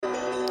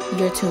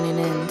You're tuning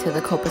in to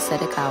the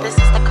Copacetic Hour. This is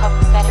the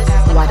Copacetic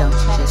Hour. Why don't you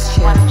just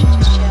chill? Why don't you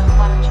just chill?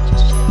 Why don't you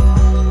just chill?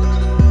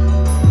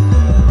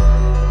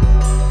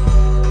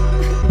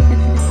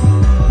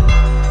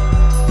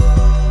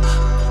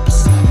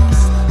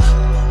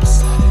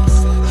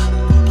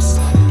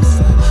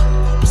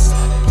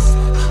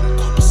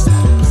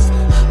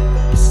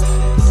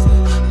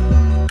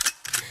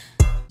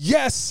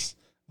 Yes,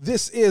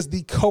 this is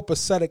the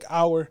Copacetic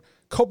Hour.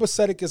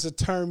 Copacetic is a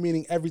term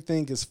meaning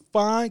everything is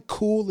fine,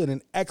 cool, and in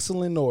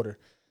excellent order.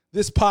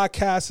 This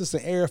podcast is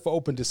an area for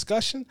open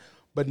discussion,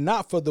 but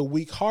not for the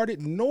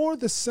weak-hearted nor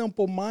the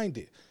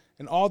simple-minded.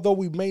 And although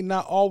we may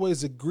not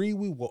always agree,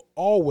 we will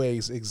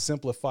always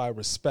exemplify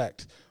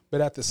respect.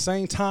 But at the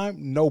same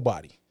time,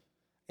 nobody,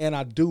 and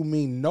I do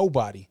mean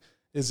nobody,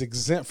 is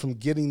exempt from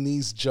getting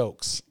these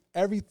jokes.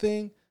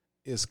 Everything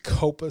is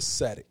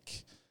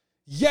copacetic.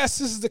 Yes,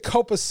 this is the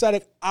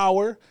Copacetic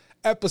Hour,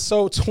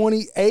 episode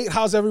 28.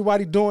 How's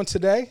everybody doing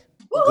today?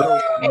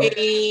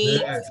 Hey,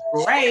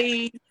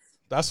 great.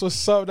 That's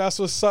what's up. That's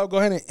what's up. Go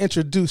ahead and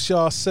introduce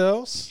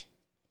yourselves.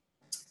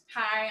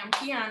 Hi, I'm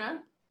Kiana.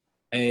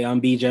 Hey, I'm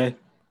BJ.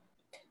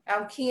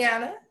 I'm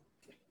Kiana.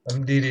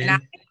 I'm Didi. And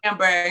I'm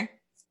Amber.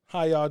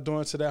 How y'all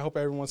doing today? I hope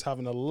everyone's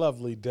having a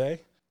lovely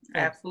day.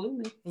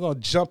 Absolutely. We're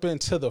going to jump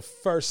into the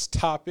first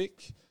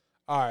topic.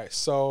 All right,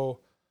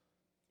 so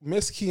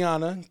Miss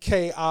Kiana,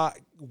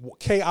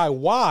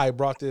 K-I-Y,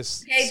 brought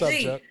this KG.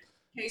 subject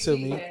to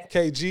me. Yeah.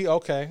 KG,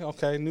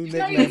 okay. New You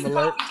know you nickname used to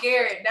call alert. me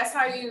Garrett. That's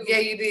how you. Yeah,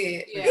 you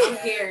did. Yeah, I'm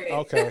Garrett.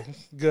 Okay,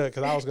 good,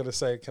 because I was going to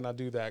say, can I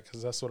do that?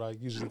 Because that's what I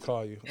usually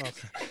call you.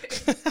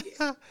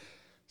 Okay.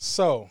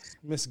 So,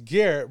 Miss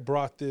Garrett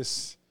brought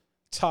this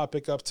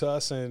topic up to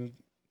us, and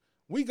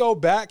we go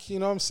back, you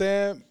know what I'm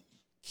saying?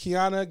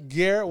 Kiana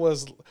Garrett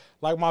was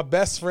like my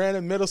best friend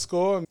in middle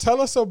school.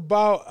 Tell us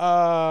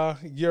about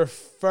your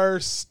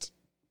first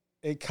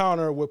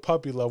encounter with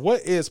puppy love.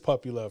 What is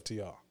puppy love to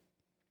y'all?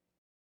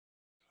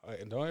 All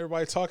right, don't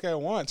everybody talk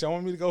at once. Y'all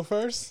want me to go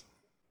first?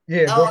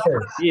 Yeah, go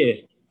first. Yeah.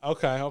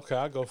 Okay,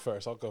 I'll go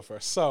first.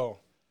 So,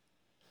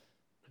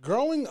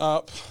 growing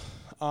up,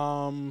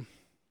 I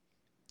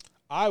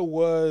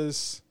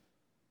was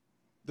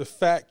the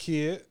fat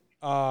kid.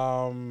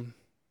 I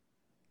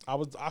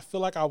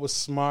feel like I was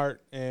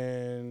smart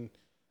and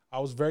I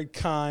was very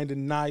kind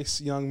and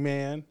nice young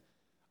man.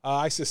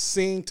 I used to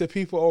sing to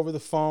people over the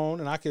phone,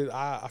 and I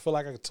feel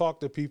like I could talk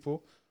to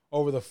people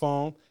over the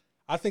phone.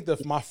 I think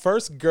my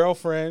first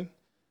girlfriend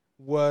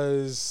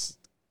was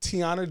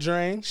Tiana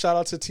Drain. Shout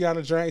out to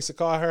Tiana Drain. I used to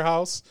call her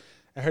house,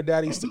 and her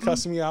daddy used to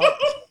cuss me out. You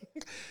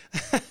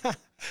know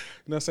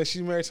what I'm saying?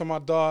 She's married to my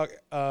dog,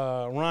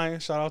 Ryan.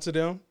 Shout out to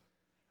them.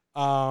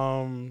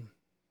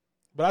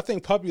 But I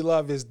think puppy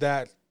love is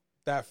that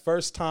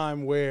first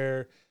time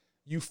where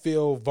you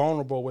feel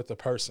vulnerable with a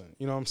person.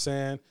 You know what I'm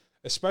saying?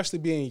 Especially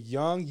being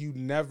young, you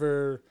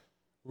never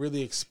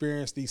really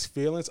experience these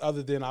feelings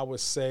other than, I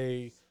would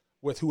say,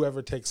 with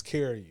whoever takes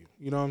care of you.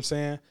 You know what I'm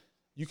saying?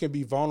 You can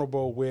be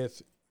vulnerable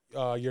with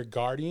your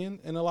guardian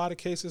in a lot of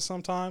cases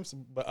sometimes,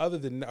 but other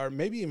than, or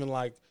maybe even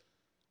like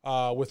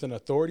with an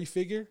authority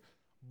figure.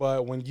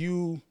 But when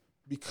you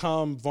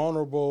become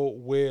vulnerable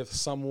with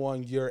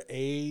someone your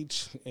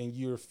age and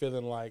you're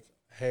feeling like,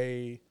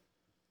 hey,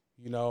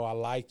 you know, I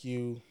like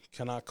you.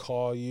 Can I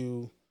call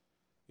you?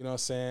 You know what I'm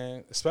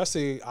saying?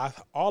 Especially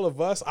all of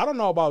us. I don't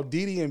know about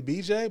Didi and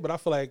BJ, but I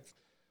feel like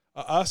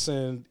us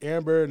and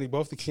Amber and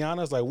both the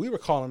Kianas, like we were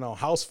calling on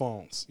house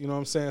phones. You know what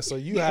I'm saying? So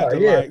you had to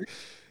like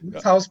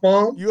house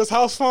phone. You was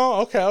house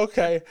phone?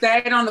 Okay.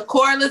 Stayed on the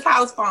cordless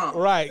house phone.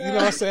 Right. You know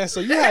what I'm saying?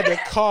 So you had to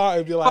call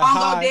and be like, phone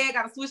hi. go dead,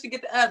 gotta switch to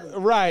get the other.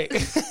 Right.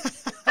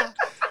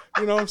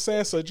 You know what I'm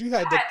saying? So you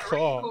had to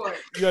call.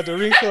 You had to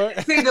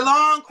record. See, the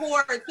long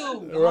cord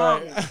too.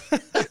 Right.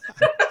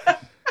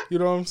 You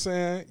know what I'm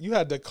saying? You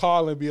had to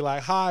call and be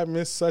like, hi,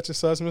 Miss such and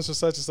such, Mr.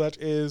 such and such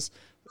is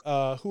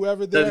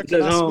whoever there.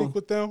 Can I speak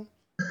with them?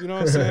 You know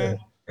what I'm saying?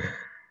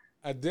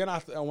 And then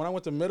when I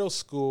went to middle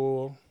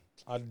school,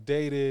 I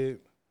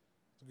dated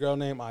a girl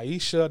named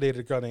Aisha,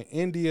 dated a girl named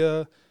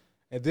India.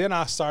 And then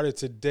I started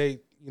to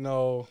date, you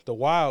know, the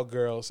wild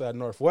girls at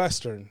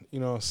Northwestern.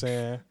 You know what I'm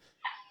saying?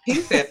 He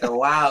said the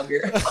wild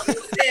girl. He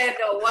said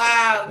the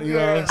wild girl. You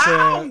know what I'm saying?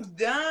 I'm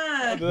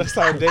done. I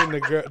started dating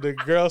the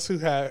girls who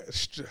had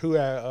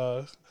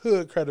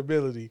hood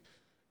credibility.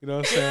 You know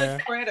what I'm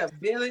saying?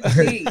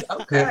 Credibility.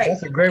 Okay.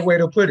 That's a great way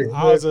to put it.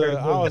 I was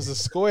a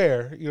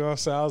square. You know what I'm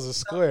saying? I was a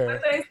square.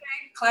 What they say?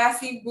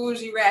 Classy,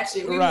 bougie,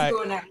 ratchet. We Right. was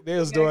doing that. They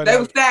was doing They that.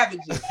 were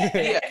savages.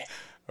 Yeah.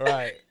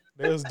 Right.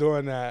 They was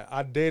doing that.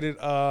 I dated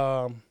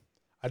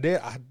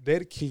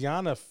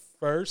Kiana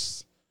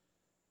first.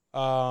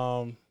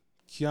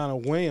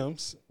 Kiana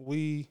Williams.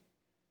 Did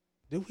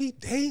we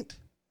date?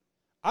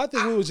 I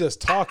think we were just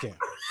talking.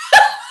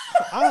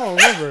 I don't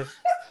remember.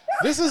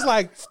 This is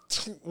like,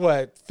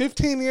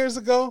 15 years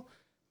ago?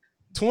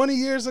 20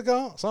 years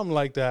ago? Something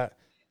like that.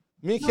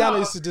 Me and Kiana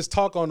used to just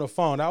talk on the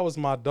phone. That was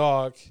my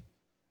dog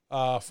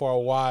for a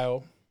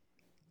while.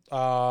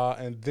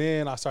 And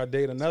then I started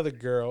dating another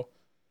girl.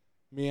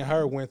 Me and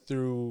her went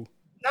through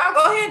No,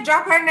 go ahead,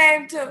 drop her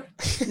name too.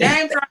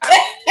 Name drop.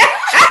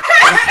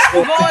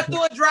 I'm going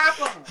through a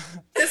drop on.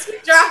 Just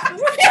drop. I'm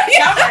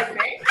like,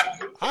 man.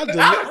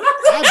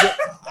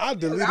 I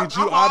deleted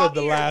you out of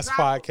the last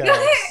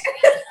podcast.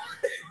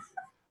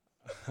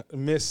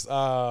 Miss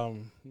I'll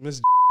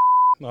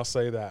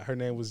say that. Her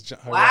name was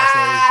her last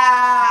name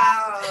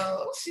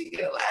Wow. She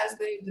get last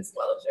name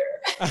disclosure.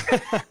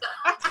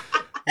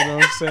 you know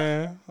what I'm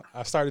saying?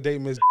 I started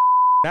dating Miss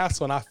That's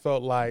when I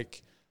felt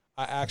like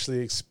I actually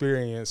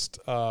experienced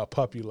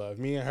puppy love.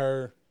 Me and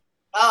her.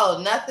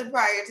 Oh, nothing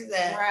prior to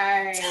that.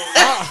 Right.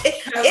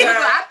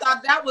 I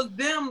thought that was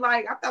them.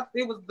 Like, I thought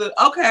it was the,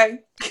 okay.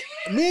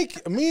 Me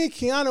and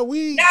Kiana,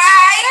 we. No,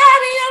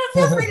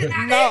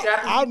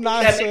 I'm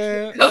not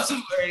saying.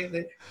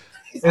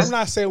 I'm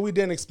not saying we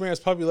didn't experience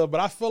puppy love, but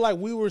I feel like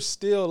we were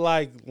still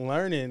like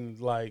learning,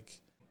 like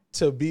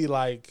to be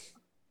like,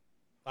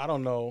 I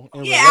don't know.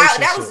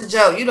 That was a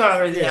joke. You don't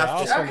really have to.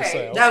 I was gonna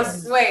say, okay. That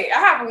was wait. I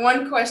have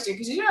one question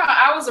because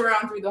I was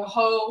around through the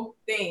whole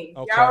thing.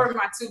 Okay. Y'all were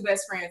my two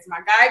best friends, my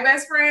guy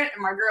best friend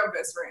and my girl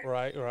best friend.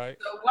 Right.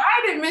 So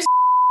why did Miss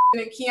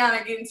and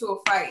Kiana get into a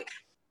fight?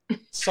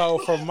 So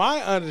from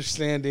my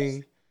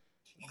understanding,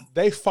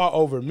 they fought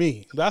over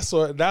me. That's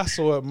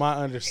what my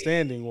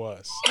understanding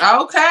was.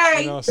 Okay.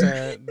 You know what I'm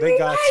saying? They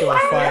got to a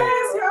fight.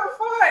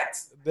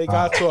 They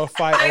got to a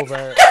fight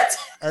over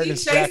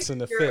Ernest Jackson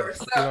the Fifth.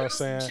 You know what I'm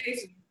saying?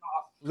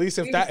 At least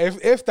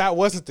if that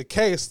wasn't the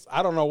case,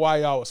 I don't know why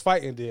y'all was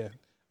fighting then.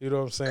 You know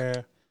what I'm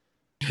saying?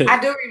 I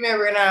do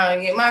remember now.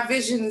 Yeah, my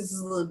vision is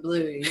a little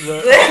blurry.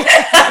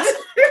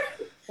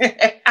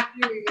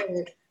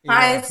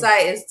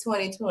 Hindsight is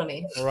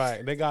 2020.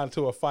 Right. They got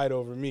into a fight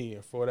over me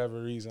for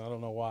whatever reason. I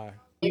don't know why.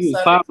 You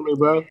was following me,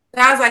 bro.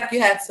 Sounds like you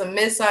had some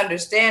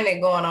misunderstanding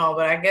going on,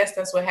 but I guess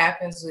that's what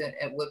happens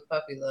with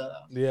puppy love.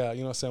 Yeah, you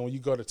know what I'm saying? When you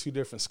go to two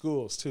different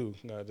schools too,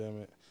 God damn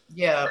it.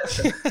 Yeah.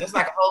 It's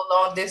like a whole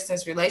long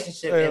distance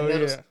relationship in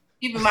middle school.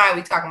 Keep in mind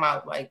we talking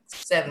about like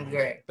 7th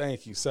grade.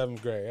 Thank you,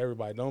 7th grade.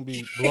 Everybody, don't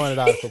be blowing it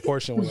out of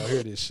proportion when you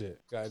hear this shit.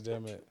 God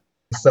damn it.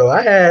 So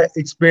I had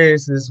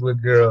experiences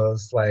with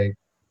girls like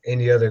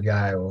any other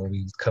guy when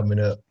we was coming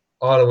up,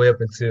 all the way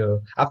up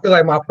until I feel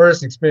like my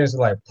first experience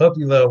with like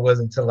puppy love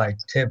wasn't until like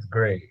 10th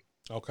grade.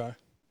 Okay.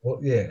 Well,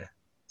 yeah.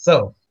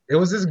 So it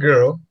was this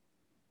girl.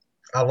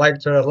 I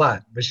liked her a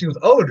lot, but she was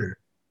older.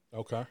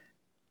 Okay.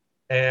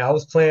 And I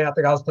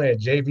think I was playing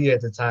JV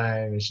at the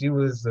time, and she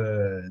was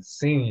a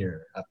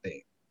senior, I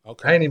think.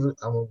 Okay. I'm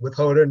gonna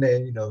withhold her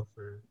name,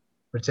 for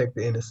protect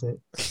the innocent.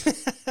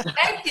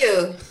 Thank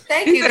you,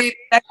 dude.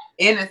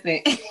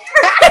 Innocent.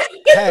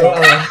 Hey,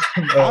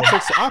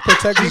 I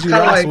protected you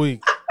last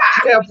week.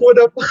 She had pulled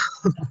up.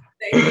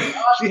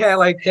 She had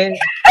like she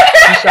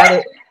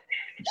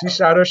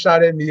shot her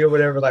shot at me or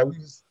whatever. Like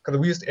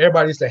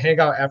everybody used to hang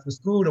out after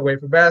school to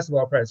wait for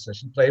basketball practice. So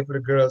she played for the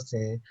girls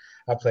team.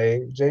 I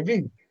played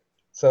JV.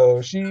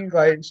 So she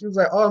was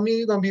like, oh, me and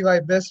you gonna be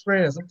like best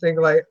friends. I'm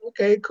thinking like,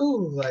 okay,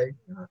 cool. Like,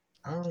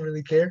 I don't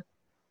really care.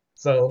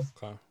 So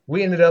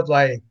we ended up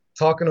like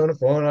talking on the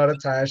phone all the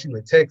time. She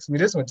would text me.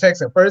 This when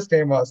texting first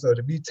came out. So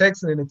to be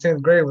texting in the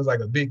 10th grade was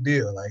like a big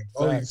deal. Like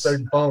only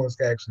certain phones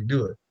can actually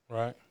do it.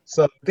 Right.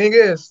 So the thing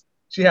is,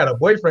 she had a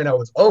boyfriend that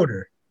was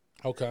older.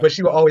 Okay. But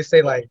she would always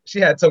say like,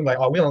 she had something like,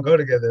 oh, we don't go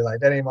together. Like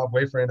that ain't my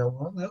boyfriend no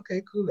more. I'm like,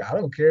 okay, cool. I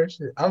don't care.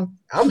 Shit. I'm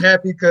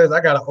happy because I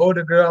got an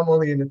older girl. I'm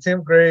only in the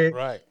 10th grade.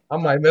 Right. I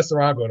might mess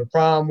around, go to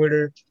prom with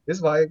her. It's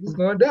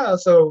going down.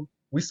 So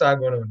we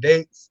started going on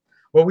dates.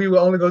 But we would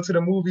only go to the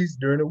movies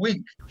during the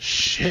week.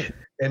 Shit.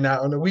 And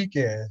not on the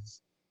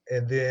weekends.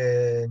 And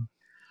then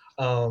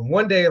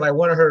one day, like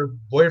one of her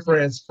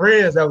boyfriend's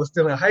friends that was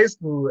still in high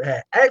school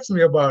had asked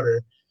me about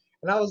her.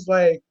 And I was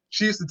like,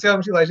 she used to tell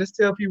me, she like, just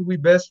tell people we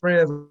best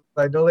friends.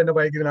 Like, don't let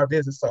nobody get in our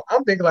business. So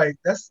I'm thinking like,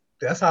 that's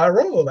how I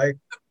roll. Like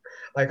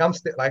I'm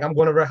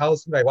going to her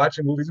house, like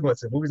watching movies. We went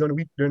to movies during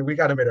the week.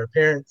 I met her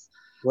parents.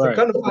 Right.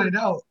 So come to find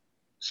out,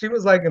 she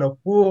was like in a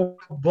full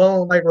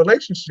blown like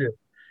relationship.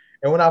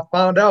 And when I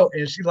found out,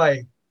 and she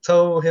like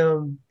told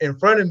him in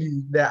front of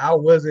me that I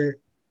wasn't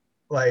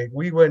like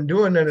we wasn't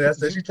doing none of that,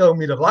 so she told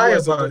me to lie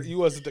about it. You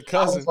wasn't the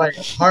cousin. I was like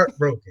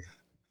heartbroken.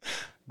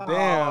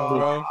 Damn,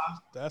 bro,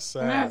 that's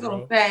sad.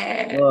 So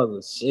bad.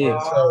 Oh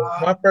shit. So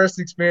my first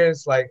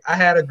experience, like I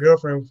had a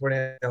girlfriend before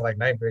then, in like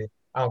 9th grade.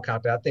 I don't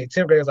count that. I think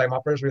 10th grade was like my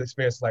first real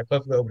experience, like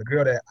puffing over the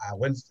girl that I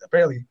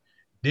apparently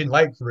didn't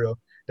like for real.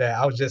 That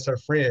I was just her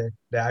friend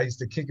that I used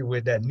to kick it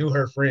with that knew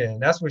her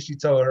friend. That's what she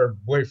told her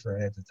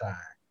boyfriend at the time.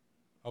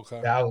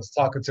 Okay. That I was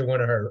talking to one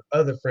of her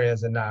other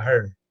friends and not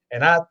her.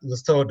 And I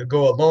was told to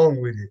go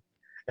along with it.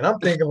 And I'm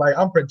thinking like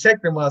I'm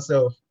protecting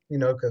myself,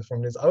 because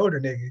from this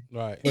older nigga.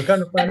 Right. But come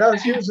to find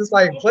out, she was just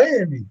like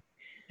playing me.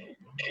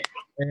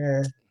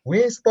 And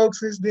we ain't spoke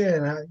since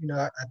then. I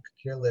could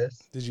care less.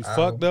 Did you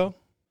fuck though?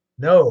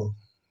 No.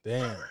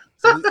 Damn.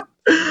 So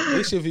at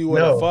least if you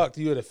would have fucked,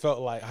 you would have felt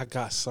like I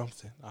got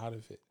something out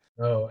of it.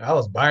 No, I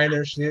was buying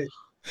her shit.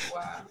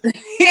 Wow.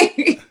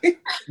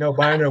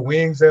 Buying her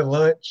wings at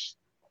lunch.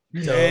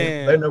 You know,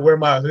 letting her wear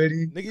my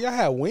hoodie. Nigga, y'all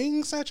had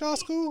wings at y'all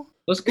school?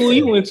 What school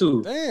you went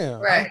to? Damn.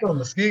 I'm Right. from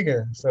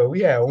Muskegon, so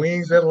we had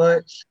wings at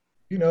lunch.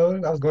 You know,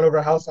 I was going over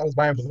her house. I was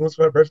buying balloons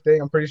for her birthday.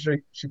 I'm pretty sure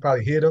she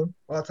probably hid them.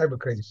 All type of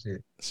crazy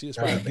shit. She was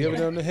probably giving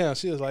them to him.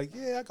 She was like,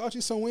 yeah, I got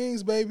you some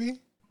wings, baby.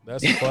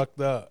 That's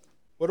fucked up.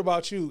 What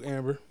about you,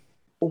 Amber?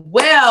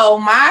 Well,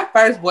 my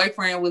first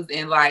boyfriend was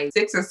in like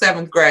 6th or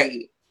 7th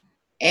grade.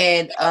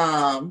 And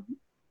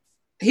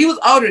he was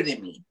older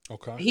than me.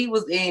 Okay. He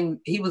was in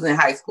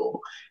high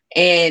school.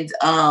 And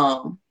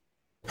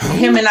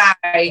him and I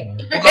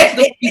would go to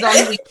the movies on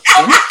the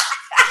weekend.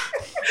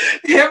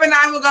 Him and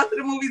I would go to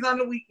the movies on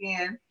the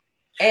weekend.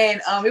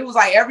 And it was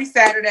like every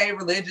Saturday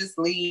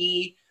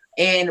religiously.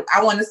 And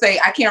I want to say,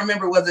 I can't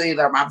remember, was it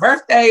either my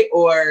birthday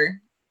or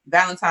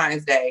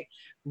Valentine's Day.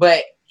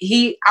 But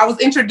I was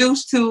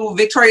introduced to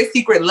Victoria's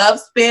Secret Love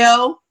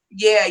Spell.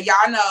 Yeah,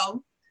 y'all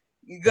know.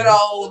 Good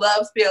old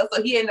Love Spell.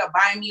 So he ended up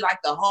buying me like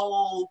the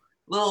whole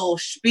little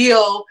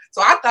spiel.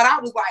 So I thought I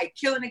was like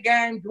killing the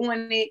game,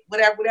 doing it,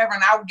 whatever.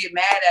 And I would get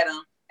mad at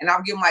him. And I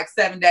would give him like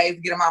 7 days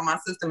to get him out of my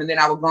system. And then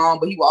I would go on.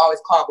 But he would always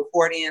call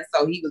before then.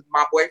 So he was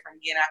my boyfriend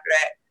again after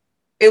that.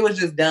 It was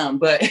just dumb.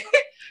 But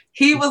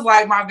he was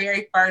like my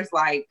very first,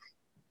 like,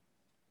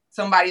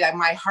 somebody that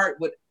my heart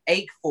would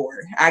ache for,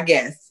 I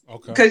guess.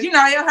 Okay. Because, you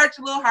know, it'll hurt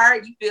your little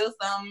heart. You feel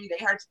something.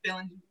 They hurt your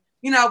feelings.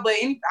 You know, but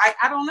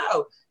I don't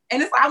know.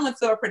 And I went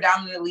to a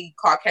predominantly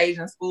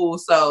Caucasian school.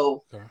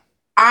 So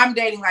I'm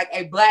dating like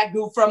a black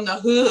dude from the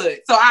hood.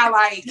 So I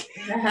like,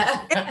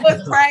 it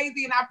was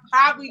crazy. And I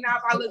probably now,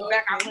 if I look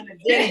back, I wouldn't have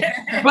did it.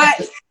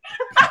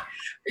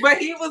 But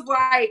he was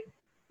like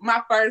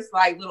my first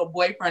like little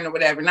boyfriend or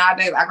whatever.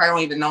 Nowadays, I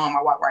don't even know him.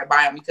 I walk right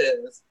by him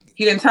because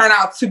he didn't turn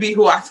out to be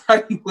who I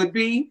thought he would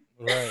be.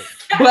 Right.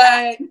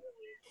 But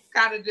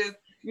kind of just,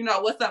 you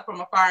know, what's up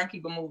from afar and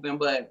keep it moving.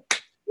 But,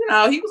 you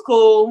know, he was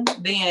cool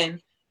then.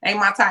 Ain't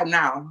my type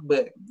now,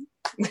 but,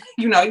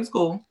 you know, he was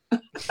cool.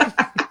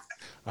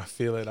 I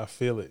feel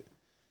it.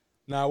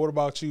 Now, what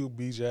about you,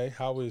 BJ?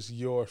 How was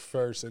your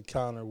first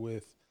encounter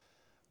with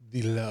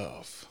the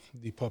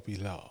puppy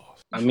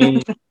love? I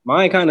mean,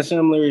 mine kind of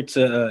similar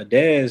to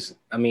Dez.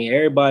 I mean,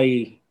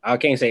 everybody, I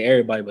can't say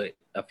everybody, but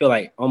I feel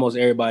like almost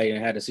everybody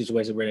had a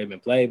situation where they've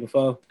been played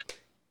before.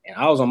 And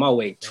I was on my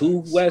way to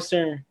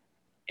Western,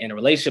 and the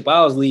relationship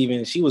I was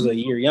leaving, she was a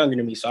year younger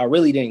than me, so I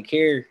really didn't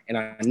care, and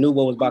I knew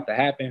what was about to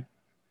happen.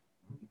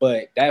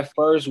 But that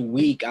first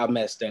week, I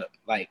messed up,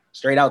 like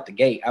straight out the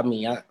gate. I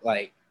mean,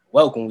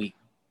 welcome week.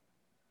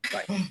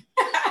 Like,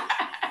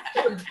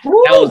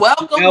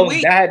 welcome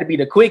week. That had to be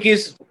the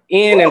quickest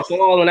in and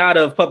falling out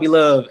of puppy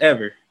love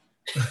ever.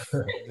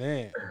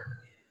 Man.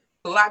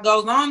 A lot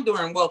goes on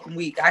during welcome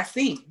week. I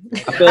see. I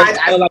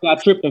felt like I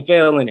tripped and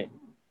fell in it.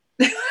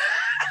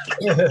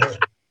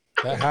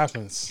 That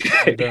happens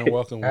during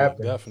welcome week,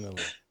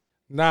 definitely.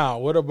 Now,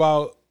 what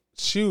about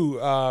you,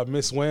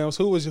 Miss Williams?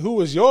 What was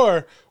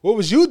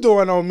you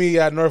doing on me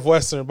at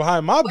Northwestern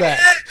behind my back?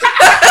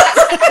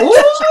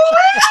 Well,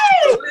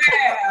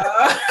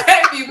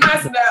 you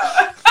must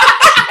know.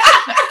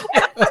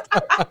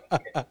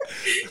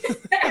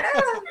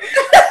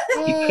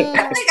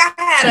 I think I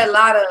had a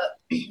lot of.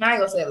 I ain't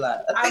gonna say a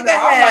lot. I think I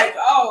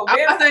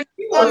had.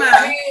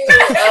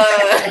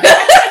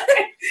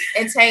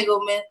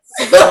 Entanglements.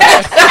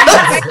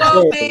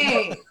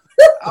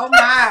 Oh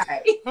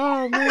my.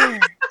 Oh man.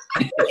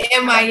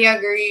 In my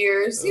younger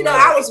years, you know,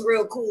 I was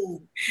real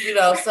cool. You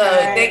know, so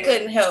they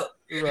couldn't help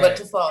but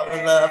to fall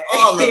in love.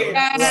 All of them.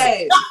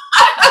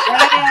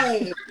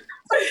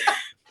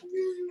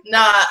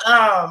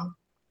 Nah.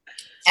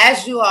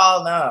 As you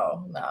all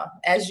know,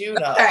 as you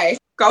know. Okay,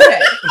 go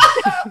ahead.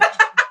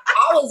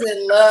 I was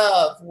in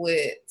love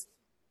with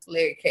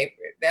Larry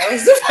Caper. That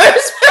was the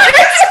first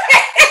person.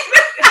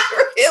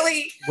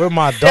 Really? With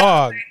my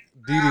dog.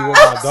 Dee Dee with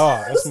my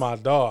dog. That's my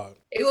dog.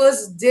 It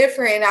was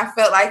different. I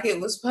felt like it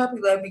was puppy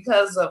love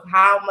because of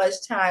how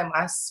much time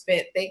I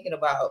spent thinking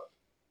about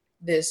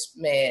this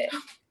man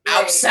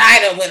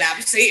outside of what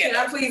I'm seeing. Can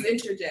I please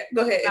interject?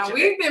 Go ahead. Now,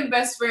 we've been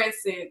best friends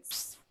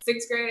since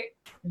 6th grade.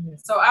 Mm-hmm.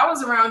 So I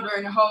was around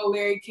during the whole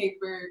Larry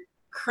Caper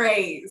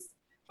craze.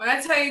 When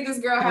I tell you this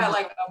girl had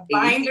like a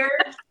binder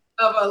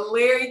of a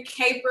Larry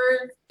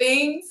Caper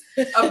things,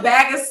 a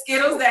bag of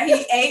Skittles that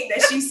he ate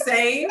that she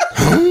saved,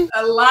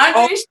 a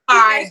laundry. Oh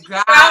my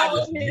God!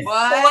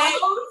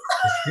 What?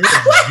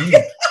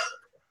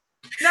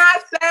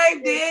 Not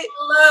saved it.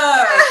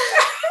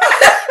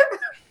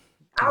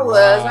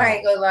 Love. I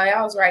ain't gonna lie,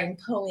 I was writing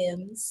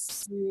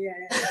poems.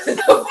 Yeah.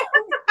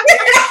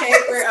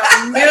 Paper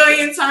a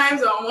million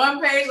times on one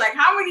page. Like,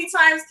 how many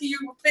times can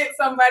you fit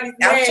somebody's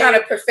name? I'm trying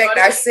to perfect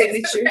our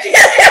signature.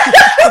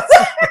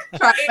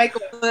 Trying to make a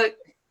look.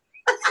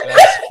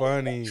 That's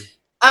funny. So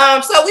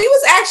we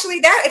was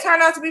actually it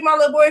turned out to be my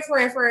little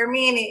boyfriend for a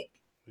minute.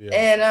 Yeah.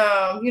 And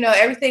you know,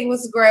 everything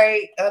was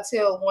great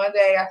until one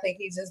day I think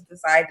he just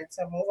decided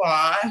to move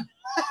on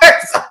or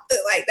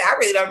something like that. I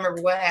really don't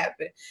remember what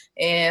happened.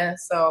 And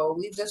so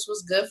we just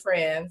was good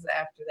friends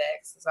after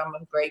that, since I'm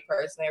a great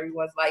person.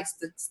 Everyone likes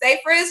to stay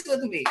friends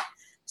with me.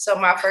 So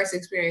my first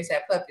experience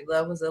at puppy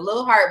love was a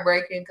little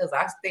heartbreaking because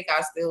I think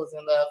I still was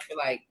in love for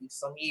like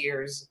some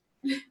years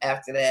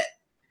after that.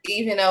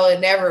 Even though it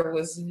never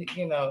was,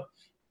 you know,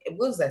 it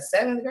was that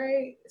 7th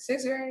grade,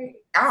 6th grade.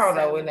 I don't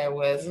know when that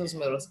was. It was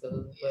middle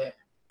school, but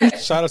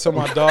Shout out to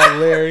my dog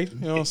Larry. You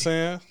know what I'm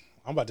saying?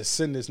 I'm about to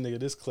send this nigga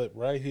this clip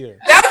right here.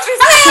 that's what you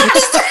said.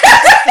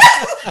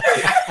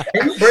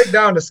 Can you break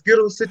down the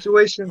Skittles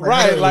situation?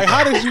 Right, like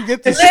how did you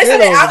get the Listen,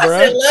 Skittles, I was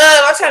bro? in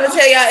love. I'm trying to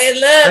tell y'all in I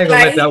love. ain't gonna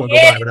Like let that one go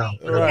he by without.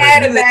 Right.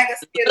 had a bag of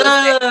Skittles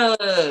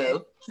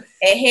Love.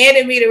 and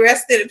handed me the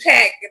rest of the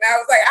pack, and I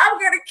was like, I'm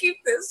gonna keep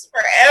this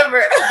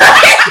forever.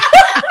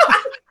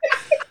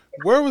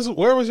 Where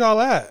was y'all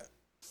at?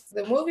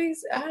 The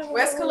movies,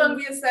 West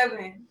Columbia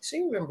 7. She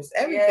remembers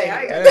everything. Yeah,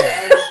 I got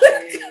Hey.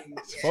 everything.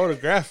 It's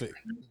photographic.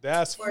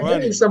 That's You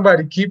funny. need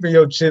somebody keeping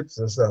your chips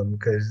or something,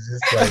 because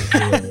it's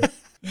like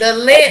The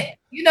lint,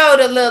 you know,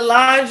 the little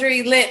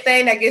laundry lint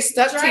thing that gets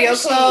stuck to Dryer your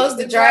sheet, clothes,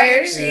 the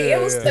dryer yeah, sheet. It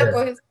was yeah. stuck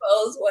on his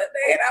clothes one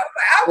day, and I was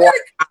like, I want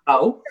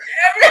Oh.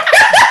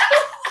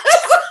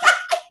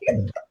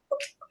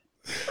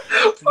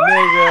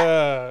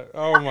 Nigga.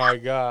 Oh my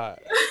God.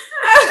 to.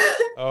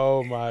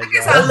 Oh my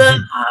It's a God.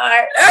 little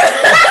hard.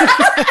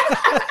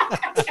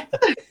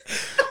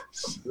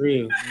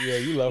 Real. Yeah,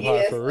 you love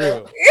hard for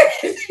real.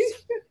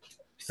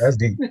 that's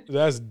deep.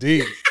 That's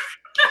deep.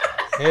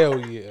 Hell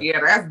yeah. Yeah,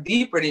 that's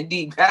deeper than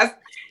deep. That's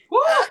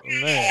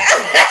Man.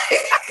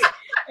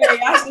 Hey,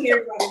 y'all should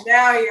hear about it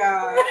now,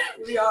 y'all.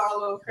 We all a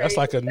little crazy. That's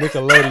like a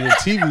Nickelodeon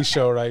TV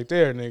show right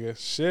there, nigga.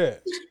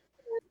 Shit.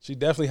 She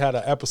definitely had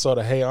an episode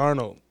of Hey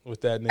Arnold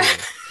with that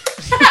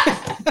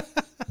nigga.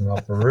 No,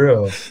 for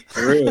real.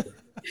 For real.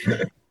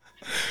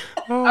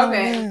 Oh,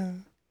 Okay.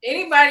 man.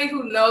 Anybody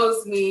who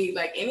knows me,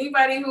 like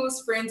anybody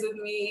who's friends with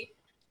me,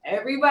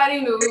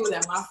 everybody knew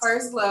that my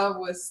first love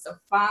was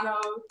Stefano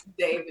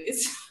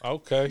Davis.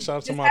 Okay, shout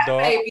out to Just my had a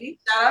dog. baby.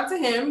 Shout out to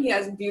him. He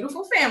has a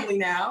beautiful family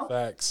now.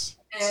 Facts.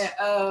 And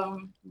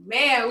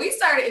man, we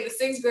started in the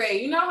 6th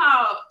grade. You know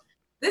how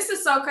this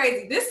is so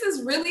crazy. This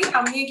is really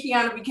how me and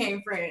Kiana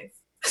became friends.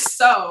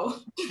 So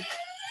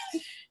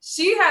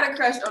she had a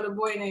crush on a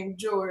boy named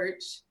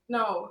George.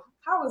 No,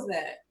 how was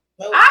that?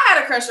 Nope. I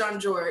had a crush on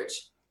George.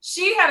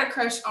 She had a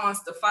crush on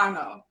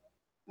Stefano.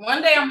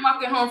 One day I'm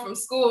walking home from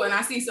school and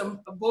I see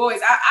some boys.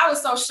 I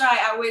was so shy,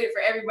 I waited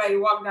for everybody to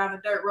walk down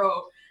the dirt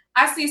road.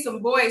 I see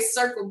some boys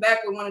circle back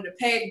with one of the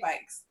peg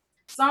bikes.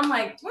 So I'm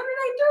like, what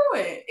are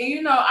they doing? And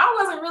you know, I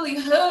wasn't really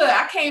hood.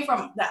 I came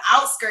from the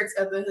outskirts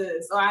of the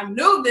hood. So I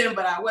knew them,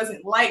 but I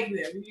wasn't like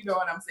them. You know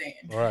what I'm saying?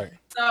 Right.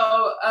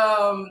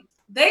 So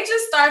they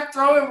just start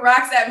throwing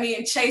rocks at me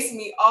and chase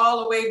me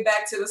all the way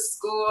back to the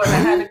school. And I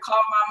had to call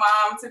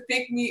my mom to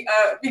pick me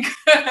up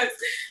because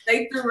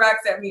they threw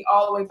rocks at me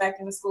all the way back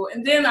in the school.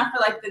 And then I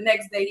feel like the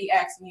next day he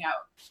asked me out.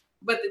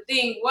 But the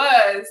thing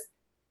was,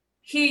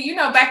 he, you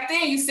know, back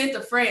then you sent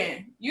a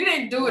friend. You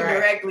didn't do it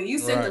directly. You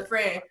sent a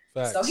friend.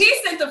 Facts. So he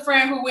sent a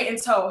friend who went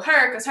and told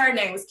her, because her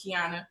name was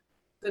Kiana.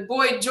 The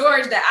boy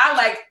George that I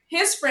like,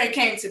 his friend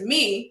came to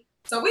me.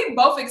 So we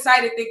both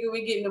excited thinking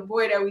we getting the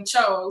boy that we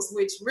chose,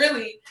 which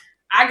really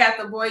I got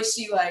the boy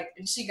she liked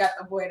and she got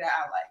the boy that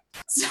I like.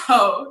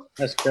 So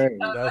That's crazy.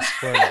 That's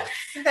funny.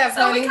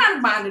 so we kind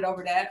of bonded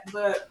over that.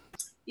 But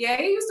yeah,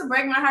 he used to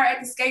break my heart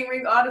at the skate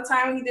rink all the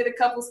time. He did a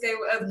couple skate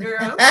with other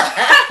girls.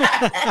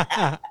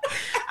 I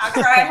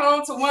cried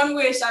home to one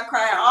wish. I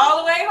cried all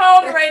the way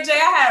home to Ray J. I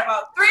had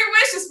about 3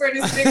 wishes for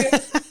this nigga.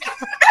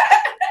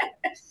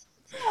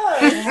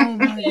 Oh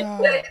my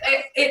God.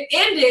 It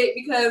ended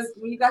because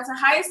when you got to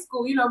high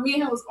school, you know, me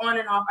and him was on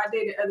and off. I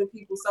dated other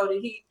people, so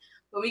did he.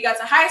 When we got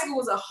to high school, it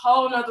was a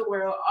whole nother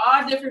world,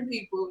 all different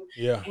people.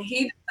 Yeah. And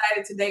he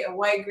decided to date a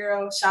white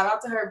girl. Shout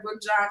out to her,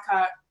 Brooke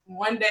Johncott.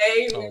 One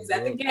day, we was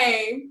at the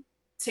game.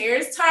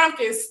 Terrence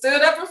Tompkins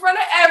stood up in front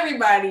of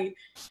everybody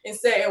and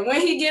said, and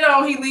when he get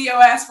on, he leave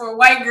your ass for a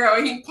white girl.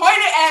 And he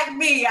pointed at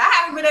me. I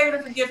haven't been able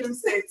to forgive him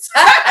since.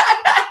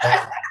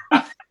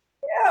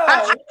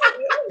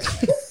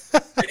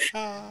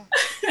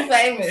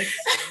 Famous.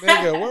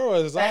 Nigga, where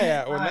was I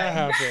at when that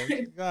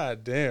happened?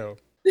 God damn.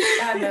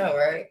 I know,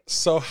 right?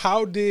 So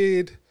how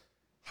did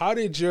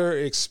your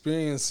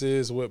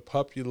experiences with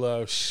puppy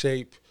love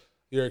shape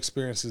your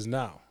experiences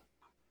now?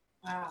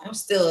 Wow. I'm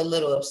still a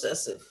little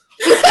obsessive.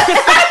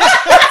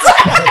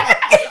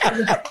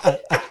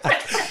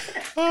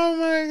 Oh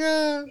my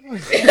God.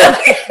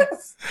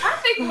 I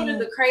think one of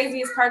the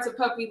craziest parts of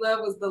puppy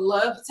love was the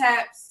love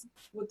taps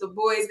with the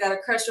boys got a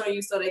crush on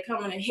you, so they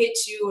come in and hit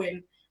you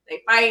and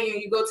they fight you.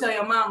 And you go tell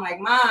your mom,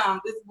 like,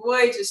 Mom, this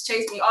boy just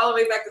chased me all the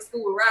way back to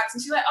school with rocks.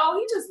 And she's like, oh,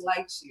 he just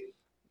likes you.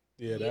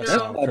 Yeah, That's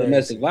That's all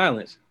domestic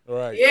violence.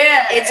 Right.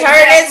 Yeah. It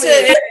turned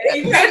into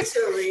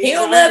eventually. He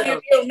don't love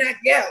you, he'll knock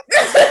you out.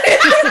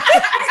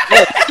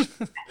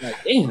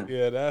 Like, damn.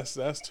 Yeah,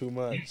 that's too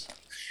much.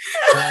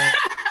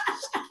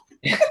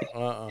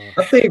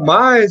 I think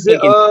mine is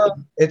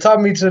it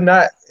taught me to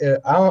not.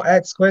 I don't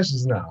ask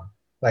questions now.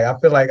 Like I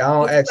feel like I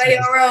don't ask. Play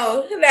your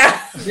role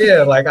now.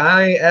 Yeah, like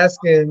I ain't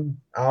asking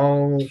I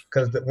don't,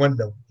 because when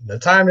the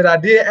time that I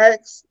did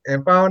ask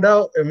and found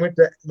out and went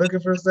to looking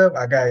for stuff,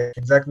 I got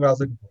exactly what I was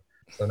looking for.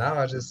 So now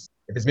I just,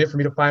 if it's meant for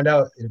me to find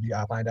out,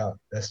 I'll find out.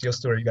 That's your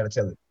story. You got to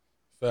tell it.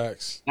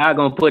 Facts. Not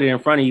gonna put it in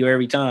front of you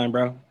every time,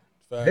 bro.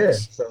 Yeah.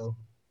 Facts. So,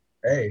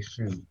 hey,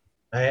 shoot.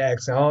 I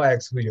don't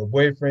ask who your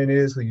boyfriend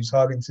is, who you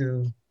talking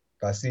to.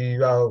 If I see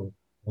you out,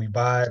 we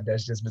vibe.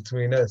 That's just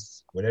between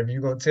us. Whatever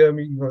you gonna tell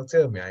me, you gonna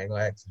tell me. I ain't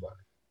gonna ask about it.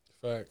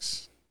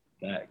 Facts.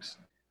 Facts.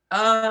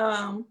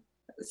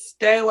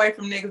 Stay away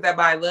from niggas that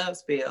buy love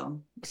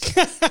spell.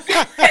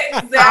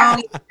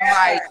 Exactly.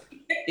 Like,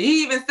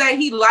 he even say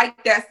he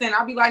liked that scent.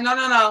 I'll be like,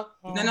 no.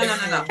 Oh,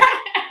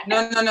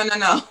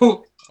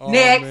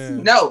 Next,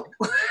 man. no.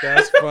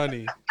 That's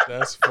funny.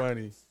 That's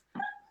funny.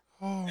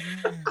 Oh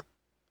man.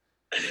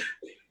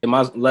 And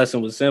my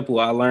lesson was simple.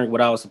 I learned what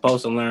I was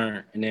supposed to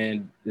learn, and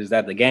then is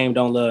that the game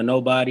don't love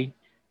nobody,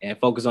 and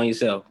focus on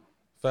yourself.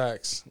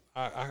 Facts.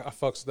 I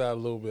fucks with that a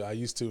little bit. I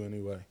used to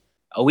anyway.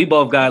 Oh, we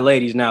both got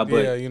ladies now,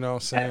 but Yeah, you know what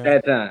I'm saying.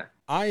 at that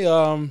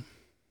time,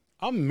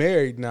 I'm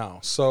married now,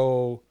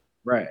 so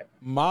right.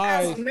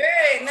 I'm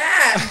married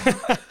now.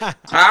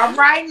 All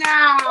right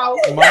now.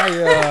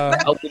 my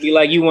Hope to be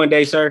like you one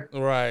day, sir.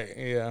 right,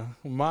 yeah.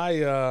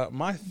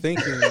 My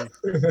thinking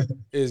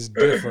is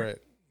different.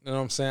 You know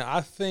what I'm saying?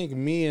 I think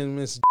me and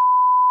Miss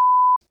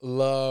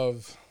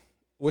love,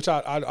 which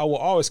I will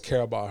always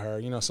care about her,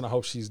 you know, so I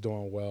hope she's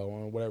doing well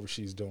on whatever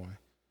she's doing.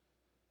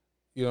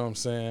 You know what I'm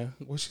saying?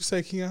 What you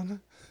say, Kiana?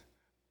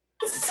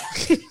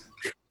 Did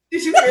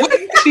you hear What me?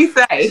 did she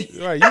say?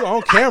 Right, you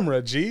on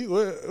camera, G.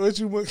 What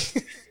you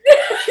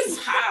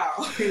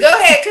How? Go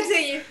ahead,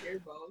 continue.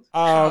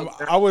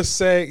 I would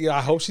say, yeah,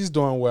 I hope she's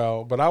doing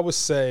well, but I would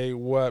say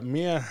what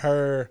me and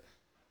her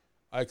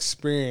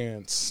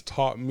experience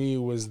taught me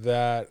was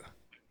that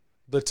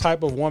the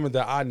type of woman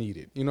that I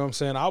needed. You know what I'm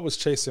saying? I was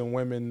chasing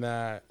women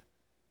that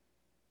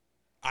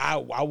I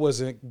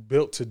wasn't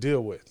built to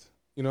deal with.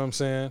 You know what I'm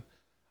saying?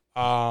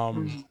 I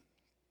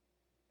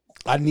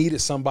needed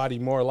somebody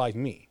more like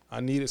me. I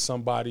needed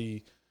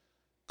somebody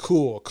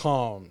cool,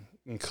 calm,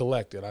 and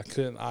collected. I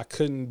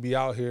couldn't be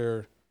out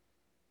here,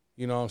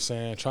 you know what I'm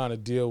saying, trying to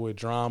deal with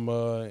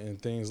drama and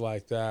things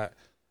like that.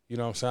 You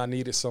know what I'm saying? I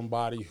needed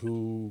somebody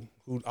who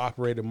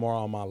operated more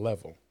on my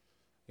level.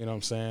 You know what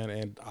I'm saying?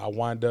 And I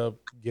wind up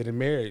getting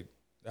married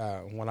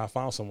when I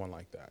found someone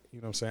like that.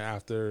 You know what I'm saying?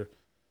 After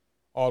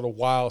all the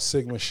wild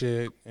Sigma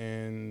shit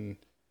and,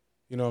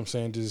 you know what I'm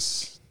saying,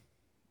 just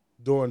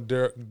doing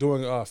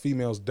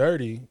females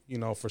dirty, you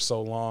know, for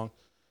so long,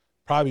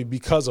 probably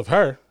because of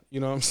her,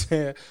 you know what I'm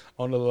saying,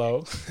 on the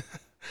low.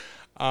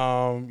 You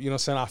know what I'm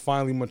saying? I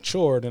finally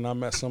matured and I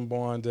met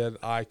someone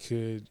that I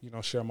could, you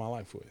know, share my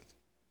life with.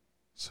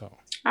 So.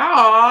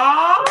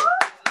 Aww.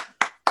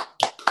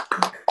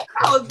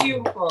 That was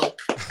beautiful.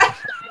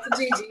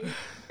 Gigi. You know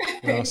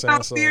what I'm saying?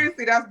 No,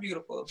 seriously, that's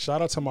beautiful.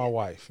 Shout out to my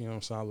wife. You know what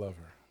I'm saying? I love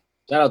her.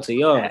 Shout out to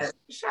y'all. Yeah.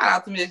 Shout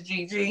out to Miss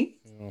Gigi.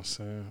 You know what I'm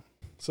saying?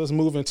 So let's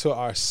move into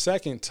our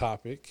second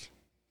topic.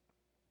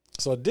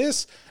 So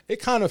this,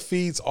 it kind of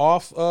feeds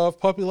off of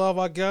puppy love,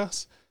 I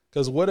guess.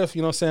 Because what if,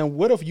 you know what I'm saying,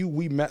 what if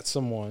we met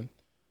someone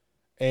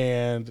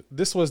and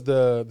this was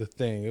the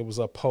thing. It was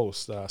a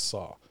post that I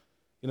saw.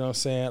 You know what I'm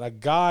saying? A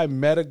guy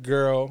met a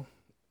girl.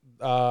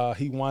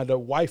 He wound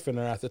up wifing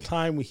her. At the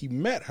time when he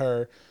met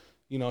her,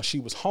 you know, she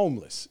was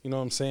homeless. You know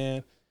what I'm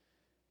saying?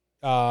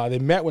 They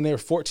met when they were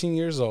 14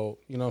 years old.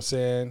 You know what I'm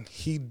saying?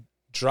 He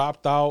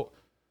dropped out,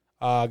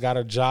 got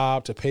a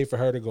job to pay for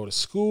her to go to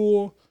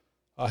school.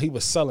 He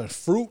was selling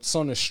fruits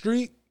on the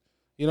street.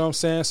 You know what I'm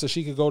saying? So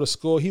she could go to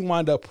school. He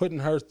wound up putting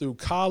her through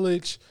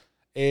college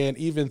and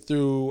even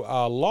through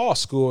law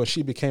school, and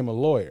she became a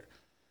lawyer.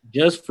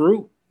 Just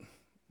fruit.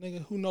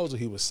 Nigga, who knows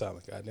what he was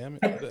selling? God damn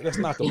it. That's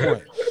not the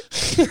point.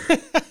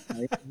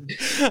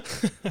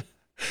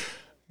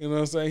 You know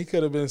what I'm saying? He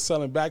could have been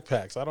selling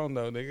backpacks. I don't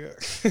know,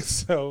 nigga.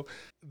 So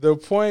the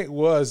point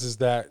is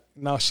that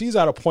now she's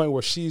at a point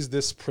where she's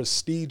this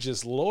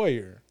prestigious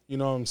lawyer. You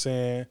know what I'm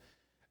saying?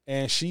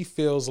 And she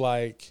feels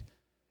like,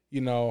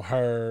 you know,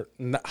 her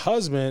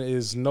husband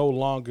is no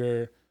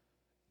longer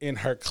in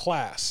her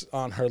class,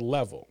 on her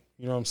level.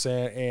 You know what I'm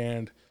saying?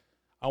 And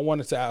I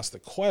wanted to ask the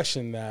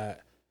question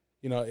that,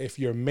 you know, if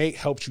your mate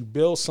helped you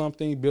build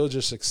something, build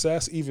your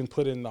success, even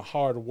put in the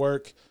hard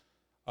work,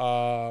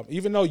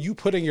 even though you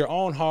put in your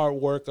own hard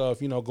work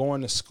of, you know,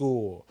 going to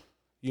school,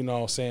 you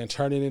know, saying,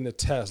 turning in the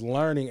test,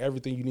 learning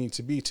everything you need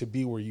to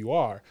be where you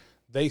are,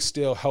 they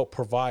still help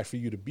provide for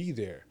you to be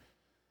there.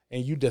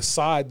 And you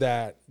decide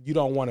that you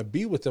don't want to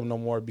be with them no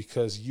more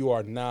because you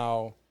are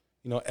now,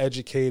 you know,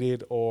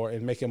 educated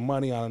and making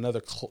money on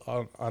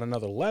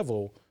another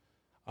level.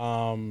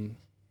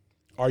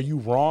 Are you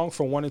wrong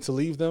for wanting to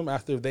leave them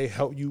after they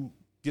help you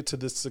get to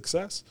this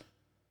success?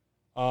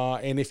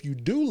 And if you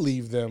do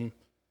leave them,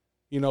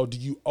 you know, do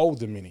you owe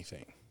them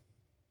anything?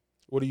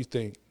 What do you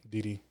think,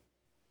 Didi?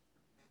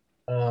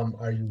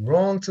 Are you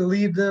wrong to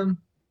leave them?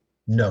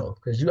 No,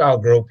 because you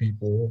outgrow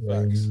people,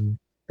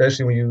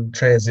 especially when you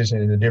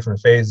transition into different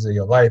phases of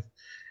your life.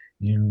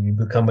 you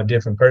become a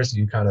different person.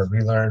 You kind of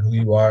relearn who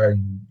you are.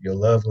 Your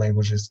love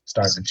languages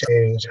start to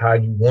change. How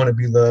you want to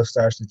be loved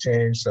starts to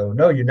change. So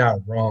no, you're not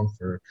wrong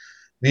for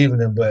leaving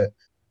them, but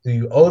do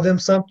you owe them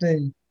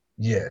something?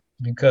 Yeah,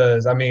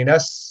 because I mean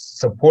that's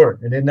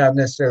support, and it not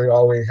necessarily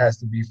always has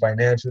to be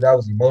financial. That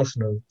was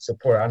emotional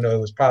support. I know it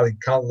was probably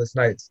countless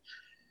nights.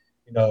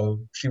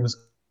 She was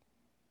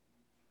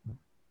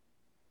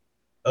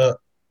up,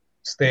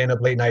 staying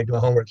up late night doing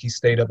homework. He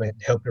stayed up and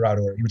helped her out,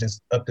 or he was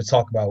just up to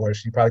talk about where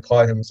she probably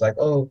called him. It's like,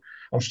 oh,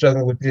 I'm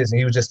struggling with this, and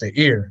he was just an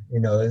ear.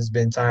 There's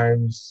been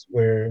times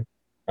where,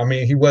 I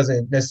mean, he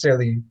wasn't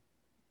necessarily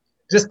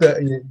just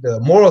the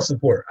moral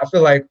support. I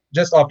feel like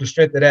just off the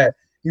strength of that,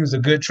 he was a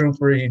good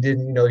trooper. He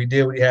didn't, he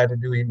did what he had to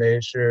do. He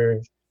made sure,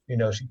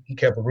 he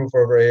kept a roof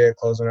over her head,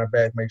 clothes on her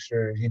back, make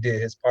sure he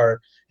did his part.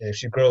 And if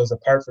she grows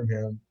apart from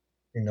him,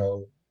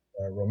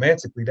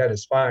 romantically, that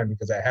is fine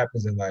because that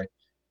happens in life.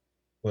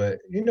 But,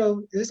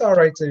 it's all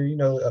right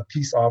to, a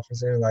peace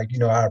officer, like,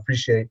 I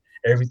appreciate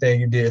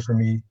everything you did for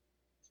me.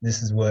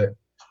 This is what,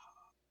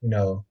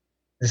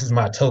 this is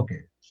my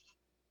token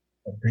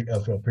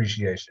of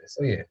appreciation.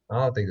 So, yeah, I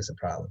don't think it's a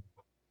problem.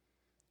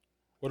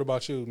 What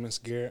about you, Miss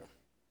Garrett?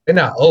 They're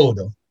not old,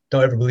 though.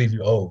 Don't ever believe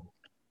you're old.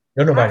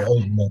 Nobody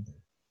owes you nothing.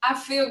 I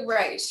feel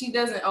right. She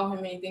doesn't owe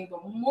him anything,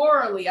 but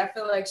morally, I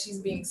feel like she's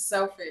being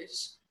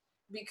selfish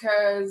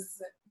because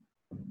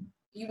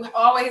you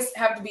always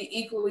have to be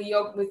equally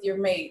yoked with your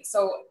mate.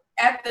 So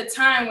at the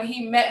time when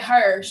he met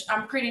her,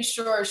 I'm pretty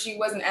sure she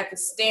wasn't at the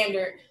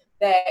standard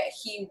that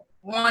he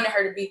wanted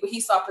her to be, but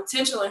he saw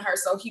potential in her,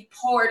 so he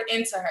poured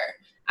into her.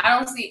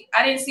 I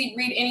didn't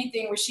read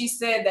anything where she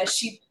said that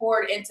she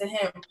poured into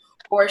him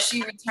or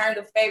she returned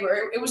the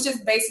favor. It was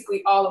just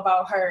basically all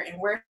about her and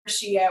where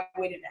she at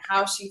with it and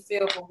how she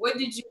feels. But what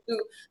did you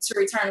do to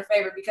return the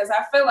favor? Because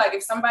I feel like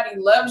if somebody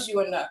loves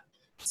you enough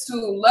to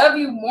love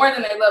you more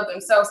than they love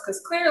themselves,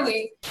 because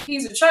clearly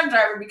he's a truck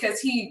driver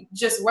because he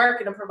just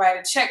working to provide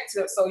a check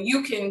so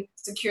you can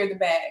secure the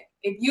bag.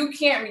 If you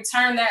can't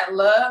return that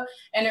love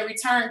and in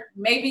return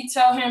maybe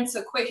tell him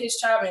to quit his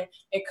job and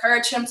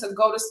encourage him to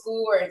go to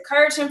school or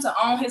encourage him to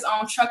own his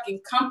own trucking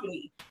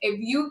company, if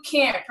you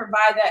can't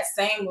provide that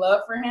same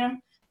love for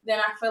him, then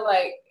I feel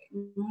like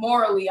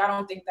morally I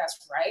don't think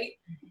that's right.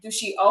 Do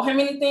she owe him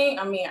anything?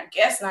 I mean, I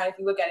guess not if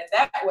you look at it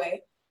that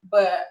way,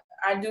 but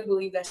I do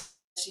believe that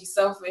she's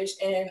selfish,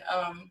 and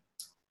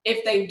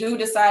if they do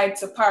decide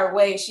to part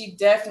ways, she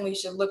definitely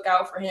should look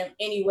out for him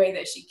any way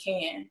that she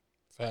can.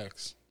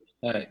 Facts.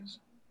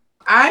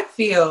 I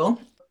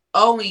feel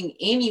owing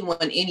anyone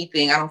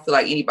anything, I don't feel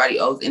like anybody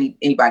owes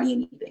anybody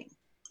anything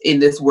in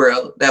this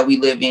world that we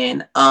live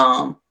in.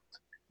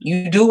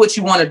 You do what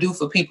you want to do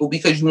for people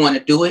because you want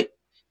to do it,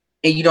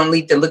 and you don't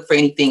need to look for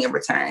anything in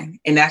return.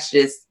 And that's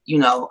just,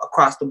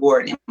 across the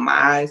board in my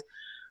eyes.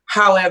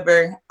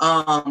 However,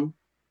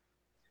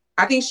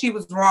 I think she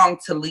was wrong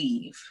to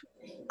leave.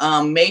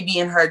 Maybe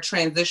in her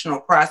transitional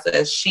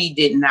process, she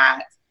did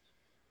not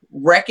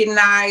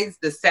recognize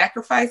the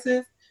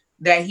sacrifices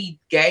that he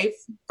gave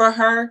for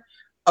her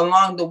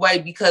along the way,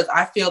 because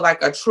I feel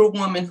like a true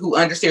woman who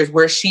understands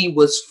where she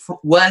was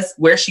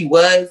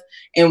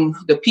and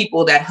the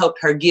people that helped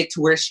her get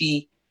to where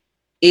she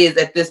is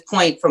at this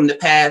point from the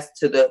past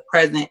to the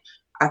present,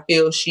 I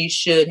feel she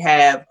should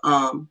have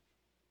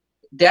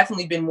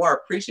definitely been more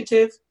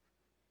appreciative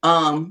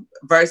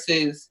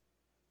versus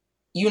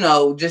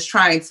just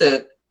trying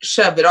to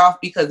shove it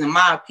off, because in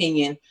my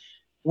opinion,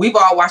 we've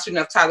all watched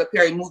enough Tyler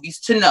Perry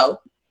movies to know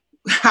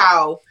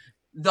how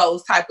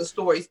those type of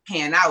stories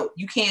pan out.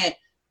 You can't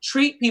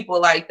treat people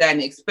like that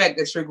and expect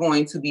that you're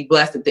going to be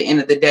blessed at the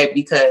end of the day,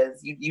 because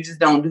you just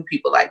don't do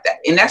people like that.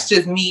 And that's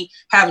just me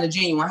having a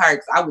genuine heart,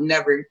 because I would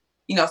never,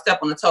 step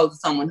on the toes of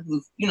someone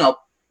who's,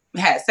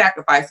 had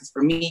sacrifices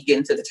for me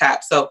getting to the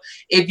top. So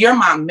if you're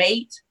my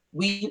mate,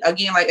 we,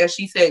 again, like as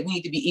she said, we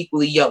need to be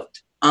equally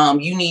yoked. I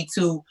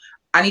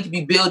need to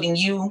be building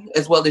you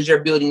as well as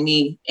you're building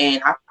me.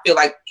 And I feel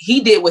like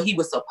he did what he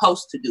was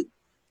supposed to do,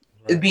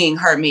 right, is being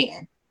her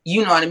man.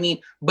 You know what I mean?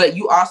 But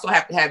you also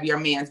have to have your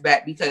man's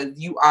back, because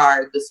you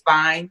are the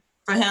spine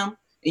for him,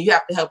 and you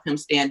have to help him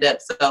stand up.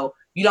 So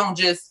you don't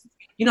just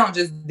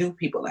do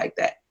people like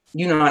that.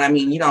 You know what I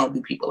mean? You don't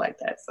do people like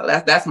that. So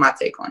that's my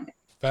take on it.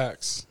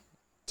 Facts.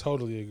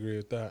 Totally agree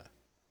with that.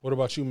 What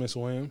about you, Miss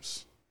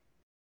Williams?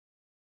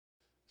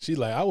 She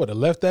like, I would have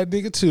left that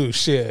nigga too.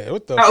 Shit,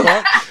 what the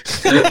fuck?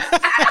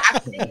 I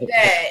think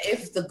that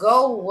if the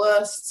goal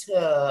was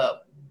to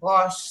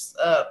wash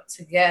up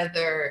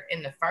together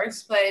in the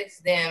first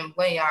place, then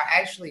when y'all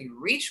actually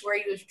reach where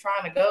you was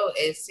trying to go,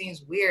 it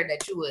seems weird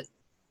that you would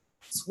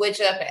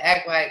switch up and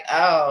act like,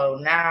 oh,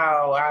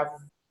 now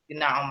you're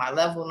not on my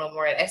level no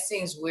more. That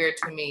seems weird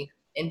to me,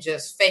 and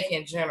just fake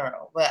in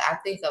general. But I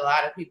think a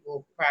lot of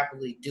people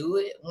probably do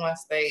it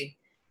once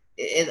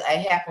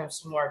it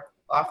happens more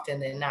often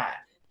than not.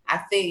 I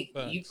think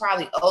you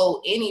probably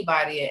owe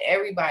anybody and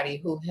everybody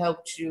who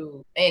helped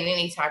you in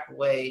any type of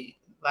way,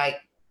 like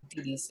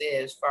Dee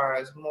said, as far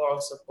as moral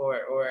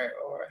support or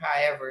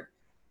however.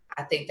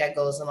 I think that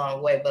goes a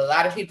long way. But a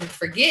lot of people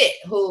forget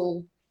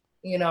who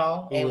you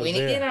know, Who and was when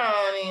you there? get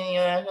on, and you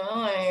know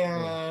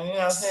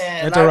what I'm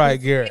saying? That's all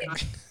right, Garrett.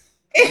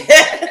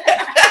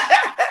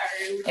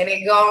 And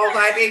they go on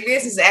like their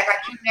business, act like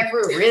you never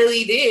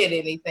really did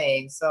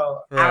anything.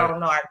 So I Right. don't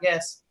know. I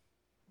guess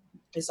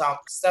it's all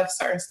stuff.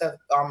 Certain stuff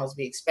almost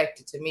be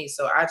expected to me.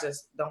 So I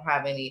just don't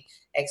have any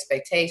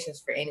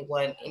expectations for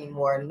anyone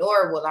anymore.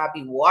 Nor will I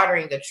be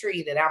watering a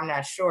tree that I'm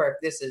not sure if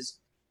this is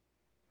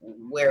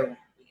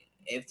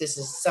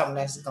something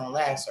that's gonna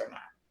last or not.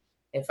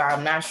 If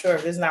I'm not sure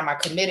if this is not my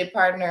committed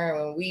partner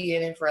and we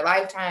in it for a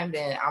lifetime,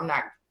 then I'm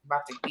not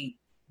about to be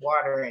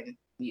watering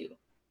you.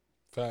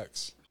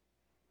 Facts.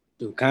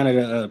 To kind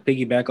of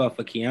piggyback off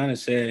what Kiana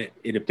said,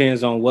 it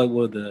depends on what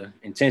were the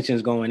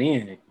intentions going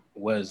in.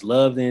 Was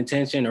love the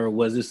intention, or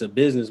was this a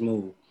business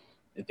move?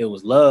 If it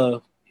was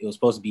love, it was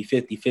supposed to be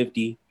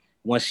 50-50.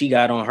 Once she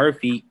got on her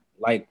feet,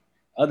 like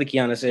other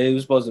Kiana said, he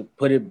was supposed to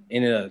put it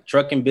in a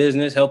trucking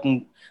business, help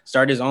him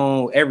start his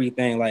own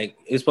everything. Like,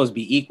 it's supposed to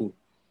be equal.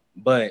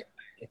 But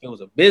if it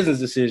was a business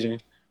decision,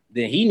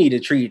 then he need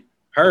to treat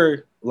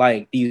her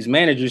like these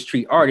managers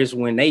treat artists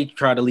when they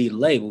try to lead a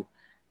label.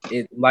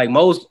 It like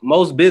most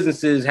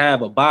businesses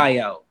have a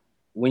buyout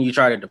when you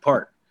try to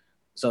depart.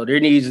 So there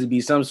needs to be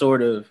some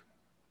sort of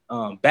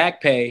back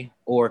pay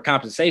or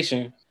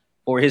compensation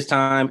for his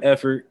time,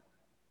 effort,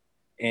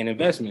 and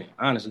investment,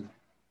 honestly.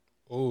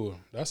 Oh,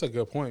 that's a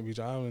good point, BJ.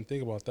 I didn't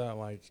think about that.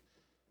 Like,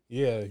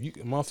 yeah, you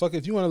motherfucker,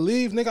 if you want to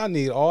leave, nigga, I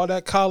need all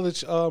that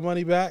college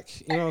money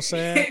back. You know what I'm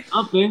saying?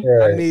 Something.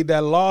 I need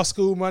that law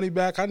school money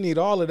back. I need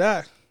all of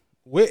that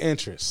with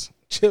interest.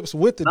 Chips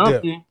with the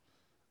dip.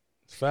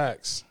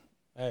 Facts.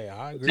 Hey,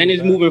 I agree. And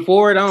it's moving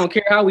forward. I don't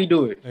care how we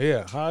do it.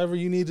 Yeah, however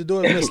you need to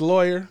do it, Miss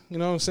Lawyer. You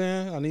know what I'm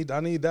saying? I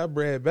need that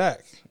bread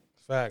back.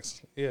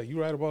 Facts. Yeah,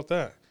 you right about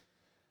that.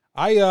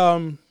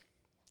 I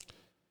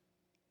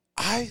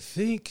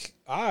think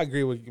I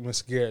agree with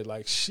Miss Garrett.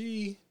 Like,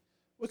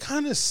 what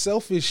kind of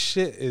selfish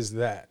shit is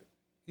that?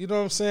 You know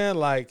what I'm saying?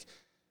 Like,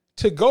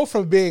 to go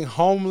from being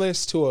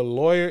homeless to a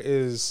lawyer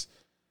is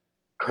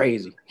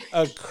crazy.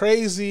 A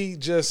crazy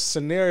just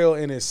scenario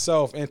in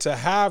itself. And to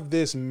have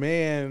this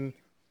man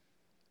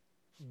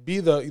be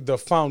the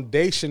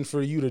foundation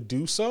for you to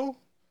do so,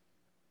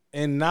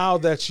 and now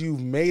that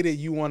you've made it,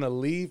 you want to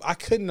leave. I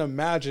couldn't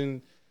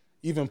imagine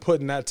even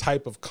putting that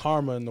type of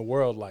karma in the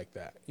world like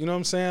that. You know what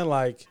I'm saying?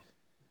 Like,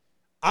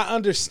 I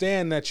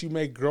understand that you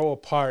may grow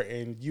apart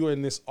and you're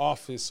in this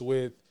office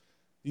with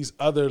these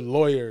other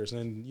lawyers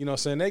and, you know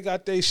what I'm saying, they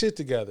got their shit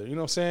together. You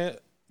know what I'm saying?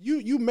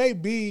 You may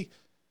be,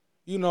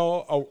 you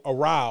know,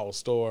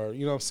 aroused or,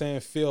 you know what I'm saying,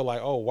 feel like,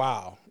 oh,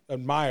 wow,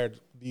 admired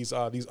these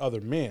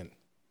other men.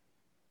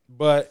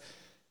 But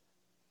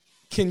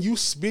can you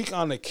speak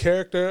on the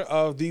character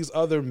of these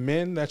other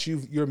men that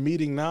you're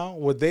meeting now?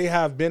 Would they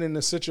have been in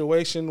a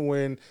situation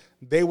when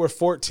they were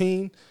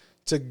 14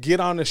 to get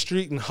on the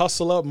street and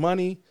hustle up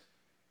money,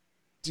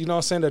 you know what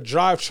I'm saying, to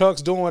drive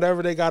trucks, doing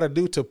whatever they got to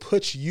do to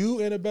put you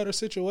in a better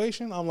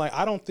situation? I'm like,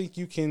 I don't think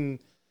you can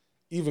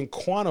even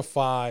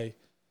quantify,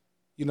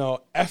 you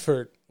know,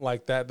 effort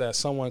like that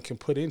someone can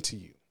put into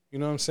you. You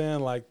know what I'm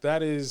saying? Like,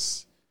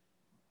 that's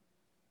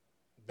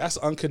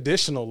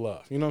unconditional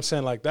love. You know what I'm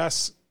saying? Like,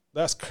 that's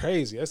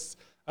crazy.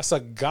 That's a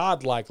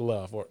godlike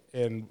love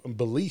and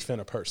belief in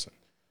a person.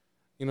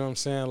 You know what I'm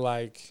saying?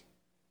 Like,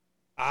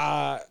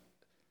 I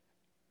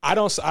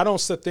don't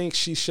think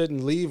she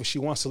shouldn't leave if she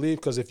wants to leave,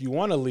 because if you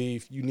want to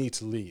leave, you need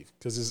to leave,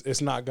 because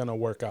it's not going to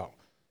work out.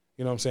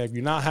 You know what I'm saying? If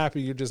you're not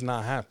happy, you're just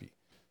not happy.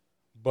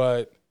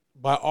 But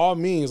by all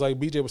means, like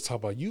BJ was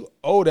talking about, you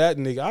owe that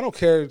nigga. I don't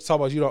care to talk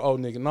about you don't owe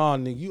nigga. Nah,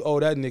 nigga, you owe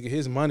that nigga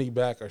his money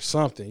back or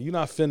something. You're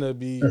not finna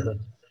be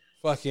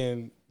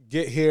fucking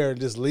get here and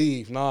just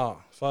leave. Nah,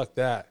 fuck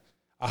that.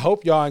 I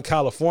hope y'all in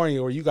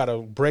California where you got to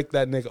break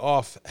that nigga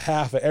off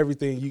half of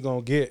everything you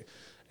going to get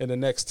in the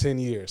next 10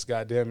 years.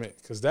 God damn it.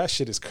 Because that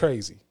shit is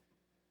crazy.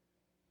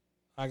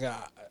 I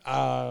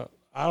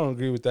don't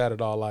agree with that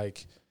at all.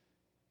 Like,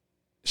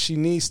 she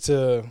needs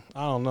to,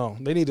 I don't know,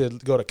 they need to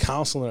go to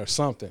counseling or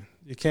something.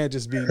 It can't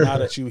just be now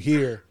that you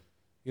here,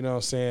 you know what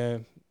I'm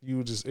saying,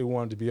 it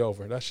wanted to be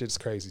over. That shit's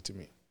crazy to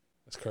me.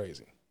 That's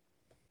crazy.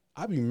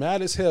 I'd be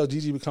mad as hell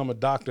Gigi become a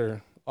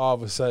doctor all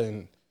of a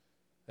sudden,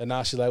 and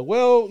now she's like,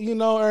 well, you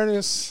know,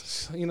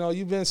 Ernest, you know,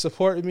 you've been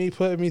supporting me,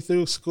 putting me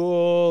through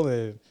school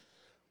and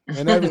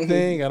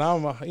everything, and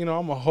I'm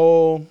a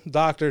whole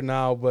doctor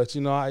now, but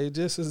you know, it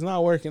just is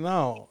not working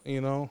out,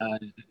 you know.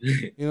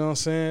 You know what I'm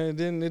saying? It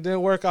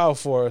didn't work out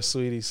for us,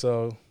 sweetie.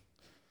 So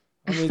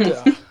I mean,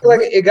 like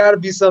it got to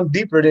be something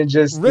deeper than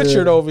just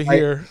Richard over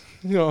here.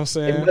 You know what I'm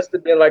saying? It must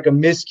have been like a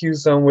miscue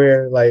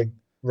somewhere, like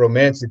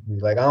romantically.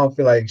 Like, I don't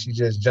feel like she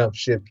just jumped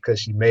ship because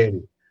she made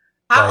it.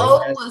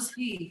 How old was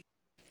he?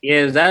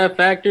 Yeah, is that a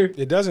factor?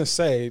 It doesn't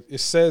say. It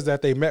says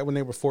that they met when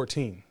they were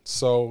 14.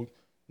 So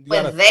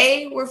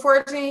they were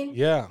 14?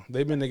 Yeah,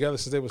 they've been together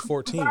since they was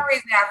 14. For some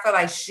reason, I feel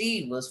like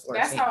she was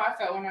 14. That's how I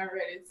felt when I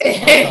read it.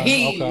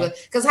 Okay.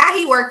 Because how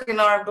he working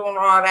on doing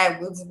all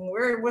that?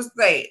 Where was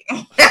they?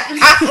 All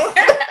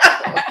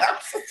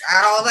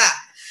that.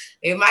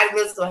 It might have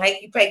been some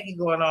hanky panky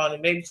going on,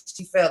 and maybe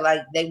she felt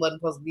like they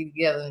wasn't supposed to be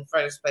together in the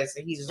first place,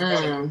 and he just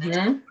wanted.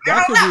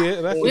 That could be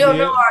it. We don't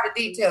know all the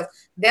details.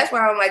 That's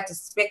why I don't like to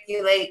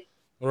speculate.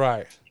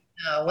 Right.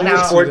 When He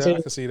was 14.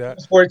 I can see that. He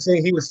was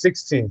 14. He was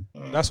 16.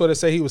 That's what they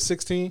say. He was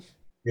 16.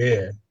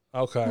 Yeah.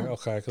 Okay.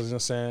 Because you know what I'm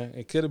saying,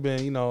 it could have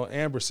been, you know,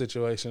 Amber's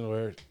situation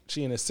where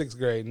she in the 6th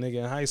grade, nigga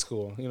in high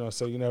school. You know,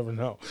 so you never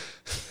know.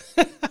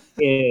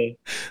 Yeah.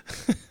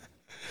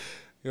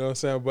 You know what I'm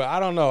saying? But I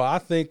don't know. I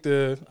think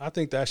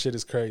that shit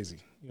is crazy.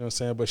 You know what I'm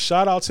saying? But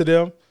shout out to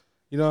them.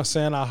 You know what I'm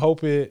saying? I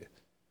hope it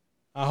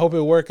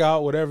work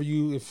out, whatever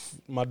if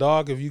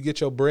you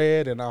get your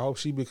bread, and I hope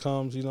she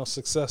becomes, you know,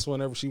 successful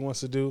whenever she wants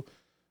to do.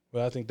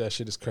 But I think that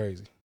shit is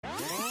crazy.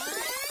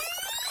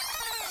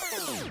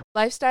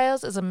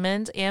 Lifestyles is a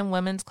men's and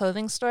women's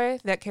clothing store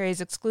that carries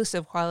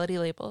exclusive quality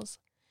labels.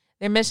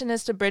 Their mission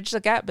is to bridge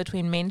the gap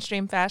between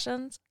mainstream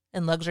fashions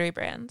and luxury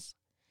brands.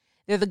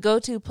 They're the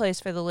go-to place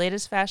for the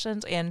latest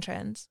fashions and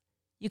trends.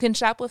 You can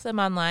shop with them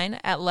online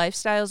at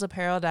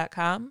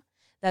lifestylesapparel.com.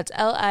 That's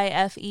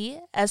LIFESTYLEZ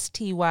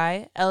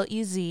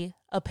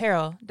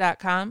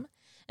apparel.com.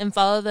 And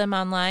follow them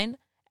online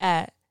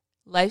at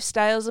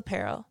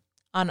lifestylesapparel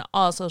on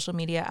all social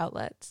media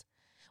outlets.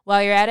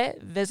 While you're at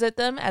it, visit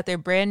them at their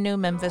brand new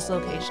Memphis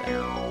location.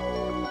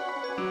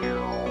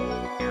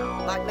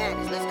 Like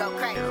madness, let's go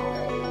crazy.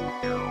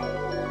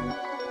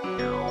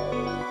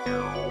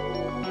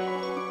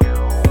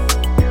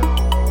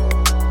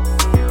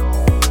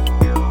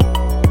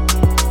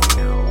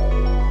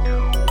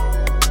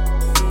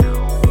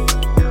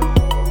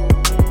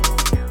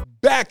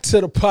 Back to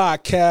the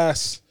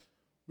podcast.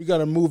 We're going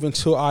to move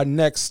into our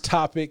next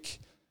topic,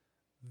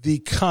 the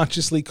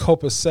consciously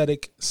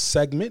copacetic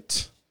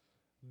segment.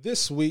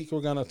 This week,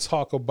 we're going to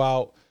talk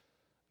about,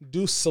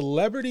 do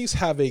celebrities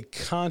have a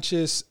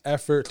conscious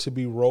effort to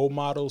be role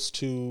models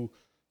to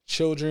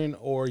children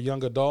or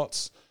young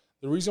adults?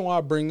 The reason why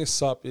I bring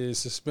this up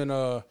is it's been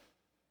a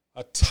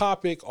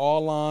topic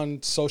all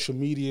on social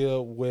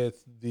media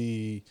with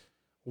the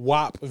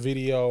WAP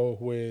video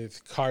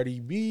with Cardi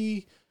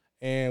B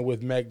and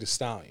with Meg Thee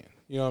Stallion.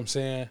 You know what I'm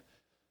saying?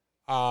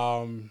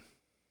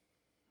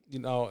 You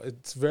know,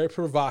 it's very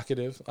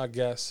provocative, I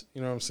guess.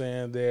 You know what I'm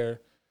saying?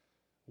 Their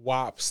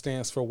WAP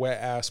stands for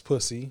wet ass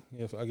pussy.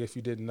 If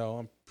you didn't know,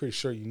 I'm pretty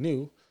sure you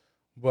knew.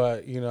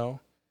 But, you know,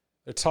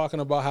 they're talking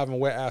about having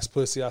wet ass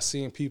pussy. I've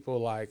seen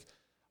people like,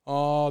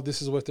 oh,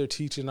 this is what they're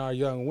teaching our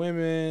young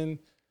women.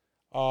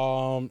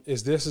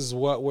 This is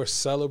what we're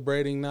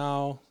celebrating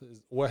now?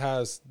 What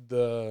has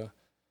the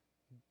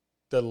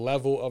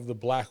level of the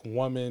black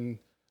woman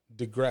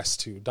digress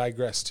to? You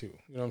know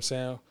what I'm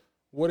saying?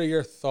 What are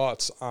your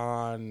thoughts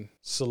on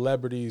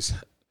celebrities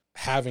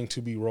having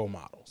to be role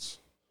models?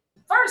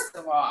 First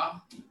of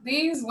all,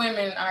 these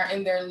women are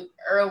in their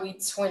early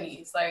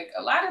 20s. Like,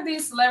 a lot of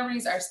these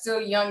celebrities are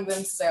still young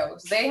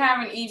themselves. They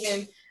haven't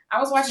even, I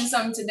was watching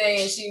something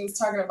today and she was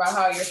talking about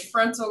how your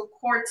frontal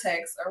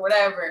cortex or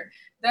whatever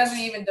doesn't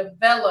even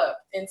develop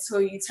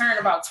until you turn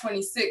about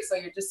 26. So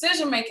your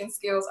decision-making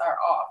skills are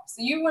off.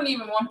 So you wouldn't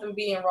even want them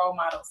being role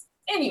models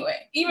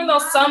anyway, even though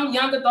some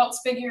young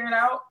adults figure it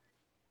out.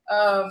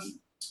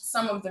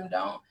 Some of them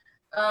don't.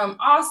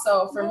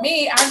 Also, for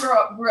me, I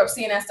grew up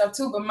seeing that stuff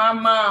too, but my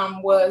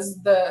mom was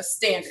the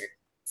standard.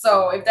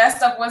 So if that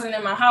stuff wasn't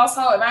in my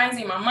household, if I didn't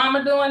see my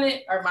mama doing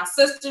it, or my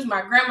sisters,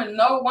 my grandma,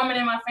 no woman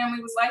in my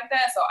family was like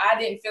that. So I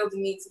didn't feel the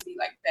need to be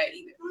like that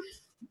either.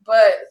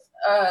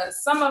 But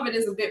some of it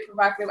is a bit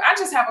provocative. I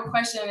just have a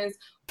question is,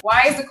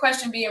 why is the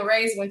question being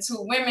raised when two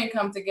women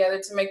come together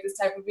to make this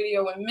type of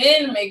video when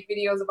men make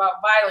videos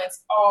about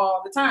violence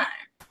all the time?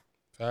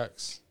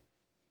 Facts.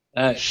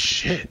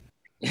 Shit.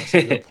 That's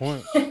a good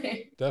point.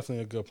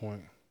 Definitely a good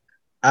point.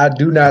 I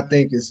do not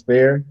think it's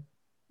fair,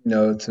 you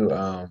know,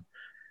 to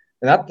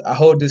and I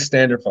hold this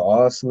standard for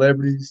all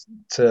celebrities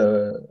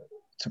to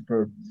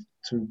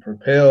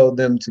propel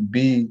them to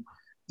be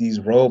these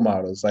role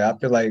models. Like, I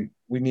feel like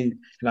we need,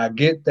 and I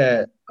get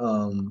that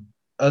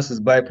us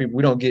as black people,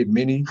 we don't get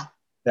many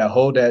that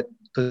hold that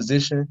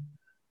position.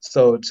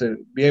 So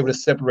to be able to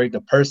separate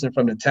the person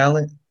from the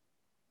talent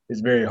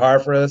is very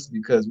hard for us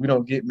because we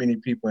don't get many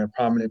people in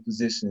prominent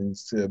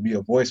positions to be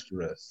a voice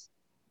for us.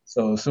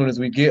 So as soon as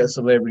we get a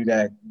celebrity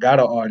that got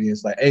an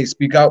audience, like, hey,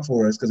 speak out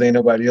for us because ain't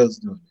nobody else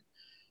doing it.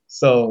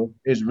 So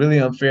it's really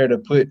unfair to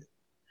put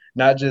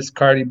not just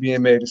Cardi B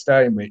and Meg Thee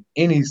Stallion, but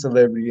any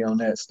celebrity on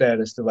that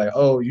status to like,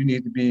 oh, you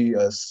need to be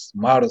a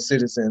model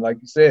citizen. Like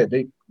you said,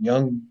 they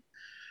young,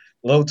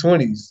 low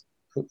 20s.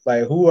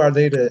 Like, who are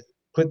they to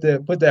put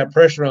that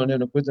pressure on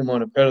them, to put them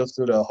on a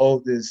pedestal to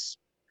hold this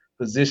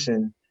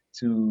position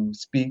to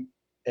speak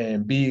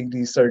and be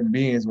these certain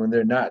beings when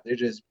they're not? They're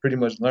just pretty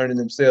much learning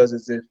themselves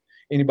as if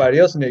anybody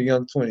else in their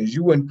young 20s.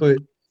 You wouldn't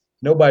put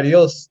nobody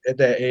else at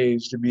that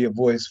age to be a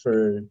voice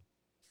for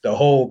the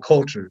whole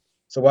culture.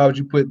 So why would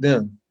you put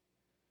them?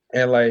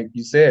 And like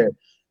you said,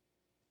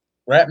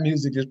 rap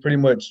music is pretty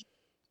much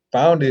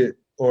founded,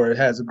 or it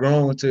has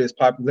grown to its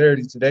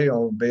popularity today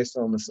based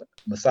on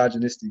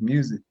misogynistic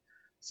music.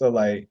 So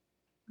like,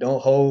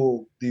 don't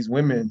hold these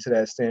women to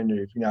that standard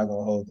if you're not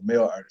gonna hold the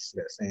male artists to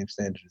that same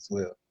standard as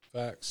well.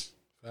 Facts.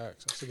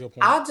 That's a good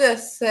point. I'll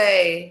just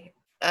say,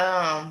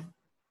 I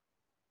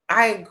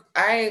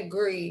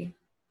agree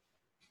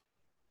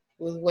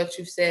with what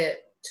you said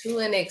to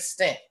an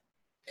extent,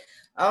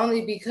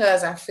 only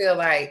because I feel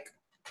like,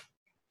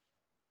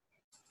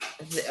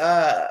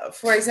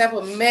 for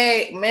example,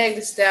 Meg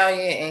Thee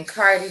Stallion and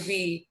Cardi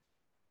B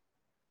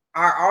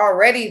are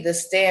already the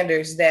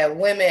standards that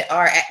women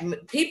are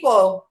at.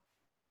 People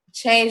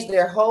change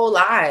their whole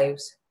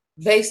lives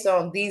based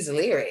on these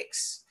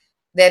lyrics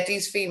that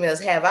these females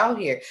have out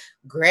here.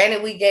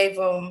 Granted, we gave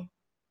them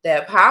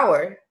that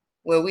power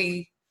where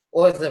we,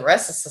 or the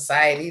rest of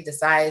society,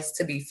 decides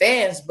to be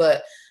fans.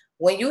 But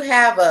when you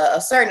have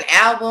a certain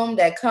album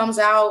that comes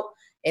out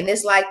and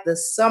it's like the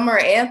summer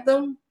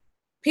anthem,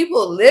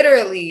 people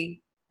literally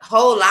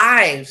whole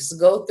lives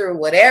go through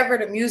whatever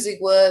the music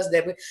was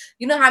that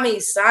you know how many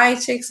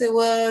side chicks it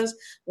was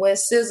when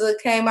SZA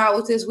came out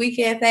with his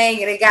Weekend thing,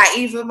 and it got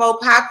even more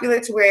popular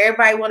to where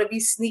everybody want to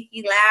be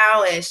sneaky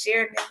loud and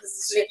share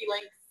niggas and shit.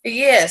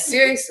 Yeah,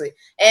 seriously.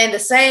 And the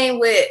same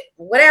with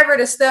whatever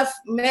the stuff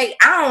make.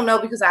 I don't know,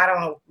 because I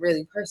don't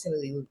really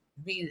personally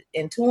be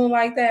in tune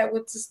like that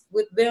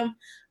with them,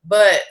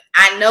 but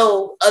I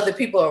know other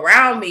people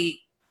around me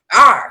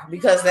are,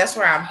 because that's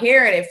where I'm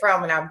hearing it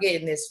from and I'm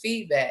getting this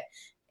feedback.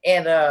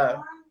 And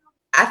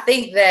I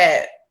think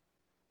that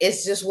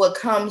it's just what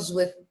comes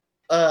with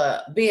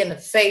being the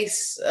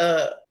face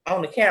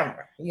on the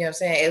camera. You know what I'm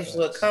saying? It's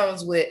what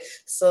comes with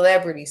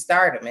celebrity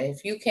stardom. And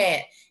if you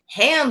can't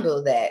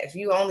handle that, if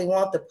you only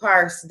want the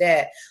parts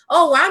that,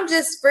 oh, I'm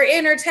just for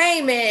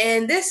entertainment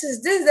and this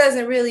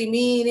doesn't really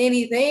mean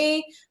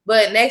anything,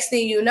 but next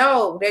thing you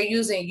know, they're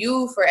using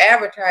you for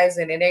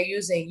advertising and they're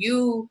using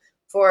you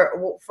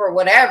for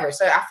whatever.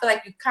 So I feel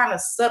like you kind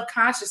of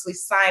subconsciously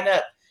sign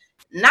up,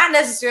 not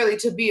necessarily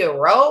to be a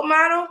role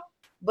model,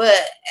 but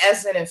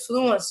as an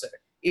influencer.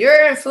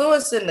 You're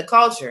influencing the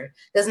culture,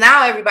 because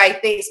now everybody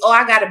thinks, oh,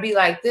 I got to be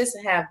like this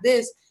and have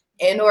this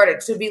in order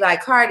to be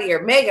like Cardi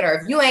or Megan. Or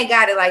if you ain't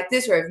got it like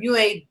this, or if you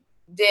ain't,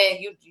 then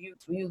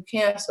you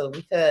cancel.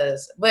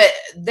 But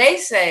they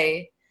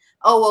say,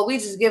 oh, well, we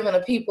just giving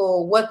the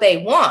people what they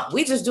want.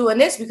 We just doing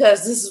this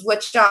because this is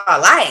what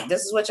y'all like.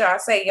 This is what y'all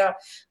say, y'all.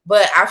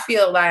 But I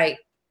feel like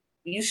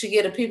you should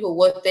give the people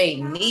what they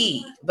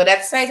need. But at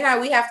the same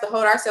time, we have to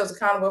hold ourselves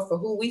accountable for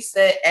who we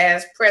set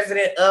as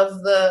president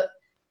of the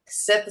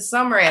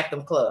Summer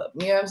Anthem Club.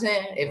 You know what I'm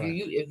saying?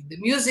 If the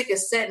music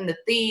is setting the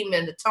theme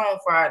and the tone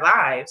for our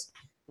lives,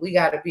 we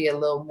got to be a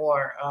little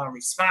more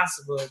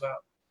responsible about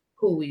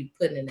who we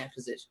put in that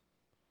position.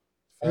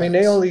 I mean,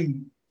 they only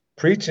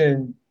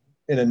preaching,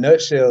 in a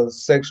nutshell,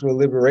 sexual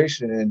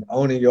liberation and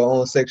owning your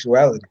own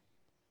sexuality.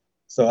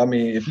 So, I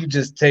mean, if you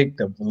just take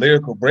the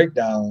lyrical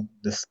breakdown,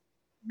 just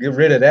get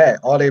rid of that.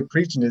 All they're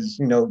preaching is,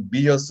 be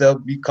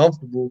yourself, be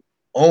comfortable,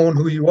 own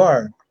who you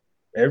are.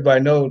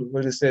 Everybody knows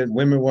what it says: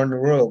 women run the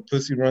world,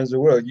 pussy runs the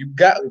world.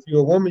 If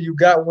you're a woman, you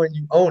got one,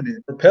 you own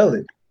it, propel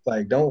it.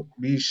 Like, don't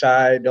be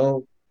shy,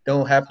 don't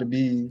have to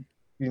be,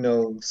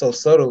 so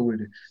subtle with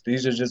it.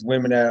 These are just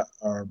women that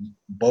are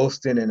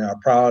boasting and are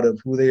proud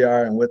of who they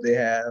are and what they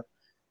have,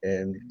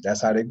 and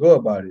that's how they go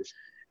about it.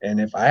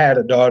 And if I had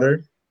a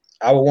daughter,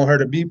 I would want her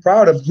to be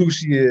proud of who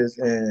she is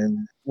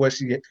and what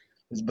she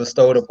is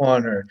bestowed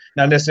upon her.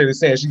 Not necessarily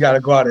saying she got to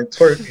go out and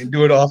twerk and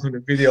do it off in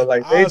the video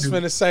like they do. I was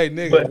finna say,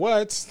 nigga,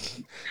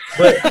 what?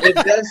 But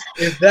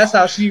if that's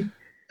how she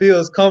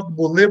feels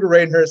comfortable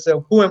liberating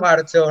herself, who am I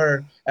to tell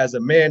her as a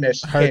man that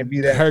she can't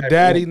be that? Her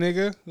daddy,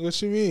 nigga.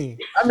 What you mean?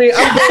 I mean,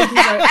 I'm going to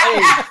be like,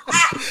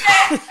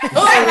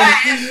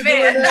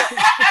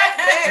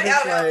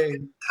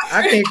 hey.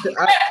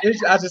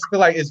 I just feel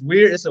like it's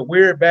weird. It's a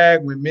weird bag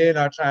when men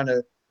are trying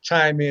to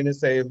chime in and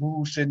say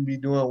who shouldn't be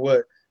doing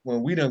what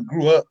when we done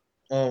grew up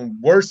on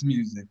worse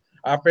music.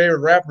 Our favorite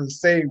rappers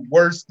say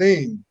worse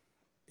things.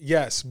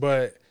 Yes,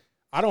 but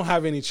I don't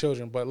have any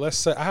children. But let's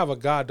say I have a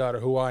goddaughter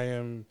who I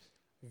am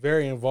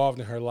very involved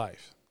in her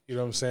life. You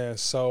know what I'm saying?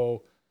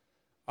 So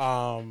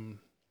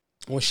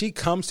when she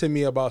comes to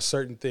me about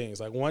certain things,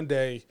 like one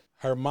day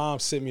her mom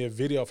sent me a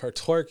video of her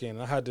twerking,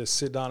 and I had to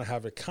sit down and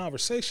have a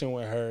conversation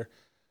with her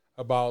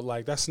about,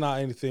 like, that's not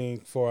anything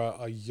for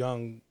a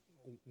young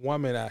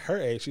woman at her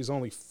age. She's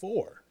only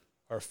 4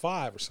 or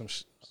 5 or some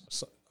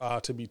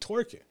to be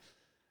twerking.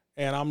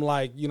 And I'm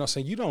like,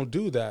 saying you don't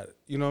do that.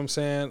 You know what I'm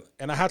saying?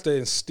 And I have to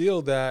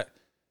instill that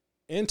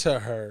into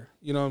her,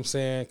 you know what I'm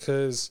saying?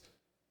 Because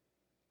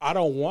I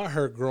don't want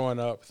her growing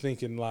up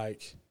thinking,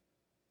 like,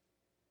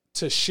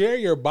 to share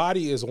your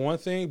body is one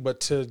thing, but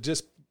to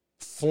just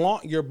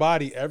flaunt your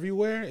body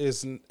everywhere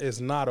is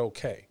not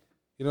okay.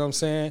 You know what I'm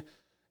saying?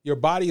 Your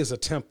body is a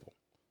temple,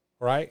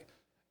 right?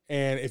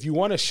 And if you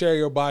want to share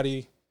your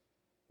body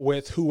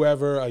with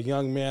whoever, a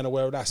young man or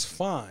whatever, that's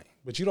fine.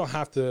 But you don't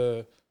have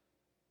to.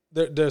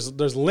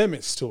 There's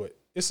limits to it.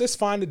 It's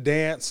fine to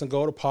dance and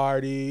go to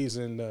parties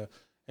and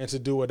to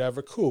do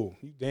whatever. Cool,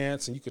 you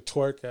dance and you could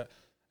twerk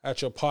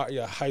at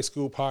your high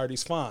school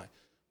parties, fine.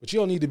 But you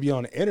don't need to be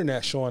on the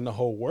internet showing the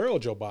whole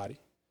world your body.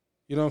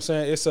 You know what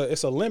I'm saying?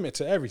 It's a limit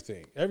to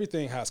everything.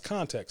 Everything has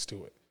context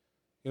to it.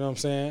 You know what I'm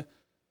saying?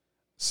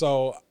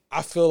 So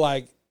I feel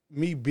like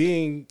me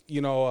being,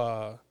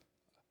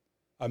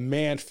 a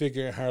man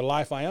figure in her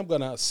life, I am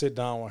going to sit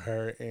down with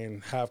her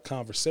and have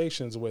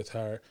conversations with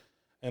her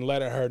and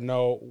letting her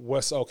know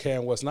what's okay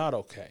and what's not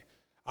okay.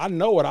 I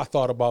know what I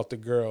thought about the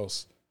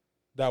girls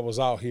that was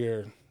out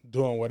here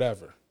doing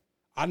whatever.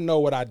 I know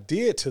what I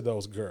did to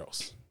those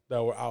girls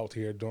that were out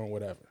here doing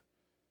whatever.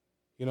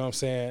 You know what I'm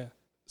saying?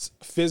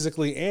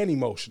 Physically and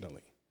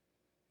emotionally.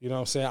 You know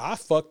what I'm saying? I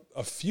fucked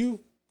a few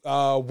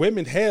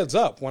women heads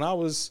up when I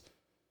was,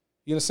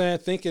 you know what I'm saying,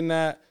 thinking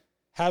that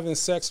having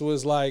sex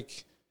was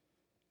like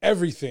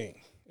everything.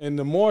 And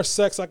the more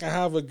sex I can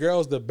have with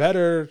girls, the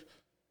better,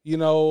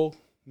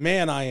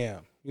 man I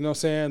am. You know what I'm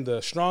saying?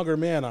 The stronger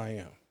man I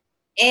am.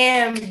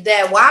 And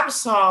that WAP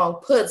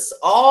song puts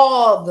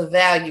all the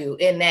value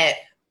in that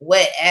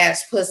wet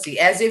ass pussy.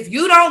 As if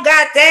you don't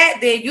got that,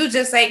 then you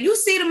just say, you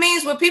see the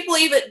memes with people,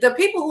 even the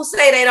people who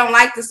say they don't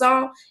like the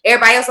song,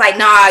 everybody else like,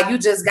 nah, you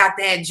just got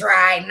that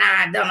dry,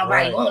 don't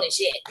nobody want it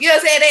shit. You know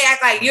what I'm saying? They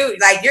act like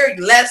you're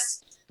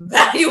less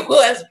valuable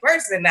as a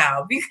person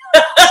now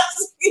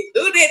because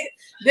you did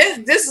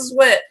this is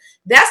what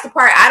that's the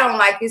part I don't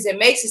like, is it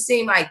makes it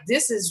seem like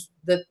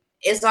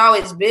it's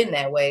always been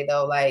that way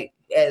though. Like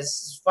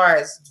as far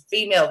as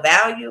female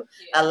value,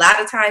 a lot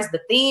of times the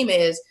theme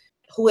is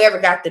whoever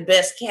got the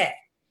best cat,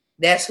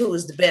 that's who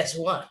is the best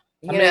one.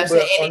 You know what I'm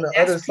saying? On the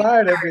other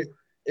side of it,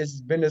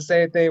 it's been the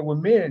same thing with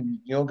men.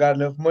 You don't got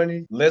enough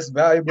money, less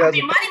valuable.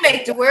 Money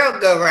make the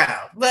world go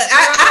round. But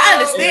I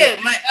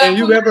understand. And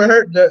you ever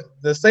heard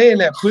the saying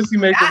that pussy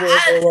make the world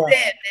go round?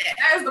 That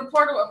is the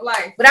portal of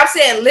life. But I'm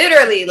saying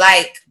literally,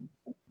 like,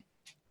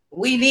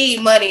 we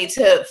need money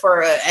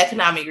for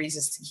economic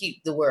reasons to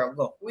keep the world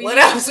going. We need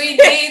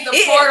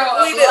the portal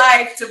of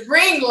life to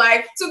bring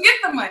life to get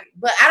the money.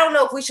 But I don't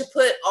know if we should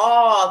put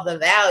all the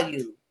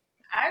value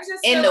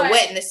in the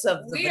wetness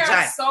of the vagina.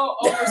 Are so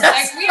we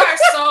are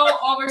so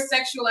over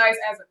sexualized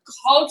as a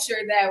culture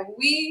that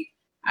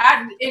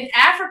in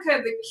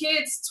Africa, the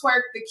kids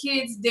twerk, the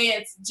kids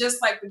dance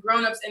just like the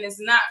grown-ups, and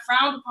it's not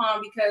frowned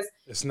upon because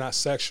it's not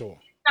sexual.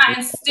 Not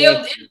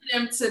instilled into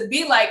them to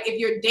be like, if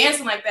you're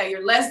dancing like that,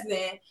 you're less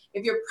than.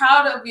 If you're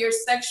proud of your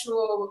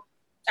sexual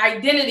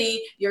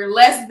identity, you're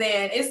less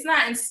than. It's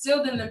not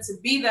instilled in them to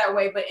be that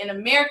way. But in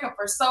America,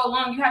 for so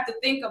long, you have to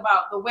think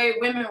about the way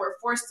women were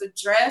forced to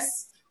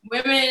dress.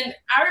 My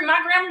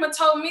grandma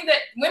told me that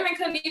women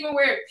couldn't even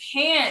wear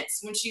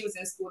pants when she was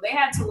in school. They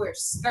had to wear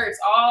skirts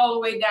all the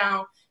way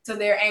down to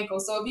their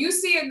ankles. So if you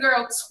see a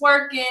girl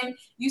twerking,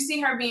 you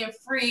see her being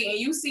free, and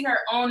you see her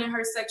owning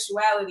her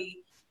sexuality,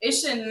 it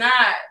should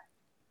not,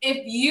 if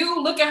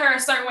you look at her a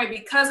certain way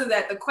because of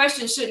that, the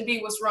question shouldn't be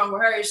what's wrong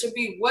with her. It should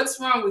be what's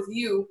wrong with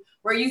you,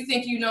 where you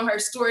think you know her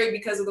story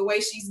because of the way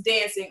she's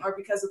dancing or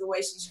because of the way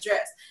she's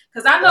dressed.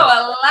 Because I know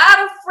a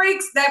lot of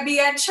freaks that be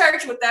at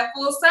church with that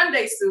full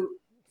Sunday suit.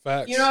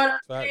 Facts. You know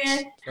what I'm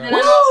saying? And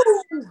I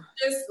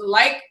just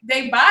like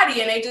their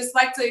body, and they just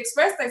like to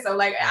express themselves.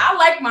 Like, I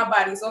like my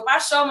body. So if I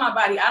show my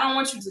body, I don't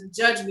want you to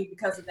judge me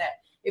because of that.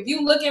 If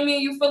you look at me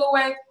and you feel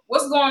away,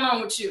 what's going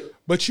on with you?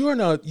 But you're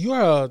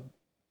a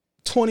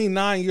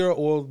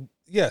 29-year-old,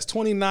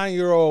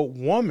 29-year-old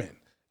woman.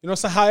 You know,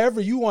 so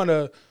however you want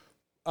to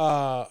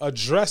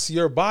address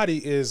your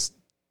body is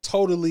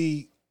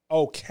totally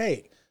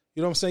okay.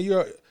 You know what I'm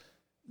saying?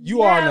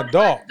 You are an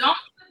adult.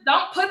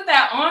 Don't put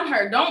that on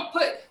her.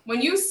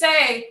 When you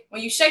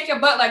shake your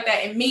butt like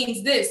that, it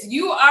means this.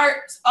 You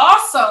are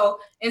also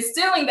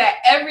instilling that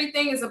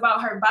everything is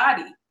about her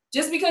body.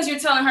 Just because you're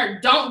telling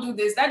her don't do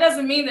this, that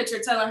doesn't mean that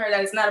you're telling her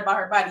that it's not about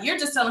her body. You're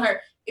just telling her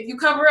if you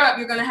cover up,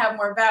 you're going to have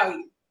more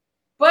value.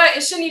 But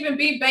it shouldn't even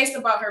be based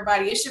about her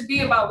body. It should be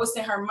about what's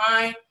in her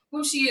mind,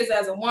 who she is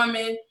as a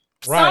woman.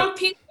 Right. Some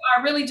people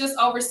are really just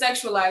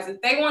over-sexualized.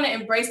 If they want to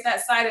embrace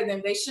that side of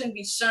them, they shouldn't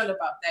be shunned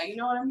about that. You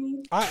know what I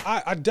mean?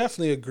 I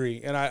definitely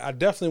agree. And I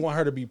definitely want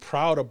her to be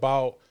proud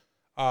about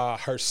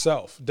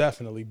herself,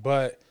 definitely.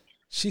 But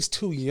she's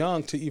too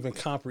young to even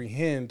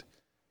comprehend,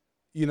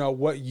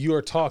 what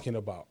you're talking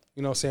about.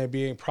 You know what I'm saying?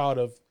 Being proud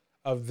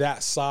of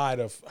that side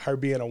of her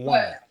being a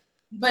woman.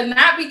 But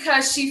not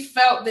because she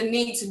felt the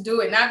need to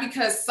do it. Not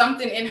because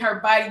something in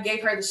her body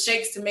gave her the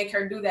shakes to make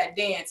her do that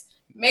dance.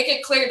 Make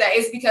it clear that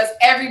it's because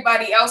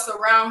everybody else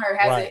around her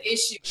has an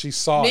issue. She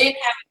saw Men have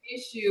an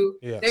issue.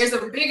 Yes. There's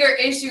a bigger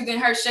issue than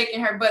her shaking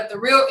her butt. The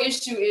real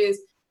issue is,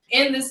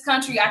 in this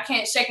country, I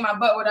can't shake my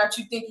butt without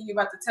you thinking you're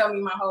about to tell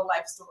me my whole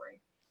life story.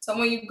 So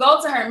when you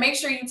go to her, make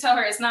sure you tell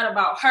her it's not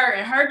about her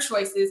and her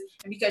choices.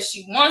 And because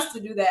she wants to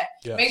do that,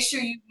 make sure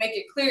you make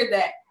it clear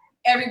that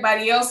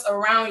everybody else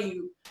around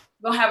you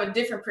will have a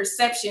different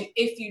perception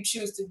if you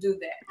choose to do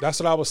that. That's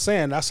what I was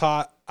saying. That's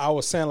how I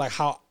was saying, like,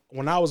 how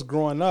when I was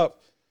growing up,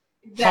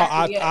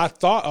 I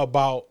thought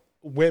about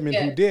women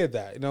who did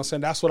that. You know what I'm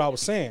saying? That's what I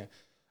was saying.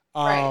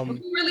 Right. Who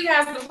really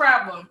has the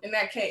problem in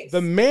that case?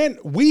 The men,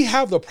 we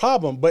have the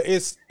problem, but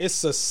it's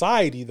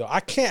society, though. I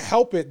can't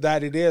help it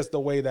that it is the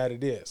way that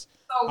it is.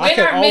 So when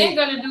are men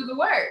going to do the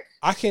work?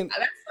 That's what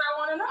I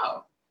want to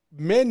know.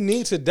 men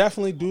need to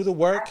definitely do the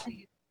work.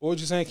 What would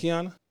you say,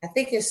 Kiana? I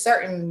think it's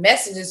certain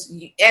messages.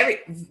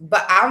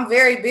 But I'm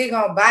very big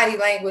on body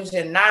language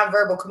and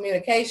nonverbal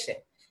communication.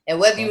 And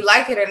whether you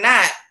like it or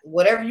not,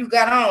 whatever you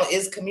got on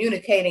is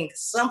communicating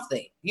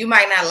something. You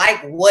might not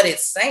like what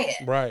it's saying,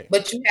 right?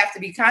 But you have to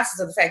be conscious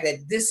of the fact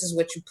that this is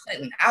what you're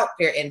putting out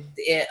there, and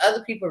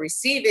other people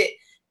receive it,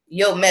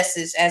 your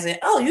message, as in,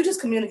 oh, you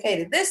just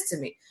communicated this to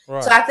me.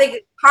 Right. So I think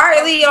it's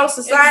partly on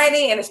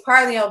society and it's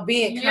partly on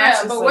being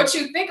conscious. But what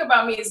you think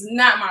about me is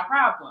not my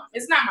problem.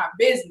 It's not my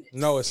business.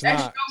 No, it's not.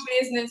 That's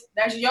your business.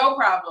 That's your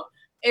problem.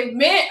 If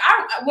men,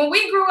 when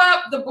we grew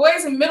up, the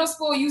boys in middle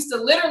school used to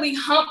literally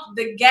hump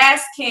the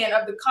gas can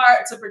of the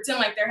car to pretend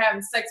like they're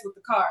having sex with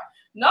the car.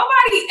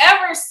 Nobody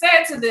ever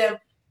said to them,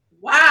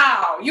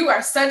 wow, you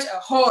are such a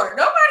whore.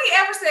 Nobody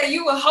ever said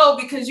you a hoe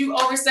because you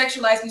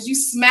over-sexualized, because you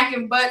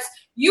smacking butts.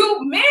 You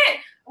men,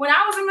 when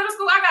I was in middle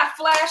school, I got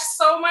flashed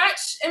so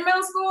much in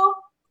middle school.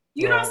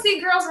 You don't see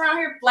girls around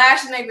here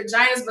flashing their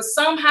vaginas, but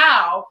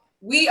somehow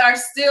we are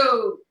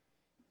still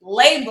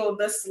labeled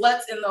the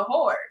sluts and the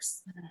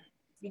whores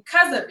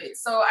because of it.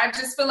 So I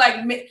just feel like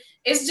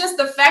it's just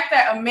the fact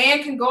that a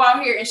man can go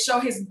out here and show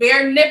his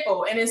bare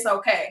nipple and it's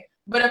okay.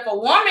 But if a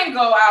woman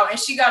go out and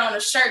she got on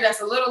a shirt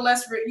that's a little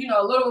less,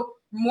 a little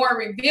more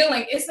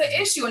revealing, it's an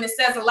issue and it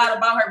says a lot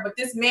about her. But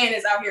this man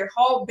is out here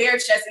whole bare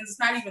chest and it's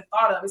not even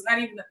thought of. It's not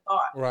even a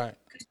thought. Right.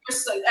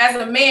 As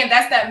a man,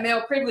 that's that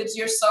male privilege.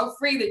 You're so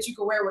free that you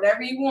can wear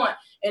whatever you want.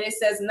 And it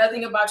says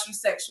nothing about you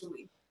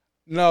sexually.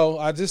 No,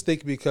 I just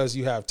think because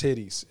you have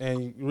titties.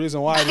 And the reason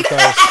why,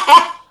 because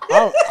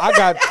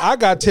I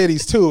got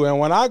titties too, and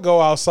when I go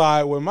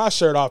outside with my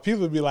shirt off,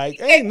 people be like,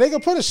 "Hey,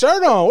 nigga, put a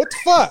shirt on. What the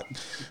fuck?"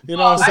 You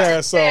know what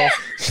I'm saying? So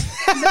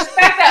the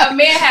fact that a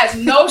man has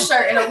no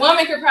shirt and a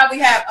woman could probably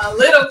have a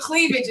little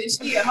cleavage and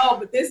she at home,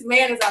 but this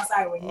man is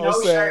outside with no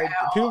shirt at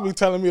all. People be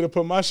telling me to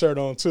put my shirt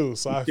on too,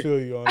 so I feel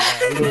you on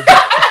that a little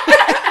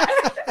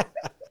bit.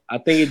 I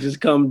think it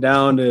just comes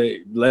down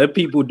to let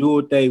people do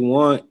what they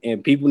want,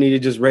 and people need to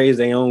just raise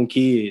their own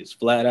kids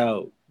flat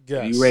out.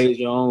 Yes. You raise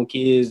your own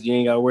kids, you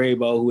ain't got to worry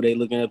about who they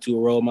looking up to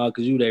a role model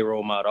because you they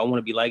role model. I want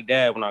to be like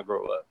dad when I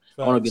grow up. Thanks.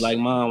 I want to be like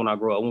mom when I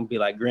grow up. I want to be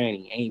like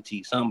granny,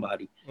 auntie,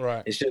 somebody.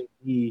 Right. It shouldn't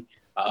be,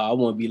 I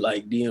want to be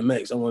like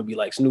DMX. I want to be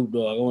like Snoop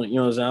Dogg. I want, you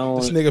know what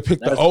I'm saying? This nigga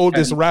picked the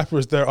oldest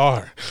rappers there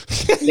are.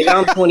 Nigga,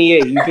 I'm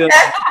 28. You feel me?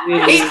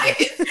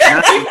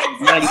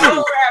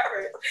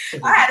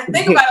 I had to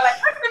think about it like,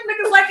 what them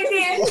niggas like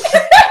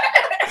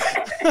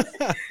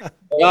again?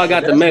 Y'all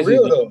got the message.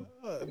 Real,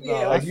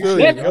 yeah, like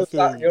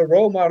your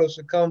role model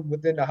should come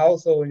within the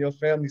household and your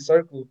family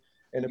circle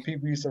and the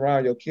people you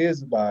surround your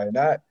kids by.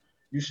 Not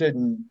you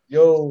shouldn't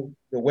the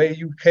way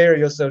you carry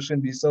yourself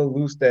shouldn't be so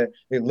loose that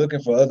they're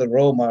looking for other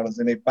role models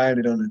and they find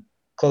it on the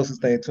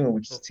closest thing to them,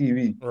 which is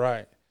TV.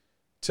 Right.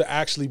 To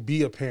actually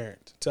be a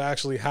parent, to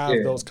actually have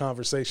those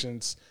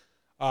conversations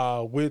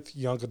with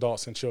young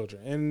adults and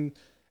children. And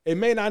it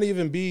may not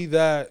even be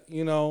that,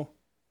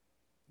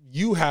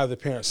 you have the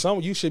parents.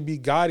 You should be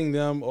guiding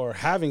them or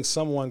having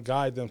someone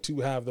guide them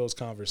to have those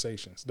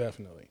conversations.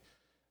 Definitely.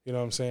 You know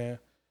what I'm saying?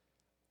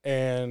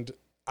 And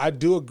I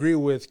do agree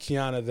with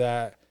Kiana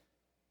that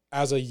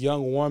as a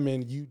young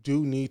woman, you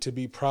do need to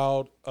be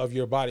proud of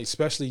your body,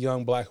 especially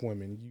young black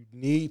women. You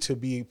need to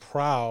be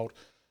proud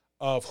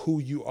of who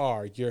you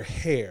are, your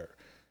hair,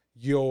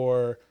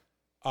 your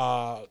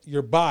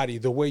body,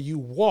 the way you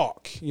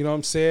walk, you know what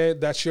I'm saying?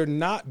 That you're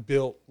not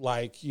built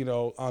like,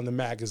 on the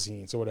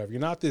magazines or whatever.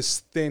 You're not this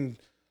thin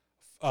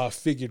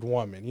figured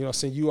woman, you know what I'm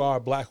saying? You are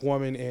a black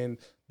woman and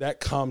that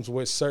comes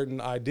with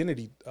certain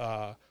identity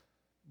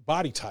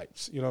body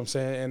types, you know what I'm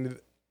saying? And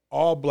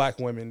all black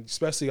women,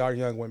 especially our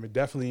young women,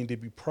 definitely need to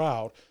be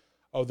proud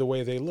of the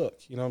way they look,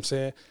 you know what I'm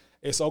saying?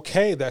 It's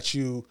okay that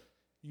you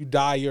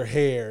dye your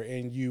hair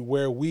and you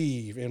wear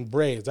weave and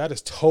braids. That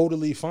is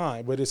totally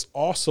fine. But it's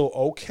also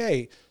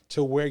okay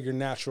to wear your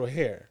natural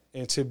hair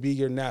and to be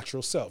your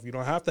natural self. You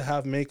don't have to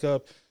have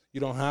makeup. You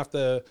don't have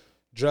to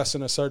dress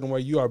in a certain way.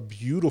 You are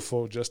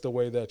beautiful just the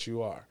way that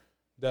you are.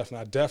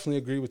 Definitely. I definitely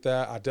agree with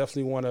that. I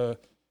definitely want to,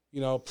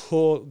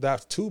 pull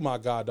that to my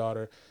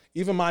goddaughter.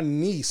 Even my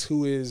niece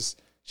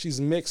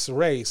she's mixed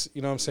race.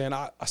 You know what I'm saying?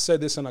 I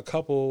said this in a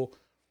couple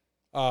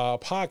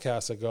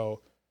podcasts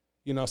ago.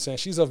 You know what I'm saying?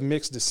 She's of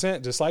mixed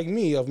descent, just like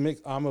me.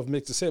 I'm of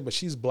mixed descent, but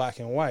she's black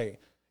and white.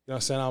 You know what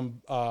I'm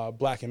saying? I'm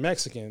black and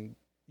Mexican.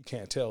 You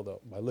can't tell,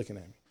 though, by looking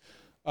at me.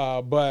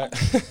 But,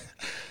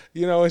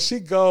 when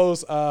she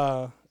goes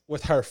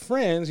with her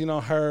friends,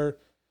 her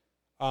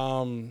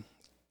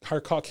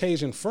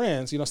Caucasian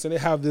friends, so they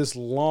have this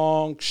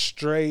long,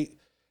 straight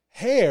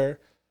hair,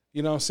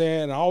 you know what I'm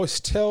saying? And I always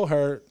tell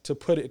her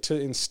to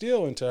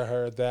instill into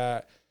her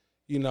that,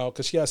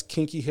 because she has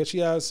kinky hair. She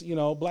has,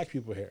 black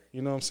people hair.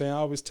 You know what I'm saying? I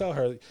always tell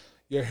her,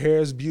 your hair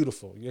is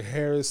beautiful. Your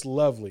hair is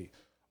lovely.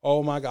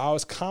 Oh, my God. I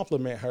always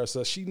compliment her.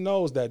 So she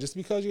knows that just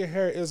because your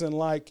hair isn't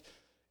like,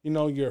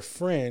 your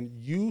friend,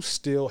 you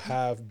still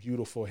have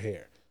beautiful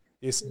hair.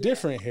 It's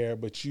different hair,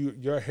 but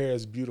your hair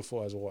is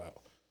beautiful as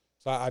well.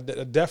 So I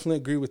definitely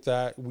agree with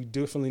that. We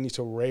definitely need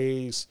to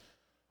raise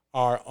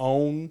our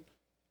own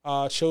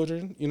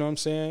children. You know what I'm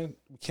saying?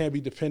 We can't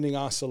be depending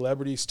on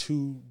celebrities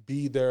to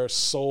be their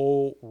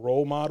sole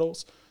role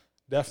models.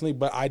 Definitely.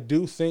 But I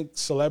do think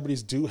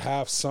celebrities do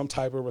have some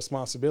type of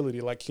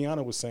responsibility, like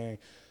Kiana was saying.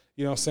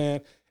 You know what I'm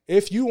saying?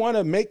 If you want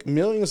to make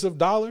millions of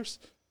dollars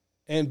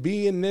and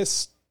be in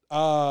this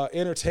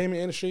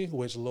entertainment industry,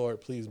 which,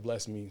 Lord, please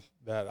bless me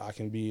that I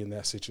can be in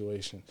that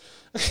situation.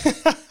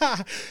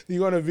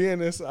 You want to be in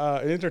this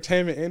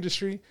entertainment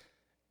industry?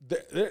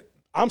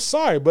 I'm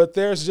sorry, but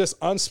there's just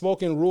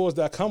unspoken rules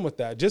that come with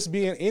that. Just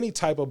being any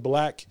type of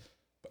black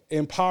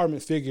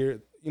empowerment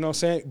figure, you know what I'm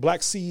saying?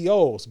 Black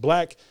CEOs,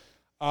 black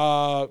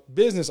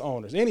business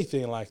owners,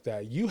 anything like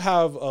that. You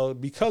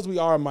have, because we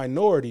are a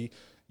minority,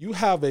 you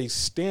have a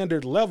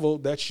standard level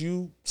that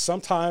you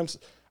sometimes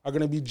are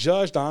going to be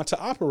judged on to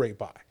operate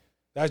by.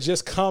 That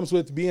just comes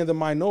with being the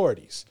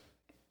minorities.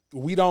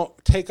 We don't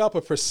take up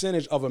a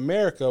percentage of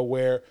America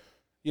where,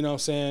 you know what I'm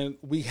saying,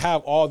 we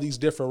have all these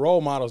different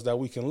role models that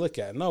we can look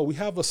at. No, we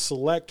have a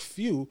select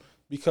few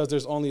because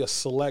there's only a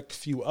select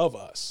few of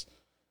us.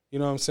 You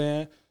know what I'm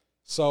saying?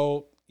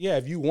 So, yeah,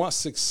 if you want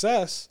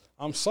success,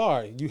 I'm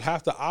sorry, you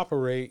have to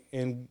operate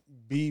and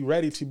be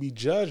ready to be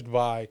judged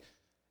by,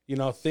 you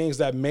know, things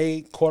that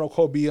may, quote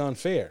unquote, be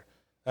unfair.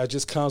 That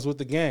just comes with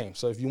the game.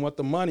 So if you want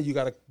the money, you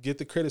got to get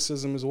the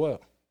criticism as well.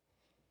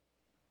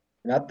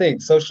 And I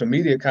think social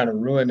media kind of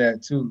ruined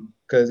that too,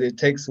 because it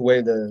takes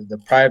away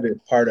the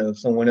private part of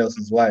someone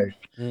else's life.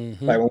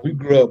 Mm-hmm. Like when we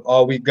grew up,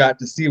 all we got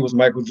to see was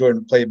Michael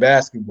Jordan play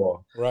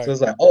basketball. Right. So it's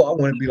like, oh, I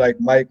want to be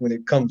like Mike when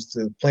it comes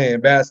to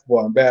playing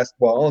basketball and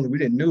basketball only. We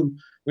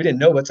didn't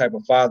know what type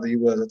of father he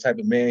was, what type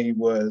of man he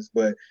was.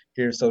 But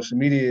here, social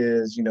media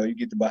is, you know, you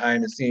get the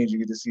behind the scenes, you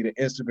get to see the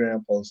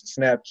Instagram posts,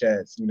 the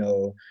Snapchats. You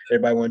know,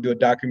 everybody want to do a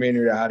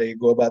documentary on how they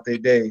go about their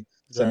day.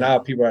 So now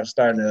people are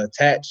starting to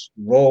attach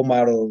role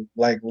model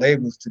like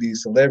labels to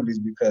these celebrities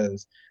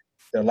because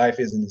their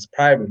life isn't as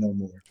private no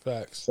more.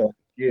 Facts. So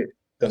get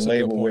the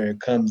label where it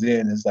comes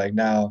in is like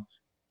now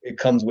it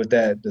comes with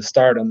that, the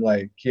stardom,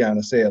 like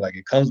Kiana said, like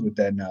it comes with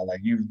that now. Like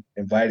you've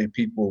invited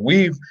people,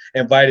 we've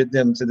invited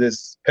them to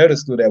this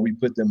pedestal that we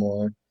put them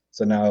on.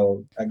 So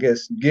now I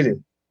guess you get it.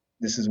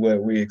 This is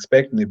what we're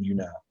expecting of you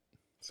now.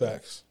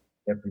 Facts.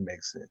 So definitely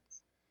makes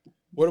sense.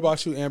 What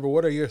about you, Amber?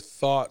 What are your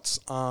thoughts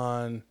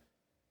on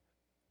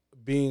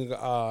being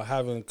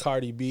having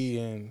Cardi B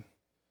and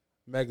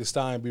Meg Thee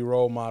Stallion be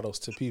role models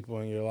to people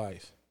in your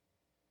life?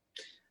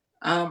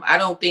 I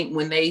don't think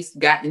when they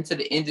got into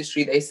the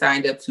industry, they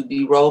signed up to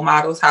be role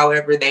models.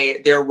 However,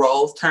 their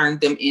roles turned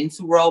them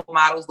into role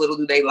models. Little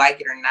do they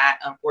like it or not.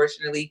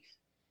 Unfortunately,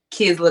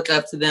 kids look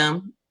up to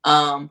them.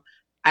 I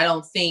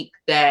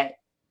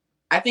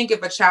think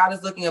if a child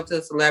is looking up to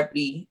a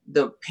celebrity,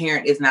 the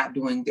parent is not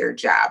doing their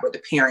job or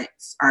the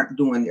parents aren't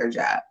doing their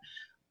job.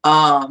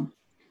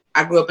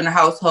 I grew up in a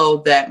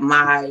household that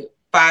my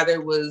father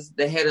was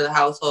the head of the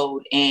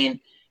household and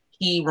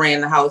he ran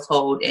the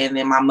household, and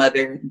then my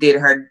mother did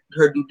her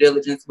due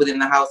diligence within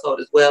the household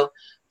as well.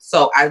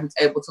 So I was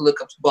able to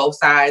look up to both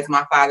sides.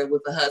 My father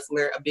was a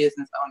hustler, a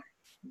business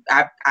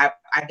owner. I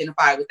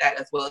identified with that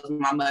as well as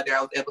my mother. I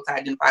was able to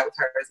identify with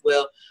her as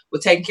well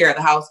with taking care of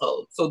the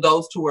household. So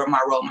those two are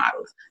my role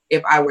models.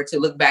 If I were to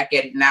look back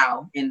at it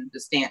now in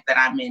the stance that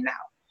I'm in now,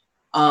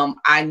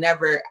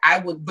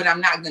 but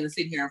I'm not going to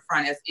sit here in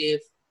front as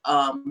if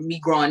me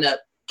growing up,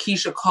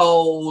 Keisha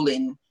Cole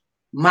and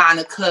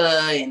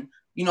Monica and,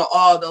 you know,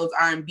 all those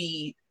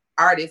R&B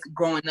artists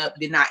growing up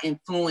did not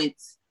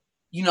influence,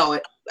 you know,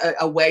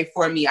 a way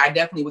for me. I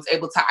definitely was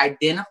able to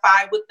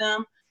identify with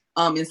them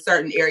in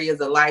certain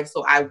areas of life.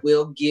 So I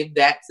will give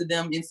that to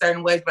them in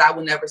certain ways, but I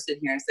will never sit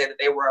here and say that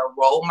they were a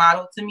role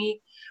model to me.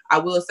 I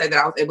will say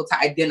that I was able to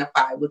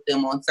identify with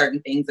them on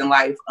certain things in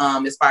life,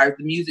 as far as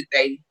the music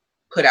they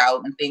put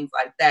out and things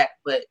like that.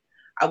 But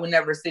I would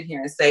never sit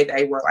here and say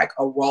they were like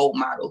a role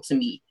model to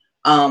me.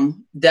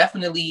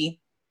 Definitely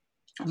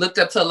looked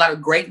up to a lot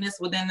of greatness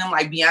within them.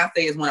 Like Beyonce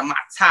is one of my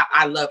top.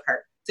 I love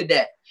her to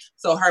death.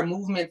 So her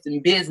movements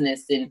in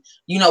business and,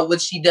 you know, what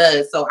she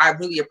does. So I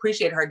really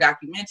appreciate her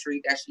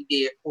documentary that she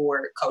did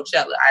for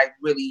Coachella. I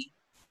really,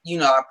 you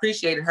know,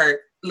 appreciated her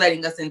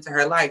letting us into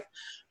her life.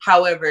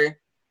 However,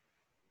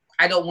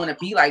 I don't want to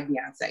be like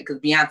Beyonce because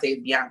Beyonce is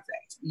Beyonce.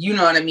 You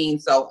know what I mean?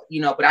 So,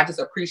 you know, but I just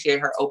appreciate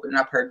her opening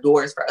up her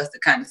doors for us to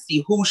kind of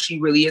see who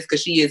she really is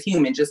because she is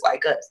human just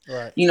like us.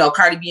 Right. You know,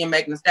 Cardi B and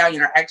Meg Thee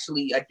Stallion are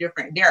actually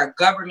they're a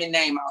government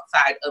name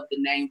outside of the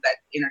names that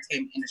the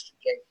entertainment industry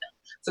gave them.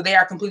 So they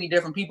are completely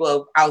different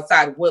people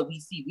outside of what we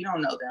see. We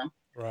don't know them.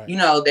 Right. You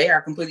know, they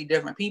are completely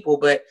different people,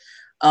 but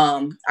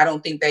I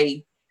don't think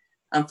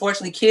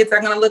unfortunately, kids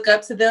are going to look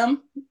up to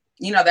them.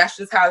 You know, that's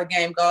just how the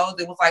game goes.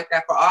 It was like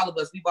that for all of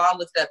us. We've all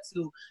looked up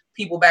to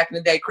people back in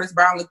the day. Chris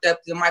Brown looked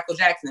up to Michael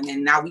Jackson,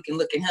 and now we can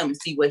look at him and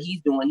see what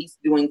he's doing. He's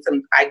doing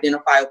some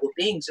identifiable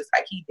things just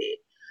like he did.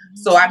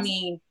 Mm-hmm. So, I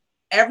mean,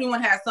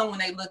 everyone has someone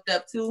they looked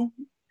up to,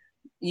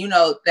 you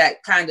know,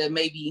 that kind of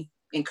maybe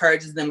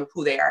encourages them of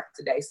who they are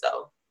today.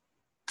 So,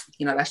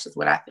 you know, that's just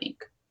what I think.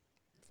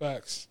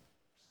 Facts.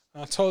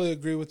 I totally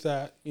agree with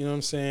that. You know what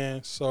I'm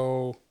saying?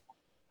 So,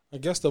 I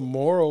guess the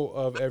moral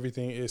of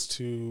everything is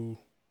to,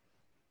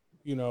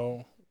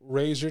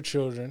 raise your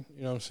children,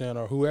 you know what I'm saying,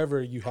 or whoever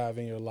you have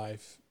in your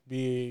life,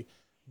 be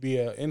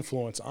an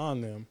influence on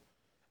them.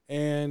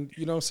 And,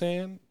 you know what I'm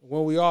saying,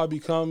 when we all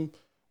become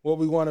what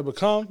we want to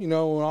become, when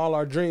all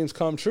our dreams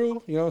come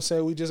true, you know what I'm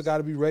saying, we just got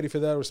to be ready for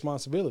that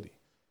responsibility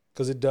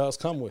because it does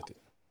come with it.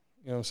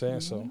 You know what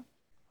I'm saying? So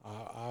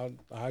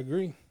I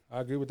agree. I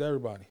agree with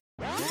everybody.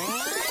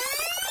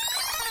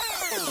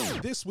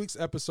 This week's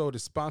episode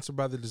is sponsored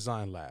by the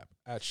Design Lab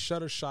at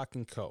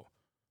Shutterstock & Co.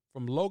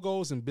 From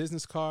logos and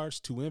business cards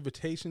to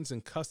invitations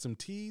and custom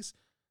tees,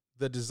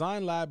 the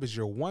Design Lab is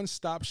your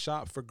one-stop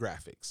shop for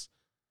graphics.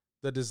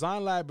 The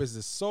Design Lab is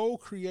the sole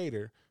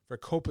creator for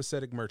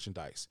copacetic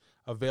merchandise,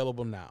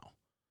 available now.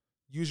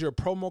 Use your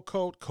promo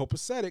code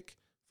COPACETIC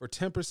for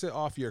 10%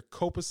 off your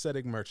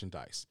copacetic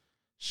merchandise.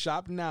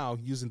 Shop now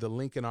using the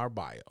link in our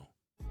bio.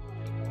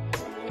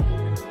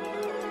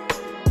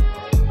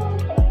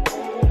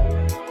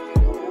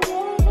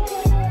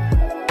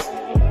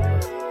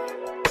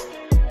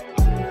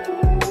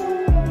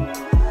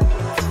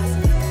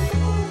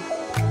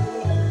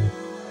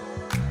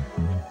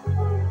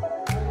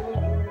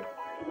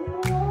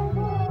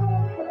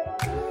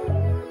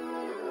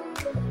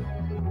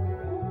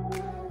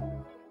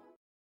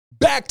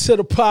 Back to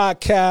the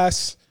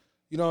podcast.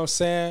 You know what I'm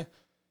saying?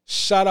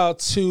 Shout out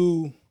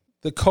to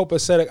the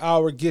Copacetic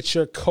Hour. Get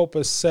your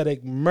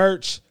Copacetic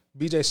merch.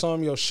 BJ, show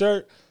them your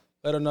shirt.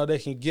 Let them know they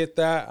can get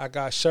that. I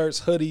got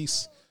shirts,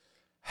 hoodies,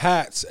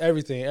 hats,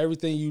 everything.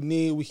 Everything you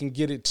need, we can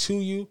get it to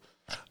you.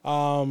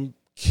 Go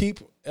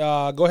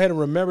ahead and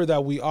remember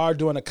that we are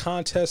doing a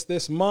contest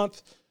this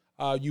month.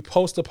 You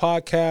post the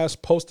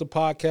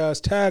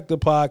podcast, tag the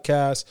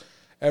podcast.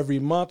 Every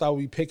month I will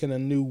be picking a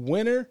new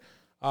winner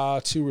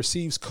to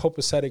receive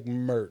Copacetic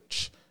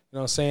merch. You know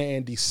what I'm saying?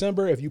 In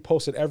December, if you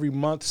post it every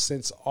month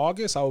since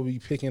August, I will be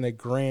picking a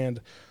grand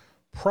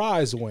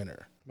prize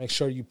winner. Make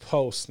sure you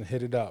post and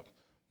hit it up.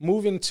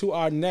 Moving to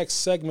our next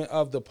segment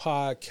of the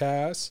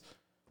podcast,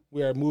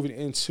 we are moving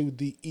into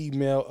the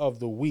email of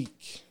the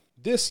week.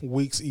 This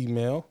week's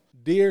email,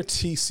 Dear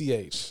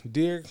TCH,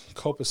 Dear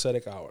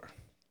Copacetic Hour,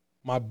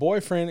 my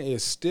boyfriend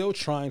is still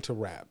trying to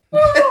rap.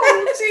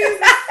 Oh, Jesus.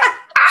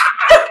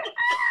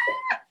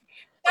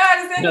 God,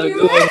 is that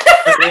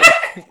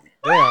you?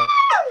 Damn.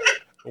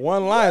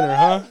 One liner,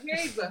 huh?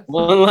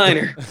 One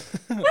liner.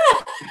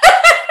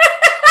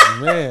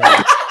 Man.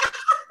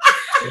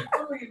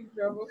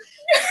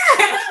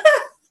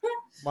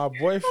 My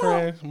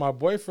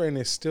boyfriend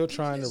is still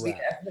trying to rap.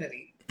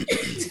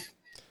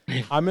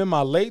 I'm in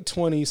my late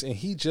 20s and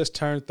he just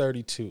turned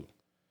 32.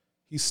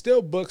 He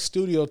still books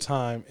studio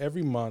time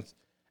every month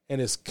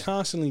and is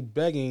constantly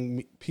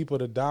begging people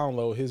to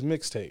download his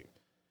mixtape.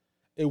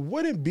 It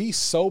wouldn't be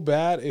so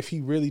bad if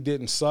he really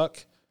didn't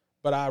suck,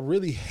 but I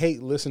really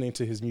hate listening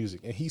to his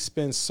music, and he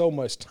spends so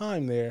much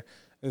time there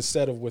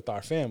instead of with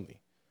our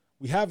family.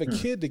 We have a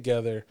kid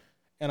together,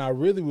 and I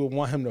really would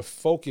want him to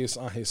focus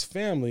on his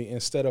family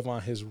instead of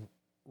on his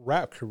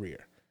rap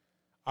career.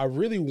 I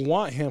really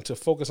want him to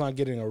focus on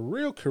getting a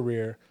real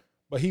career,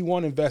 but he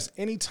won't invest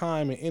any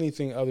time in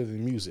anything other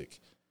than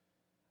music.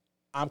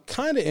 I'm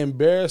kind of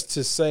embarrassed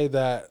to say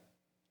that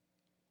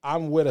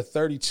I'm with a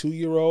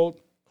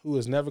 32-year-old who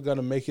is never going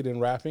to make it in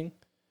rapping.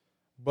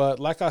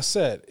 But like I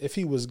said, if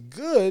he was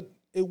good,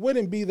 it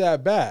wouldn't be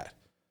that bad.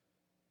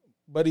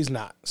 But he's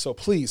not. So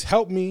please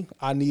help me.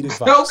 I need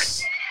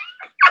advice.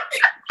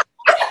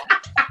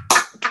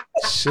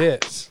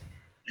 Shit.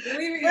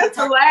 That's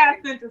the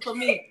last sentence for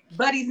me.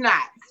 But he's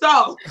not.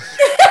 So.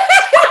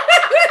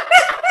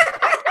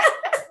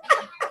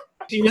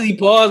 She really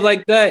paused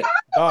like that.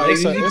 Oh,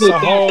 it's a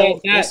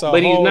whole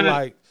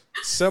like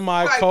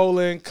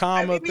semicolon,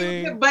 comma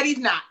thing. But he's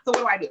not.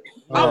 So what do?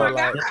 Oh my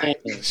God.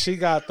 She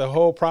got the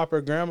whole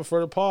proper grammar for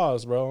the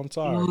pause, bro. I'm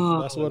sorry.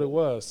 That's what it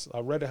was.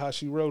 I read it how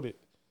she wrote it.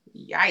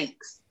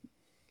 Yikes.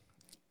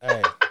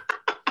 Hey.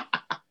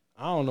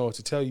 I don't know what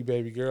to tell you,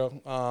 baby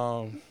girl.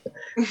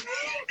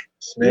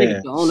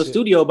 Man, on the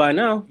studio by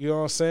now. You know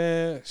what I'm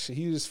saying?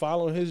 He was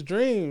following his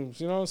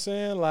dreams. You know what I'm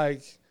saying?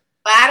 Like,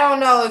 I don't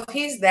know if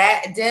he's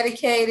that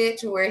dedicated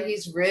to where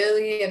he's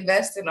really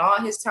investing all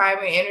his time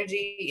and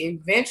energy.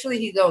 Eventually,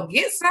 he's gonna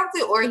get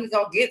something, or he's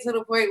gonna get to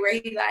the point where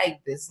he's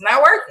like, "This is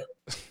not working."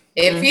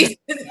 If he's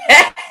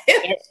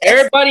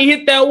everybody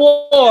hit that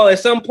wall at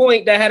some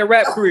point that had a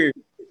rap career.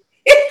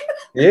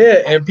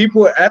 Yeah, and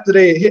people after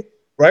they hit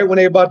right when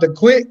they about to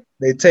quit,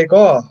 they take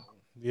off.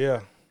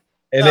 Yeah,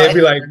 and they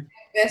be like,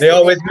 they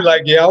always be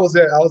like, "Yeah, I was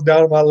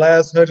down to my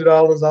last $100.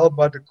 I was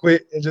about to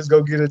quit and just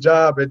go get a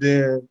job," and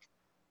then.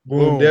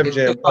 Boom, Def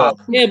Jam.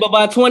 Yeah, but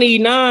by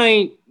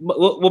 29,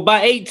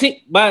 by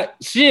 18, by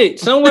shit,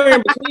 somewhere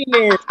in between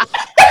there,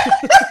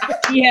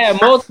 he had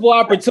multiple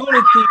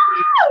opportunities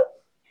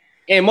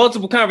and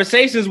multiple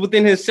conversations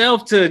within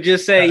himself to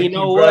just say, you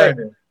know what?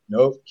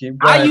 Nope, keep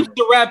grinding. I used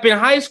to rap in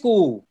high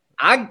school.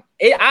 I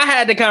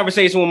had the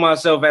conversation with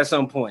myself at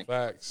some point.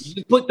 Facts. You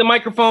just put the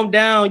microphone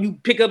down, you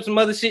pick up some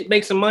other shit,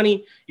 make some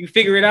money, you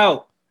figure it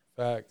out.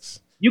 Facts.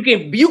 You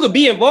could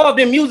be involved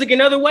in music in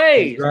other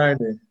ways.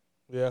 Grinding.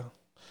 Yeah.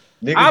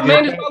 I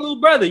manage my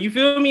little brother. You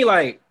feel me?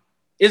 Like,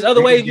 there's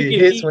other ways you get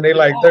can hits when they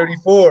like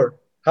 34.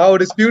 How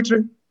old is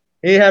Future?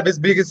 He didn't have his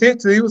biggest hit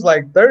till he was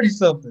like 30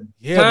 something.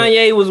 Yeah,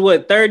 Kanye was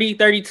what, 30,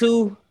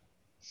 32?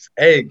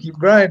 Hey, keep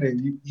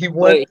grinding. He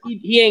won. Wait,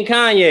 he ain't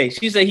Kanye.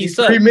 She said he's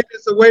 3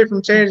 minutes away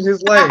from changing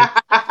his life.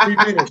 3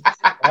 minutes.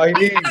 All he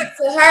needs.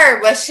 To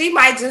her, but she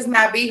might just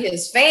not be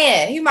his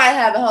fan. He might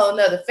have a whole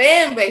nother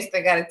fan base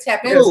that got to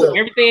tap into. So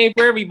everything ain't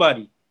for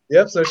everybody.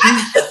 Yep. So she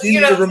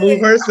needs to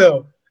remove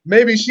herself.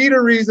 Maybe she the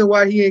reason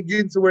why he ain't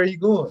getting to where he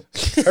going.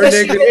 Her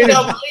negative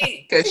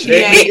energy. Because she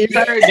ain't.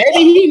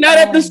 Maybe he not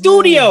at the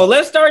studio.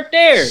 Let's start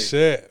there.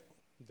 Shit.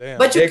 Damn.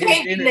 But you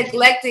can't be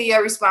neglecting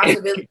your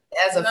responsibility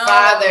as a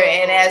father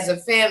and as a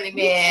family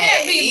man.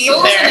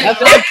 That's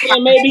what I'm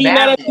saying. Maybe he's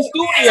not at the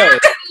studio.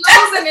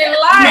 Losing in He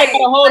life. might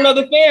got a whole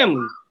nother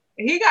family.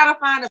 He gotta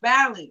find a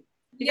balance.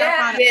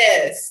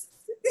 Yes.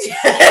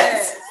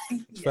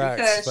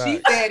 Because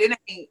she said it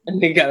ain't.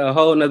 And they got a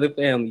whole nother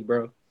family,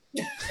 bro.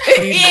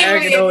 She's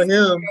nagging on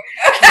him.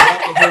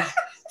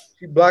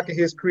 She blocking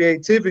his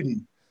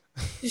creativity.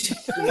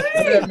 Tell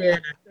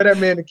that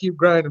man to keep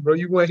grinding, bro.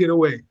 You won't hit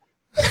away.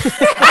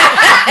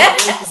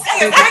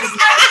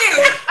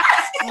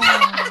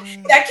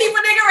 That keep a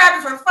nigga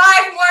rapping for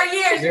 5 more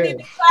years. You need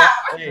to stop.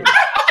 Hey,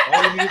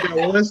 all you need is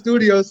one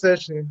studio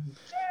session.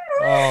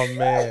 Oh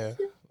man.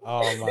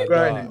 Oh my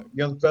god.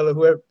 Young fella,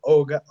 whoever.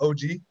 OG.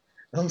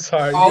 I'm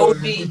sorry.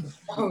 OG.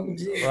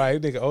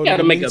 Right, nigga. You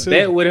gotta make a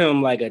bet with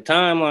him, like a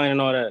timeline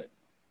and all that.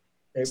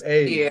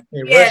 Yeah,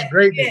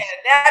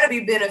 that'll be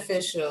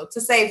beneficial to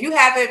say if you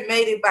haven't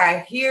made it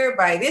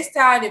by this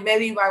time, then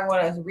maybe you might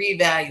want to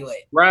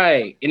reevaluate.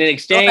 Right. In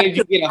exchange,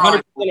 you get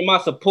 100% of my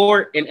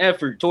support and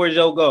effort towards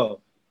your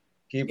goal.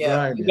 Keep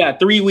grinding. You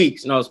got 3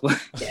 weeks. No,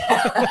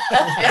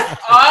 If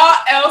all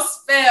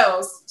else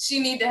fails, she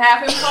need to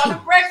have him call the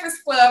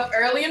Breakfast Club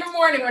early in the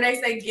morning when they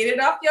say get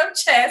it off your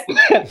chest.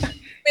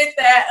 With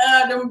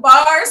that them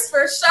bars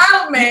for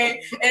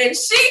Charlamagne, and if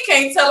she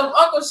can't tell him,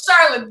 Uncle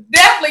Charlotte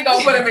definitely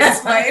gonna put him in his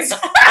place.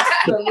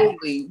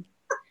 Absolutely.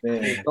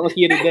 Don't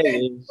hear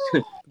today.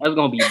 That's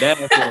gonna be bad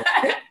for him.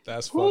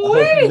 That's I hope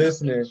you're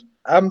listening.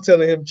 I'm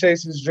telling him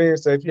chase his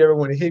dreams. So if you ever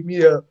want to hit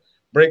me up,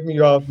 break me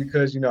off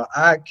because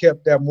I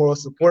kept that moral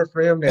support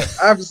for him that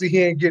obviously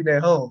he ain't getting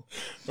at home.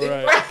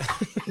 Right.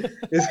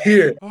 It's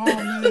here. Oh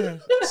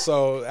man.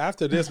 So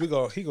after this, he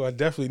gonna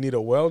definitely need a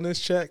wellness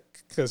check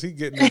because he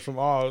getting it from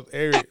all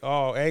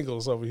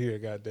angles over here.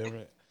 God damn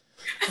it.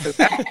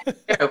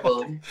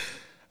 Terrible.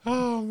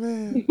 Oh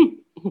man.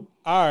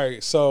 All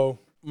right. So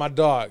my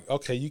dog.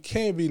 Okay, you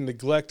can't be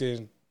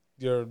neglecting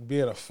your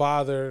being a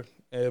father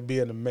and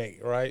being a mate,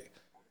 right?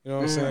 You know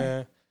what I'm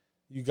saying?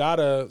 You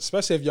gotta,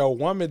 especially if your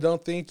woman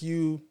don't think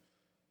you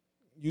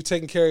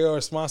taking care of your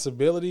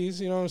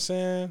responsibilities, you know what I'm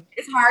saying?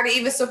 It's hard to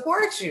even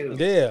support you.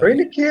 Yeah. Bring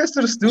the kids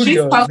to the studio. She's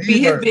supposed to be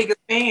his biggest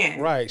fan.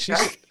 Right.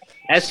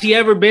 Has she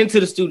ever been to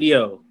the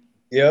studio?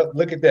 Yep,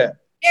 look at that.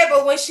 Yeah,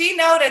 but when she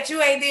know that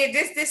you ain't did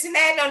this, and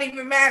that, don't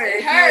even matter.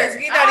 It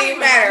don't even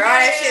matter. All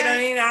that shit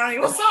don't even.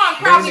 The song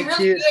probably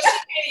really good. She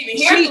can't even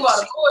hear you all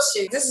the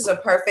bullshit. This is a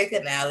perfect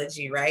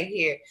analogy right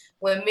here.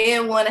 When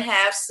men want to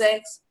have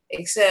sex,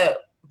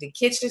 except the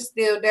kitchen's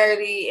still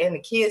dirty and the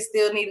kids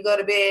still need to go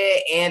to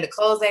bed and the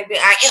clothes ain't been,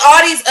 and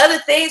all these other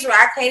things where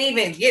I can't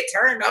even get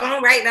turned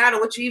on right now to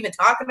what you even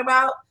talking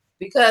about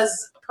because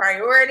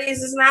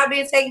priorities is not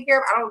being taken care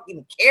of. I don't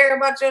even care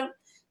about you.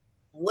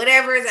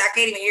 Whatever it is, I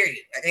can't even hear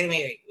you.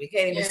 We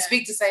can't even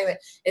speak the same thing.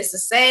 It's the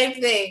same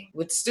thing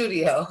with the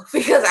studio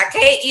because I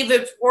can't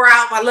even pour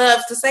out my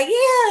love to say,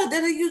 you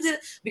did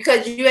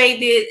because you ain't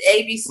did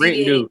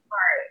ABC.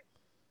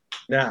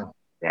 Now,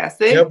 that's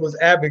it. Devil's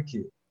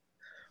advocate.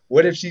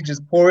 What if she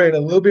just pour in a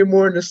little bit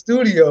more in the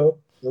studio,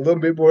 a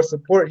little bit more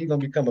support? He's gonna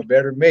become a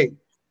better mate.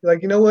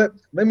 Like, you know what?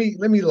 Let me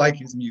like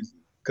his music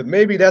because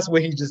maybe that's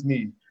what he just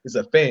needs is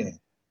a fan.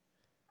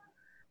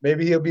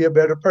 Maybe he'll be a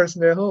better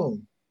person at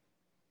home.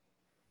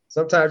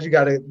 Sometimes you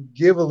gotta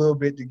give a little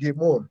bit to get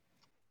more.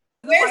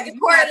 Where's the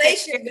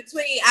correlation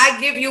between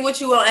I give you what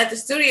you want at the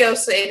studio,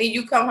 so and then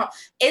you come home?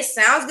 It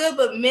sounds good,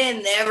 but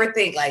men never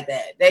think like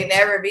that. They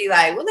never be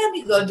like, "Well, let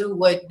me go do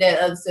what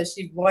that other said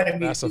she wanted me to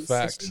do."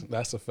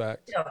 That's a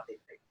fact.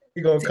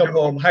 He gonna come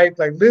home hyped,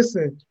 like,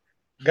 listen,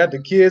 got the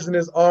kids in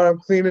his arm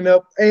cleaning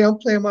up. Hey, I'm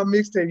playing my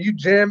mixtape. You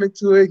jamming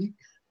to it.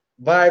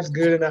 Vibes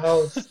good in the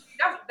house.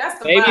 That's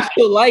the Maybe vibe.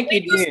 still like When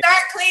it. you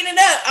start cleaning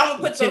up, I'm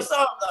gonna put your song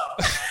on.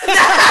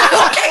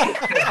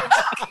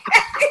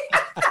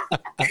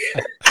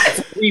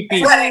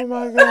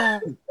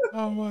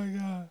 Oh my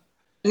god.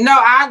 No,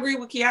 I agree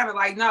with Kiana.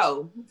 Like,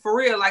 no, for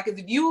real. Like, if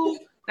you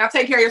now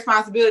take care of your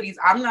responsibilities,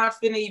 I'm not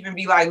finna even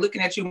be like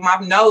looking at you. My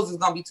nose is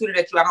gonna be tooted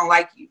at you. I don't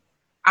like you.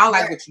 I don't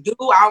like what you do.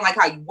 I don't like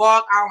how you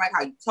walk. I don't like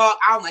how you talk.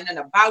 I don't like nothing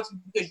about you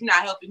because you're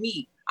not helping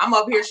me. I'm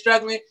up here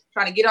struggling,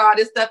 trying to get all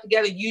this stuff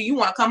together. You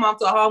want to come home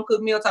to a home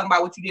cooked meal talking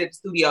about what you did at the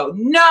studio.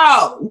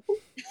 No.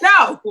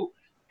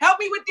 Help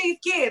me with these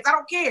kids. I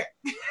don't care.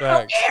 I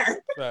don't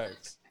care.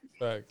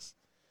 Facts.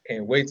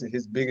 Can't wait till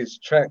his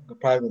biggest track will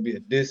probably be a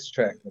diss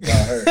track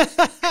about her.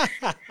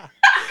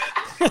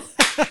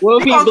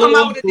 What if He he gonna come blew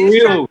out up with a for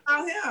diss track real?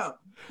 about him.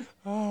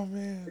 Oh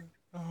man.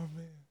 Oh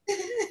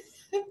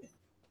man.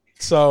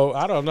 So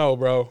I don't know,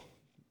 bro.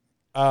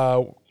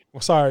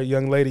 Sorry,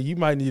 young lady. You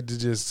might need to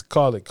just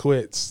call it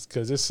quits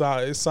because it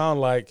sound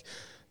like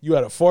you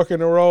had a fork in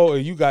the road, or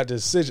you got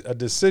a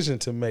decision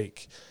to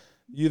make.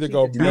 You either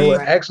go You know what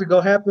be actually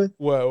gonna happen?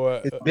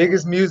 what His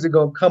biggest music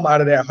gonna come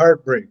out of that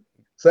heartbreak.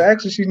 So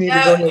actually, she need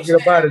to go ahead and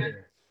get up out of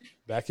there.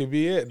 that could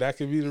be it. That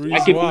could be the That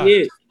reason could why. be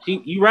it.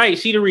 You right.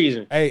 She the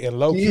reason. Hey, and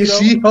low key though,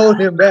 She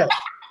hold him back.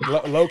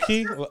 low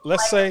key.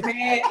 Let's say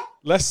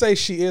Man,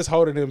 she is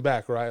holding him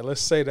back, right?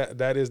 Let's say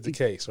that is the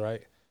case,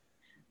 right?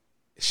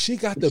 She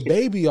got the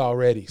baby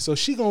already, so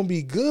she gonna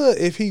be good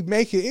if he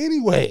make it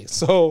anyway.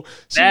 So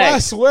she might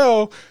as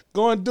well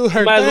go and do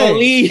her Might as well thing.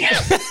 leave.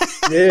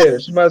 Yeah,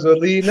 she might as well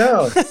leave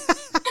now.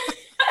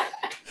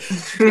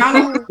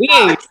 We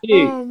ain't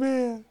shit. Oh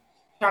man.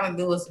 Trying to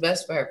do what's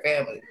best for her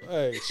family.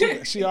 Hey,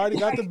 she already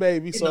got the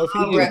baby, so if he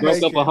He do just broke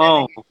make up a it,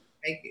 home.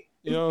 Make it.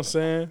 you know what I'm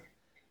saying?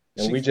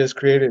 And we just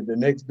created the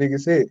next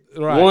biggest hit.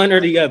 Right. One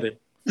or the other.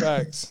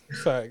 Facts.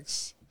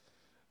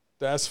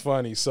 That's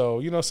funny. So,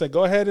 you know what I'm saying?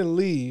 Go ahead and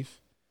leave.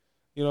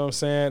 You know what I'm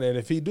saying? And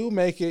if he do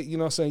make it, you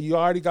know what I'm saying, you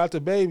already got the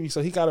baby,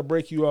 so he got to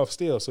break you off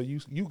still. So you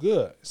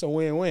good. It's a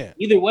win-win.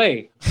 Either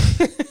way.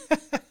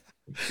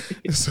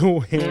 It's a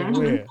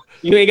win-win.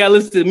 You ain't got to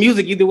listen to the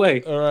music either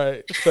way. All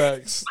right.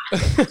 Facts.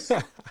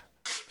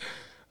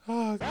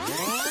 Oh,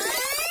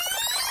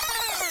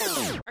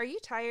 Are you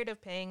tired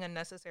of paying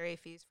unnecessary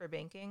fees for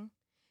banking?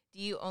 Do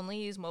you only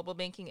use mobile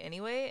banking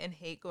anyway and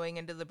hate going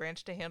into the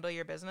branch to handle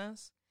your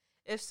business?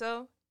 If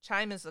so,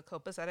 Chime is the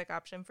copacetic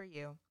option for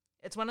you.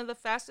 It's one of the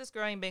fastest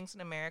growing banks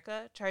in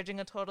America, charging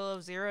a total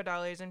of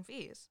 $0 in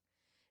fees.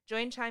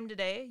 Join Chime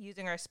today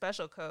using our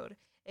special code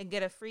and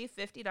get a free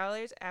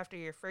 $50 after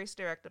your first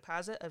direct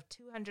deposit of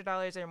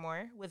 $200 or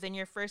more within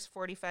your first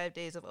 45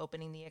 days of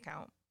opening the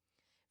account.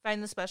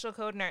 Find the special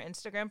code in our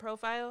Instagram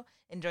profile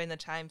and join the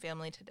Chime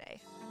family today.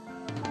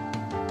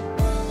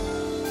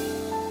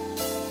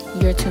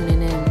 You're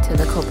tuning in to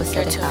the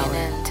copacetic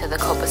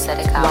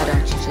hour. Why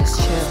don't you just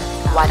chill?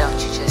 Why don't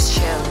you just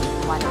chill?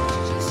 Why don't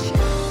you just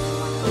chill?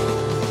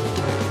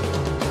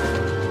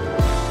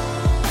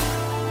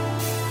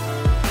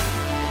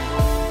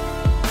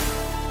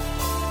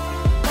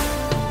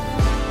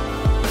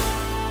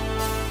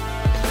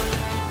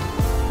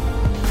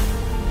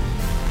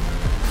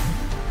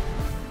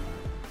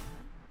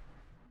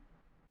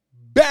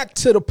 back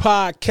to the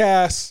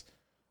podcast.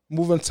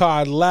 Moving to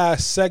our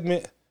last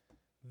segment,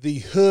 the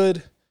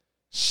hood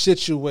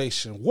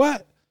situation.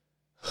 What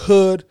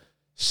hood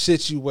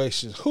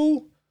situations?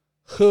 Who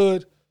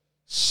hood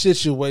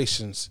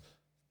situations?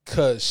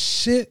 Cause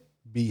shit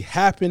be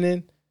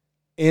happening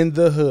in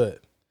the hood.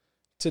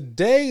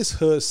 Today's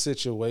hood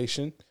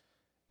situation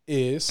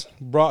is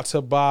brought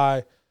to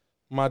by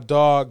my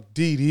dog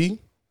Dee Dee,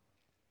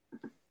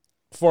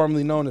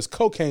 formerly known as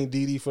Cocaine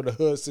Dee Dee for the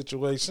hood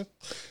situation.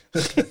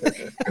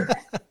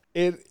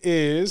 It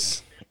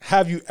is,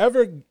 have you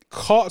ever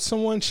caught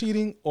someone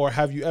cheating or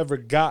have you ever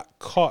got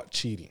caught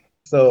cheating?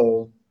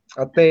 So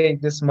I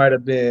think this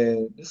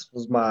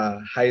was my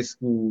high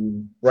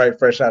school, right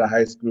fresh out of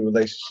high school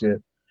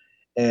relationship.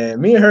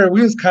 And me and her,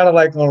 we was kind of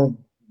like on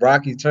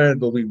rocky terms,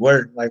 but we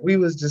weren't. Like we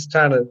was just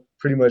trying to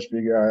pretty much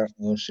figure our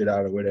own shit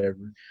out or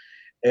whatever.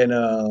 And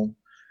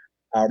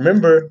I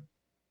remember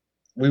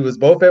we was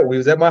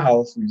at my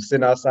house. We was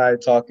sitting outside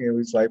talking. We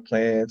was like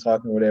playing,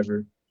 talking,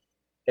 whatever.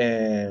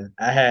 And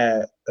I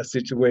had a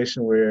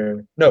situation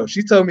where, no,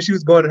 she told me she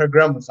was going to her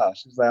grandma's house.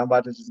 She was like, I'm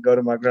about to just go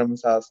to my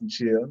grandma's house and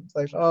chill. It's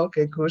like, oh,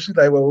 okay, cool. She's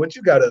like, well, what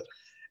you got up?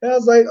 And I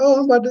was like, oh,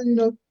 I'm about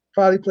to,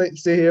 probably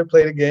sit here,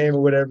 play the game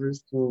or whatever.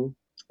 It's cool.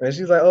 And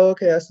she's like, oh,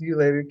 okay, I'll see you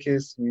later.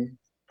 Kiss me,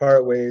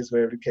 part ways,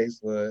 whatever the case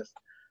was.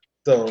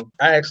 So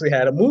I actually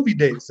had a movie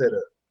date set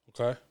up.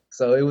 Okay.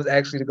 So it was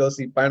actually to go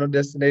see Final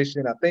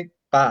Destination, I think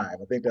 5.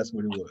 I think that's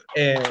what it was.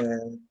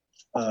 And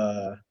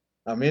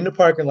I'm in the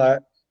parking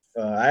lot.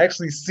 I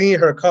actually seen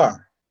her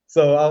car.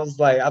 So I was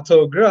like, I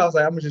told girl, I was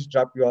like, I'm gonna just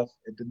drop you off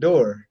at the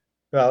door.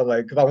 So I was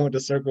like, because I wanted to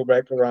circle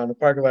back around the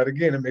parking lot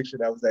again and make sure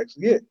that was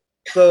actually it.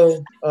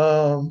 So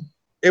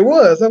it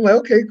was. I'm like,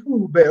 okay,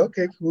 cool, babe.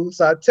 Okay, cool.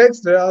 So I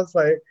texted her. I was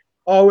like,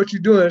 oh, what you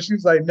doing? She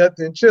was like,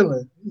 nothing,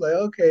 chilling. I was like,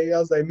 okay. I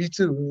was like, me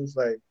too. It was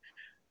like,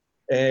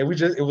 and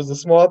it was a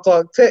small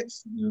talk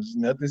text. It was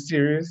nothing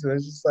serious. It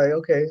was just like,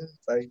 okay.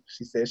 It's like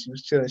she said she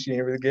was chilling. She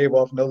ain't really gave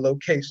off no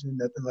location,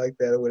 nothing like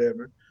that or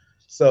whatever.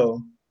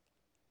 So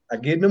I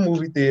get in the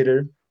movie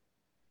theater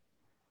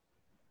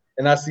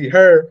and I see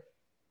her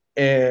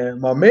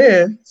and my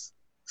man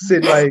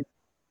sitting like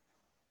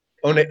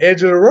on the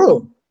edge of the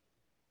road.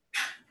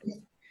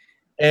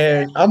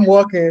 And I'm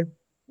walking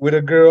with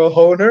a girl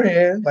holding her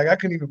hand. Like I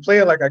couldn't even play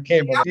it like I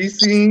came from. She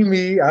seen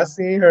me, I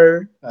seen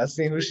her, I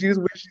seen who she was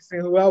with, she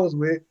seen who I was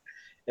with.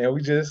 And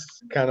we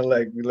just kind of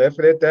we left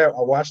it at that.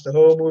 I watched the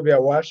whole movie. I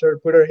watched her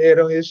put her head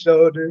on his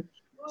shoulder.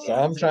 So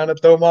I'm trying to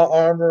throw my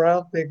arm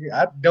around thinking,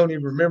 I don't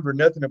even remember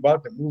nothing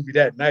about the movie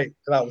that night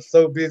because I was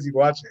so busy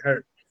watching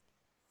her.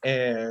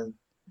 And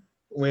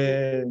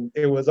when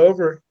it was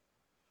over,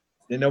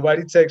 Then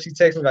nobody text. She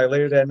texted me like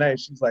later that night.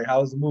 She was like,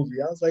 "How was the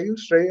movie?" I was like, "You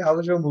straight? How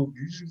was your movie?"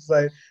 She was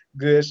like,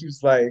 "Good." She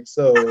was like,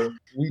 "So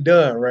we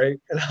done, right?"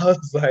 And I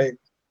was like,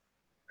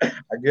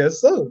 "I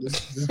guess so.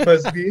 This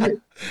must be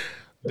it."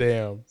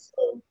 Damn.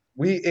 So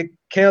it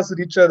canceled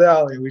each other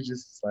out, and we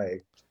just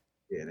like,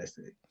 yeah, that's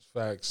it.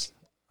 Facts.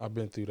 I've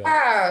been through that.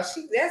 Wow,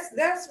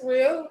 that's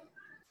real.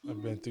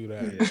 I've been through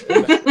that.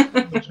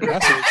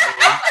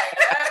 Yeah.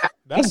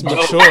 That's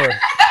mature.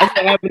 That's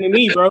what happened to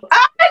me, bro. She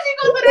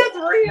gonna say that's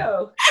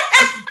real.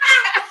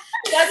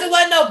 Because it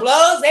wasn't no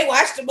blows. They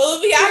watched the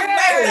movie. I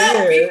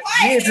was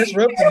Yeah,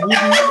 disrupt the movie.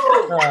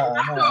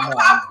 Nah.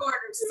 Popcorn,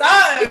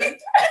 son.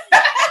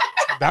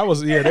 That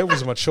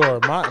was mature.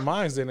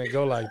 Mine's didn't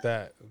go like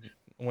that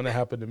when it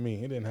happened to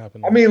me. It didn't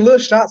happen to I me. mean, little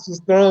shots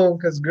was thrown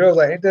because girls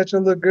like, ain't that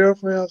your little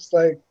girlfriend? I was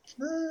like,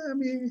 I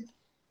mean,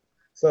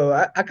 so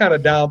I kind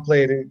of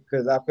downplayed it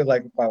because I feel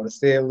like if I would have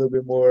said a little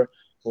bit more,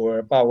 or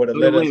if I would have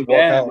let us walk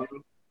out,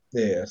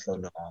 yeah. So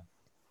no,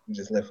 we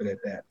just left it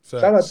at that.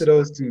 Facts. Shout out to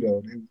those two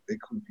though. They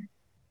cool people.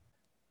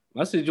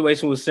 My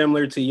situation was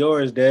similar to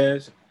yours,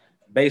 Des,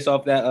 based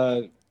off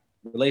that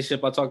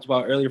relationship I talked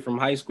about earlier from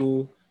high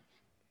school.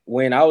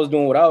 When I was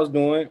doing what I was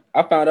doing,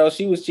 I found out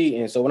she was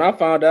cheating. So when I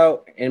found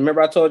out, and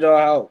remember I told y'all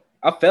how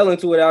I fell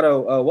into it out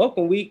of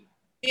Welcome Week.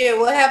 Yeah,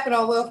 what happened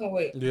on Welcome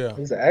Week? Yeah. It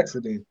was an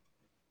accident.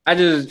 It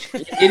is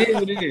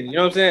what it is. You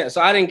know what I'm saying?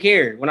 So I didn't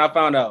care when I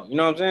found out. You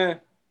know what I'm saying?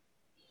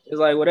 It's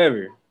like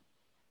whatever.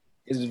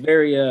 It's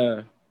very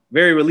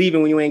very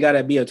relieving when you ain't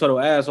gotta be a total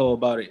asshole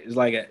about it. It's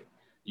like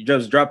you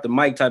just drop the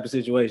mic type of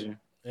situation.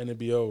 And it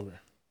be over.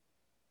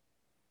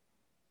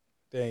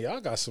 Dang,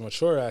 y'all got some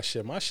mature ass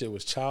shit. My shit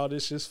was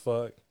childish as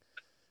fuck.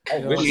 You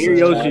know what I'm Hear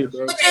your saying? shit,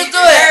 bro. What you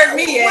good?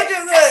 What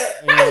you good?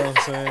 You know what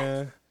I'm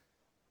saying?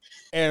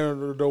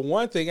 And the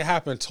one thing, it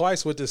happened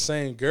twice with the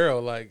same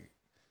girl. Like,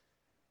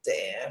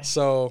 Damn.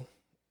 so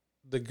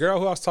the girl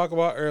who I was talking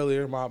about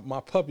earlier, my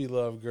puppy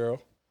love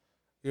girl,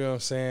 you know what I'm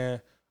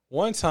saying?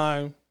 One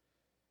time,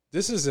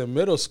 this is in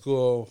middle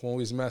school when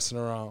we was messing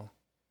around.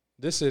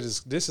 This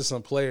is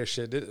some player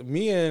shit.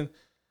 Me and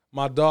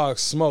my dog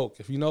Smoke,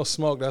 if you know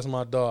Smoke, that's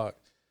my dog.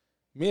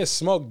 Me and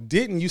Smoke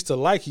didn't used to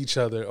like each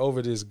other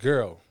over this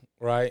girl,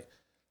 right?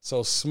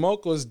 So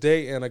Smoke was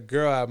dating a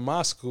girl at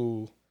my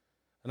school,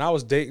 and I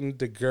was dating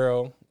the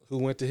girl who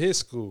went to his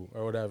school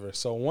or whatever.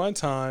 So one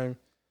time,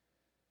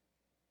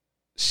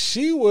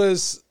 we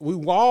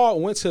all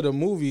went to the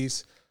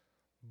movies,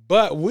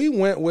 but we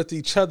went with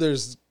each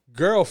other's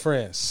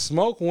girlfriends.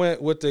 Smoke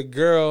went with the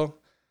girl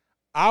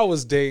I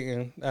was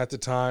dating at the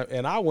time,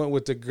 and I went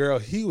with the girl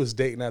he was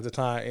dating at the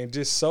time, and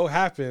just so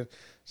happened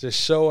to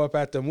show up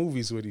at the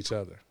movies with each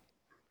other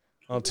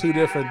on two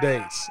different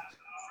dates,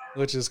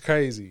 which is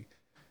crazy.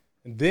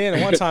 And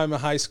then one time in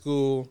high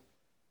school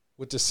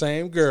with the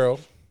same girl,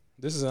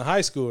 this is in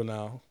high school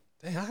now.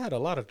 Dang, I had a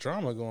lot of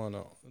drama going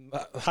on.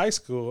 High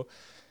school,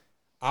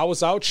 I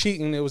was out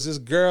cheating. It was this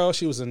girl.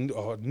 She was a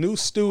new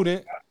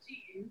student.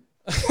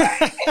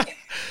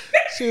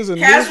 She was a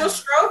casual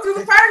stroll through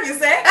the park, you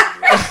said?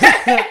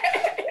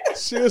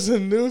 She was a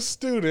new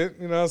student,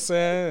 you know what I'm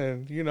saying?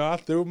 And, you know, I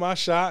threw my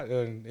shot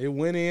and it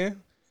went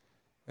in.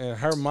 And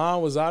her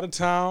mom was out of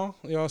town,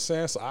 you know what I'm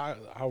saying? So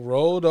I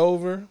rolled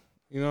over,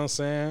 you know what I'm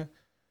saying,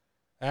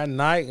 at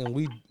night, and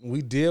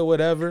we did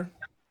whatever.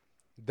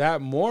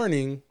 That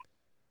morning,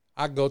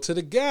 I go to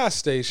the gas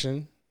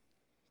station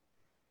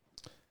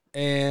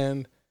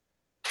and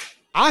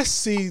I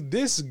see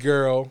this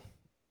girl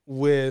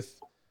with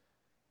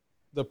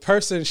the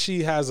person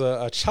she has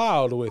a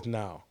child with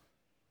now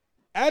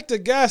at the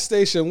gas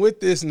station with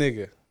this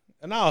nigga.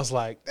 And I was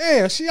like,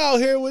 damn, she out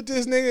here with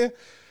this nigga?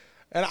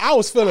 And I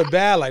was feeling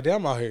bad, like,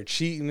 damn, I'm out here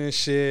cheating and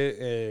shit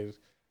and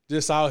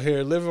just out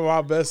here living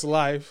my best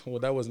life. Well,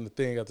 that wasn't the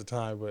thing at the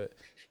time, but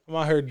I'm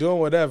out here doing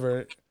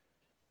whatever.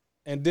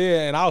 And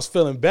I was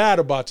feeling bad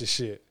about the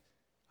shit.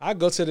 I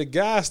go to the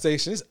gas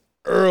station. It's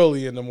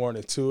early in the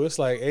morning, too. It's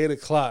like 8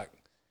 o'clock.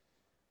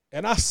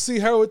 And I see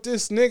her with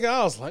this nigga.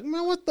 I was like,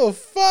 man, what the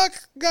fuck?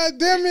 God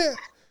damn it.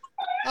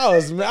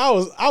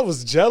 I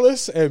was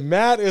jealous and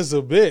mad as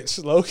a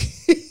bitch,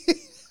 low-key.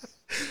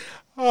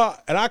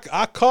 And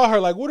I call her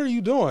like, what are you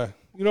doing?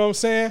 You know what I'm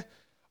saying?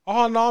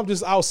 Oh, no, I'm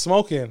just out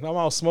smoking. I'm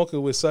out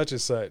smoking with such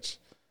and such.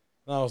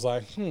 And I was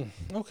like,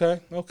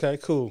 okay,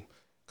 cool.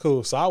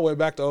 So I went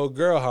back to old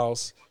girl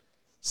house.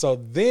 So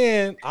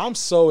then I'm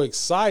so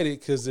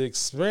excited because the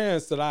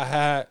experience that I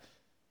had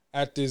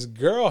at this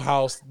girl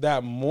house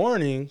that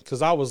morning,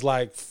 because I was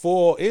like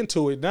full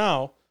into it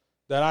now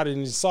that I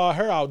didn't saw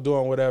her out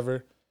doing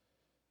whatever.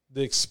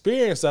 The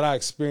experience that I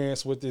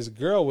experienced with this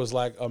girl was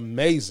like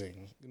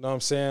amazing. You know what I'm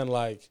saying?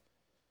 Like,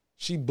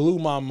 she blew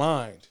my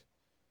mind.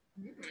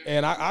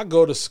 And I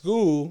go to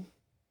school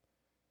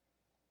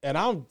and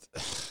I'm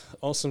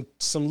on some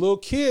little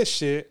kid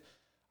shit.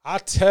 I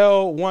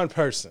tell one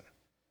person,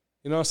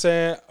 you know what I'm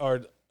saying?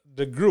 Or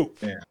the group.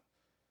 Yeah.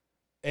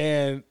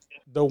 And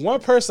the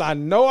one person I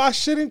know I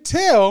shouldn't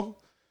tell,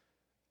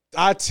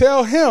 I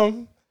tell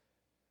him,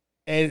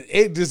 and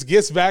it just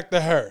gets back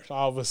to her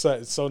all of a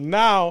sudden. So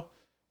now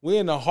we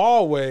in the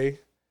hallway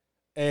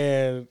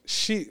And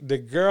the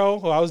girl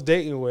who I was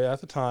dating with at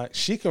the time,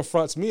 she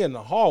confronts me in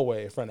the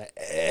hallway in front of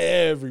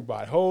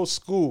everybody, whole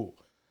school,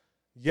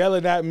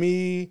 yelling at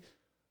me,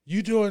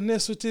 "You doing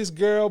this with this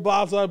girl,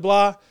 blah, blah,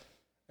 blah."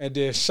 And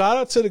then shout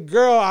out to the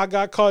girl I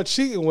got caught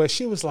cheating with.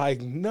 She was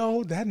like,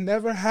 "No, that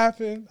never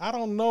happened. I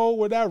don't know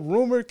where that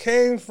rumor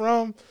came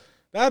from.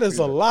 That is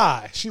a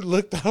lie. She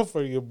looked out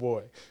for your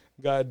boy."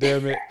 God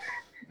damn it.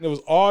 It was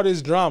all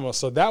this drama.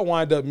 So that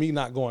wound up me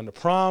not going to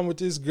prom with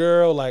this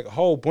girl, like a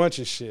whole bunch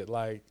of shit.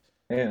 Like,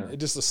 it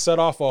just set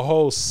off a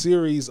whole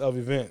series of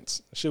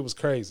events. Shit was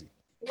crazy.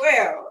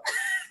 Well,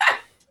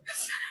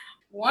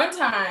 one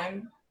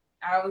time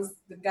I was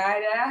the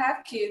guy that I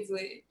have kids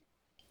with.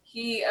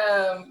 He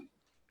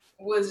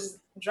was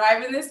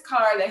driving this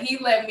car that he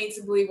led me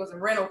to believe was a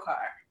rental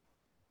car.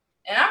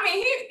 And I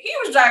mean, he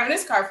was driving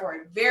this car for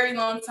a very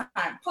long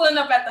time, pulling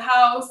up at the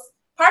house,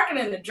 parking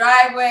in the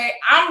driveway.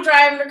 I'm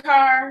driving the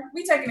car.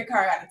 We taking the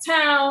car out of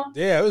town.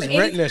 Yeah, it was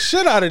renting the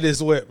shit out of this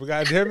whip.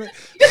 God damn it.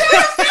 You know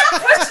what I'm saying?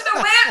 Pushing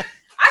the whip.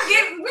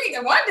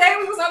 One day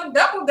we was on a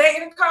double date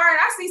in the car and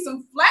I see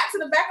some flats in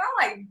the back.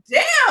 I'm like,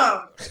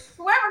 damn,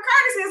 whoever car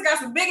this is got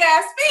some big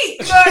ass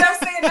feet. You know what I'm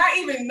saying? Not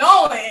even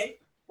knowing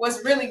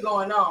what's really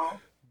going on.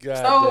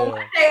 One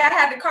day I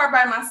had the car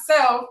by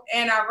myself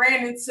and I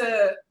ran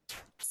into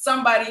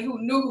somebody who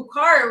knew who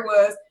car it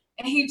was,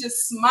 and he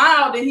just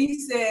smiled and he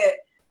said,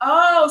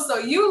 "Oh, so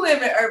you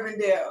live in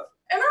Urbandale?"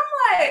 And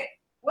I'm like,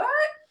 "What?"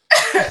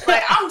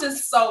 Like, I'm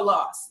just so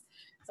lost.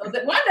 So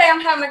one day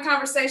I'm having a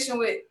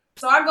conversation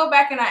so I go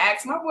back and I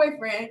ask my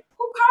boyfriend,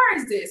 "Who car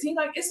is this?" He's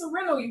like, "It's a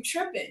rental, you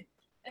tripping."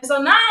 And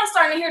so now I'm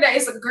starting to hear that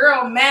it's a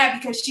girl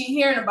mad because she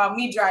hearing about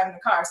me driving the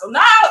car. So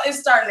now it's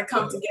starting to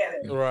come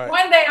together. Right.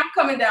 One day I'm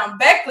coming down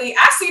Beckley.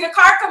 I see the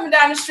car coming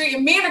down the street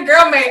and me and the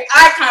girl made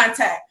eye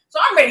contact. So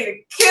I'm ready to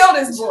kill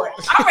this boy.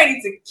 I'm ready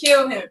to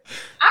kill him.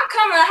 I'm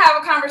coming to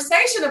have a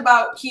conversation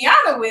about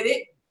Kiana with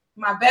it,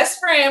 my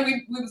best friend.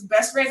 We was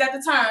best friends at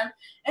the time.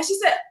 And she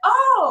said,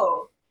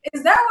 "Oh,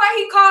 is that why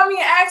he called me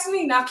and asked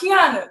me? Now,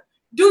 Kiana,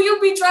 do you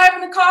be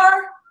driving the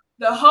car?"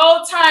 The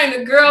whole time,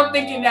 the girl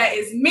thinking that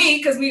is me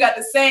because we got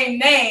the same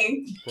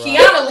name. Right.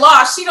 Kiana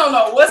lost. She don't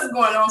know what's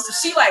going on. So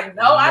she like,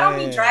 "No, I don't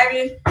be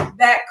driving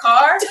that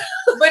car."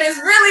 But it's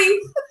really,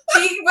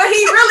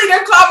 he really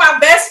done call my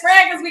best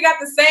friend because we got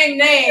the same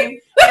name.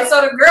 And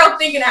so the girl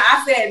thinking that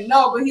I said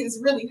no, but he was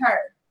really her.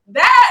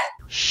 That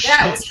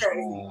was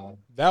crazy.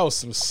 That was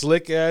some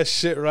slick ass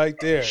shit right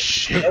there.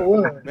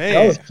 Man.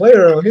 That was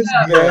player on his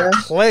man.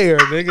 Player,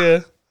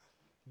 nigga.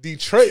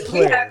 Detroit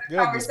player. We had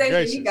a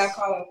conversation. He got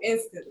called up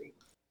instantly.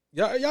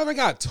 Y'all ever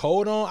got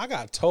told on? I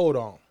got told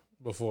on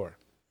before.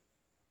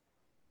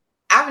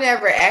 I've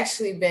never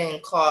actually been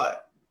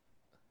caught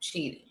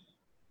cheating,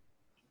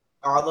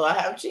 although I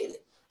have cheated.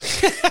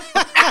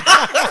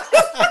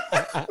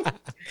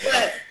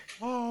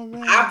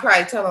 But I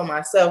probably tell on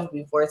myself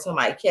before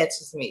somebody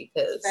catches me,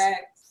 because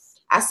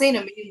I seen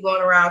a meme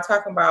going around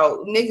talking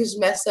about niggas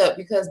mess up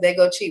because they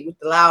go cheat with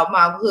the loud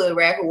mouth hood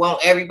rat who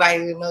want everybody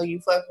to know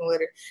you fucking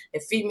with her,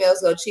 and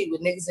females go cheat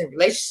with niggas in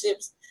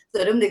relationships.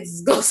 So them niggas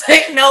is gonna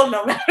say no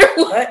matter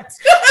what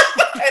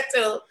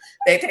until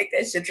they take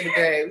that shit to the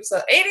grave.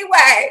 So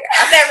anyway,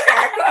 I never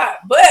got caught,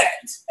 but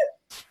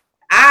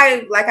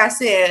like I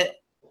said,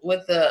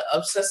 with the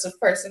obsessive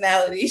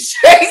personality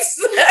traits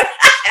I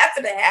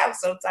happen to have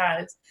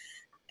sometimes.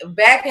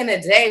 Back in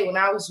the day when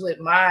I was with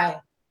my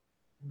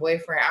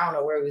boyfriend, I don't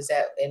know where he was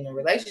at in the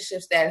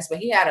relationship status, but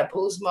he had a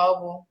Boost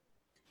Mobile.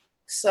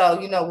 So,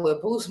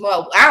 with Boost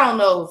Mobile, I don't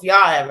know if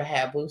y'all ever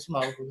had Boost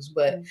Mobiles,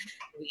 but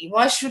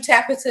once you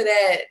tap into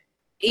that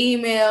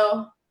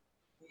email,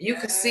 you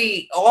can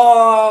see the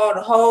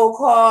whole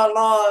call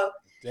log.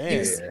 Damn. You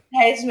can see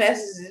text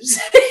messages.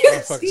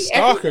 Fucking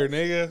stalker,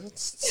 nigga.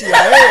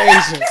 CIA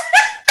agent.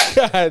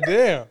 God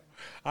damn.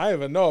 I didn't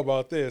even know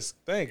about this.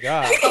 Thank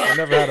God. I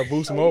never had a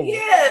Boost Mobile.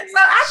 Yeah, so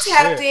I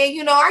tapped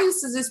in. I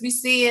used to just be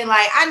seeing,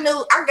 I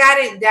knew I got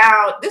it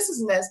down. This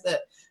is messed up.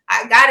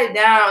 I got it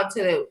down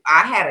to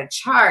I had a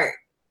chart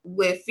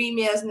with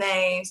females'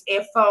 names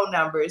and phone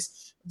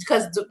numbers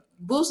because the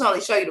Boost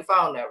only show you the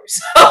phone numbers,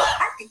 so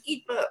I can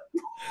keep up.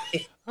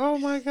 Oh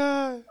my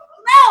God.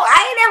 No,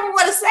 I ain't ever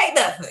want to say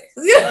nothing.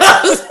 You know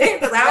what I'm saying?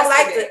 Because I don't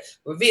like to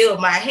reveal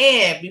my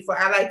hand before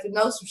I like to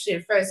know some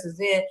shit first, because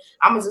then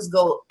I'm going to just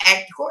go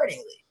act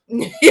accordingly.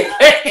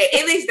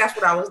 At least that's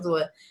what I was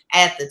doing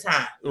at the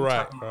time.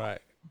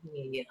 Right.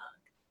 Yeah.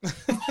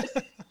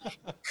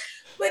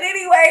 But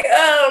anyway,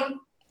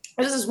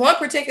 this is one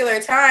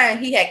particular time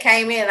he had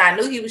came in and I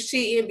knew he was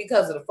cheating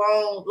because of the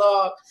phone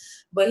log,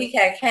 but he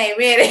had came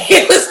in and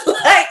he was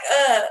like,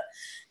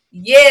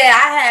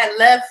 I had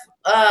left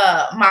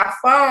my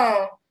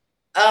phone.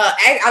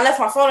 I left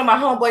my phone in my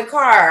homeboy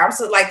car. I'm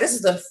so like, this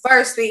is the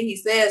first thing he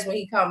says when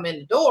he come in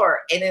the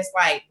door, and it's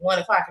like 1:00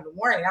 in the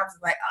morning. I was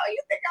like, oh,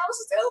 you think I was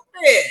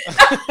stupid?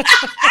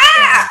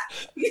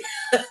 You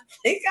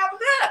think I'm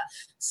dumb?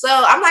 So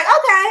I'm like,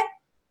 okay.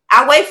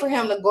 I wait for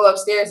him to go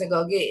upstairs and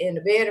go get in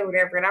the bed or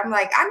whatever. And I'm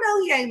like, I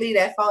know he ain't leave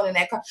that phone in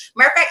that car.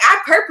 Matter of fact,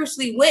 I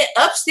purposely went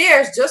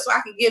upstairs just so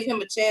I could give him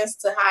a chance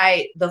to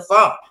hide the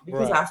phone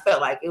because I felt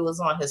like it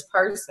was on his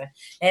person.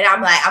 And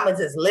I'm like, I'm going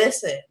to just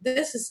listen.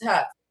 This is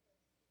how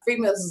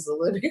females is a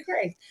little bit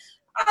crazy.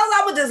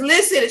 I'm going to just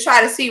listen and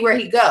try to see where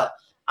he go.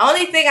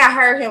 Only thing I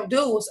heard him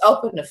do was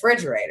open the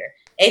refrigerator.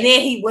 And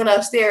then he went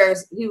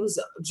upstairs. He was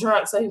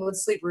drunk, so he went to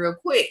sleep real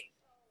quick.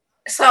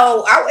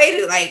 So I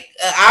waited like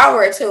an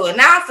hour or two, and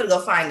now I'm gonna go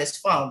find this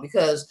phone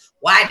because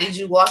why did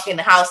you walk in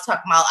the house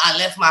talking about I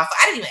left my phone?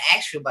 I didn't even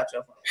ask you about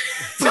your phone.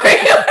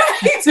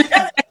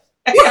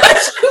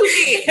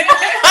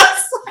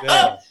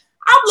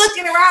 I'm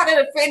looking around in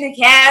the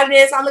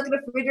cabinets. I look in the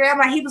refrigerator. I'm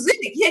like, he was in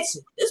the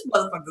kitchen. This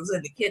motherfucker's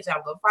in the kitchen.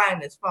 I'm gonna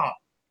find this phone.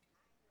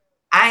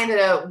 I ended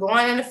up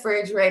going in the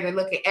refrigerator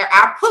looking.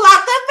 I pull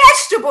out the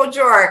vegetable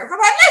drawer because I'm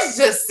like, let's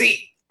just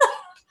see.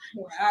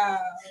 Wow.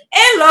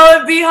 And lo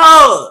and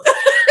behold,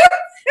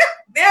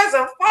 there's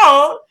a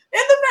phone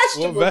in the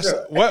vegetable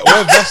drawer.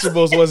 What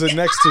vegetables was it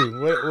next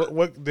to?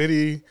 What did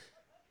he?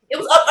 It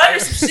was up under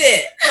some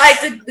shit,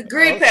 like the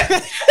green pepper.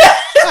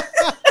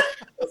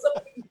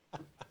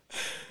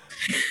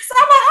 So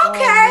I'm like,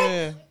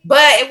 okay.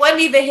 But it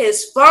wasn't even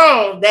his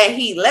phone that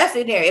he left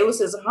in there. It was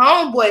his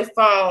homeboy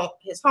phone,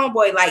 his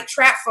homeboy like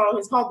trap phone.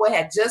 His homeboy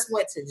had just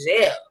went to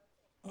jail.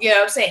 You know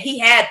what I'm saying? He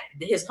had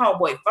his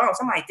homeboy phone.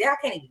 So I'm like, I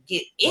can't even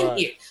get in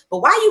here. But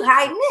why you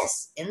hiding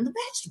this in the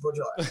vegetable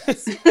drawer?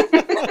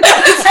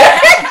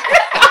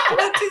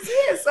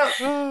 So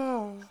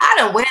I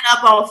done went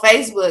up on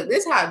Facebook.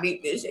 This is how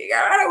deep this shit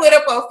got. I done went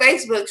up on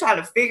Facebook trying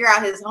to figure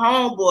out his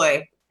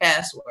homeboy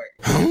password.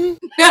 I'm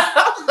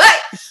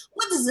like,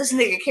 what does this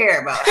nigga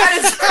care about?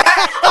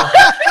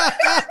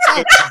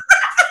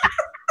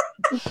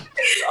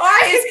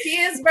 All his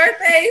kids'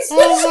 birthdays.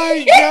 Oh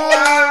my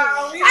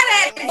god! I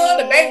had to go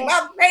to bank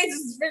my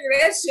pages to figure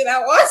that shit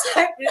out. All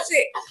type of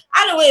shit.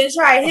 I done went and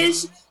tried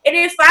his shit. And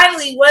then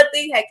finally one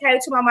thing had came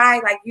to my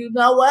mind, like, you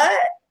know what?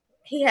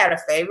 He had a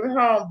favorite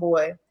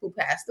homeboy who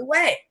passed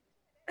away.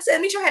 I said,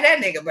 let me try that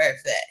nigga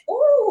birthday.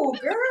 Ooh,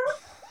 girl.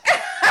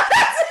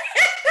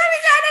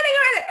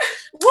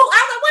 Well,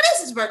 I was like, what is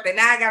his birthday?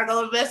 Now I gotta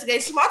go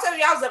investigate. Small time,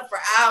 y'all was up for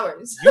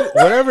hours.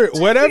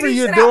 Whatever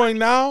you're doing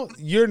now,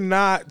 you're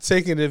not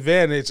taking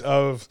advantage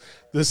of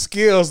the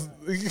skills.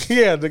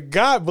 Yeah, the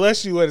God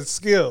bless you with the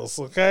skills.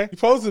 Okay, you're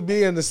supposed to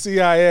be in the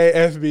CIA,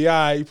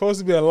 FBI. You're supposed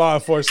to be in law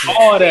enforcement.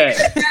 All that.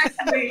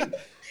 Exactly.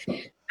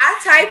 I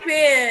type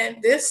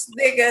in this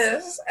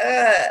nigga's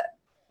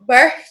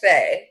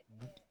birthday.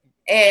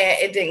 And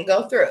it didn't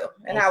go through.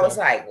 And I was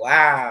like,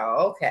 wow,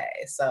 okay.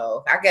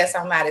 So I guess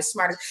I'm not as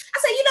smart as I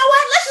said, you know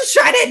what? Let's just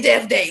try that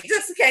death date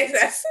just in case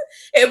that's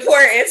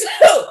important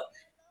too.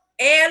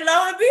 And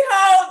lo and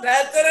behold,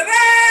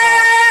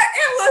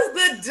 it was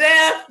the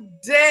death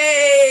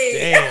day.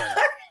 Damn.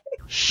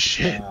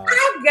 Shit.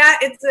 I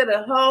got into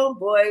the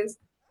homeboys.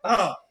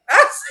 I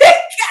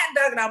said,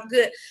 God dog, I'm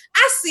good.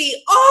 I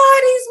see all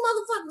these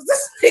motherfuckers.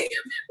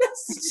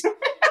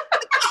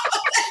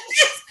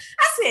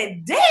 I said,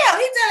 damn,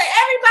 he telling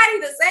everybody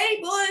the same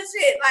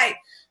bullshit. Like,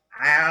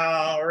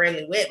 I don't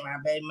really with my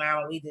baby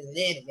mama. We just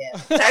live together.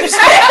 Type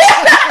shit.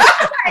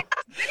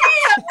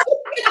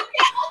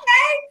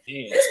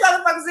 Okay. This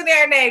motherfucker's in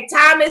there named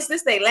Thomas.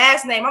 This their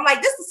last name. I'm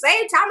like, this the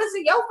same Thomas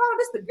in your phone?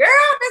 This the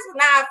girl? This is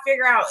now I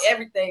figure out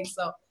everything.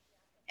 So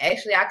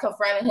actually, I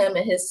confronted him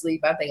in his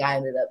sleep. I think I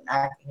ended up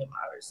knocking him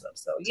out or something.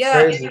 So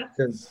yeah. Crazy,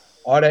 because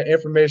all that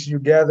information you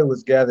gathered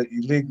was gathered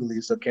illegally,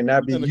 so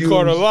cannot be in the used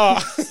court of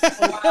law.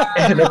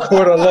 In the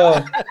court of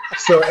law.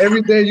 So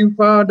everything you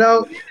found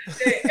out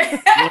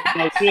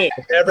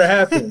never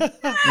happened.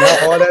 Now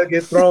all that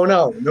gets thrown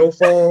out. No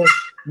phone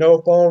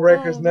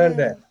records, none of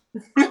that.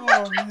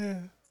 Oh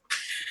man.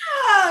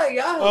 Oh,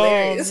 y'all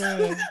hilarious. Oh,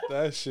 man.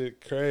 That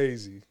shit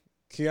crazy.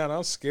 Kiana,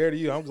 I'm scared of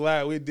you. I'm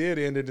glad we did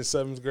end it in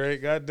 7th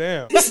grade.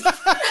 Goddamn.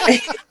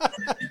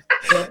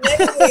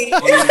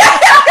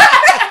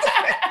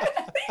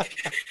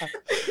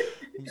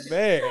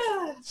 Man,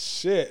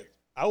 shit.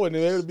 I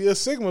wouldn't even be able to be a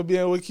Sigma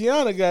being with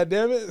Kiana,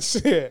 goddammit.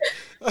 Shit.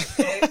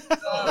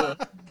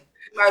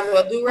 Might as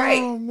well do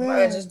right. Oh, man.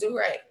 Might as well just do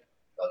right.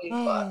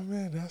 Oh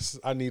man,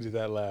 I needed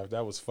that laugh.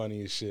 That was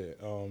funny as shit.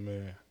 Oh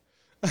man.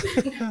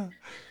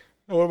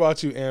 What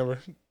about you, Amber?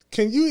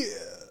 Can you?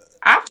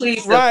 I plead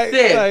the right?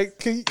 fifth.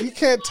 Like, you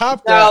can't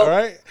top that,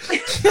 right?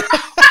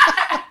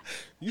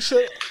 You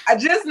should. I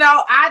just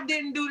know I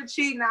didn't do the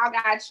cheating. I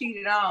got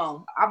cheated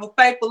on. I'm a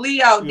faithful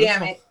Leo,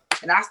 damn it,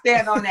 and I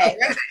stand on that.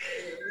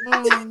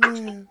 Oh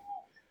man.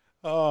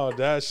 Oh,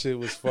 that shit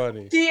was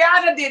funny.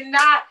 Kiana did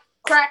not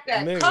crack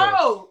that Nigga.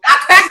 code. I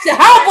cracked the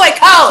homeboy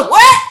code.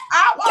 What?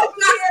 I'm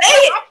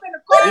finna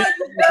call you,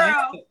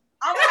 girl.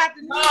 I'm gonna have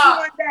to do it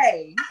one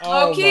day.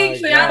 Oh,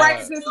 Keith, my I'm God.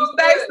 Practicing some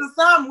states or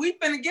something. We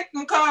finna get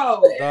them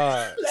codes.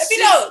 God. Let me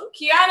know.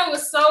 Kiana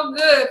was so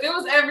good. If it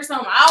was ever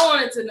something I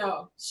wanted to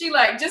know, she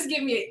like, just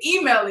give me an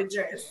email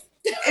address.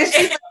 And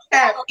she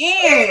tap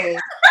in.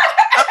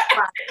 Oh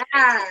my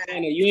God.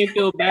 Anna, you ain't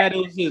feel bad it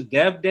was his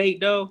death date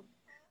though?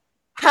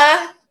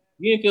 Huh?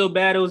 You didn't feel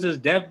bad. It was his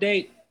death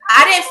date.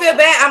 I didn't feel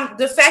bad.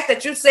 The fact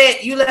that you said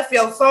you left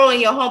your phone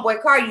in your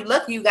homeboy car, you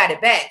lucky you got it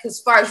back. Because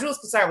as far as you was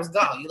concerned, it was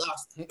gone. You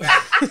lost it.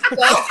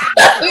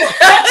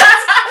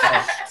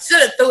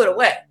 Should have threw it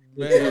away.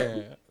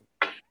 Man.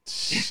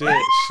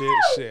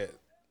 Shit.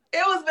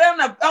 It was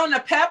on the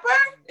pepper.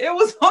 It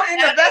was in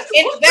the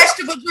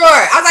vegetable drawer.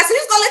 I was like, so you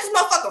just gonna let this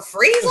motherfucker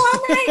freeze all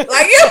night?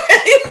 Like,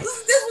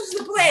 this was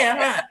the plan,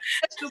 huh?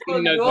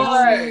 Vegetable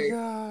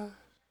drawer.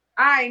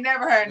 I ain't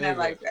never heard nothing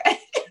like that.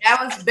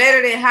 That was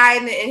better than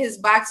hiding it in his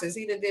boxers.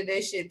 He done did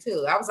that shit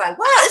too. I was like,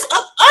 wow, it's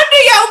up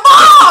under your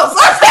balls.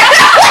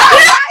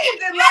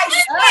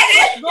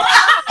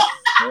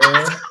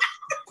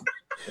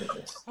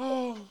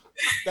 Oh,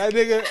 that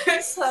nigga.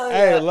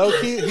 Hey, low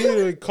key, he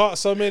been caught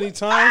so many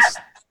times.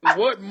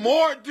 What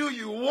more do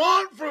you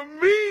want from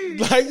me?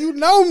 Like, you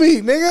know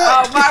me, nigga.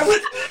 Oh my!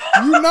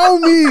 You know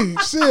me.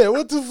 Shit,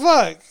 what the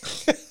fuck?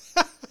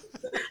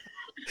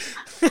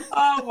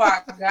 Oh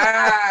my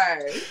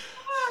god.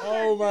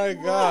 Oh my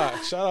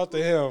god. Shout out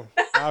to him.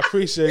 I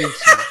appreciate you.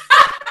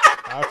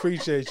 I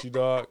appreciate you,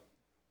 dog.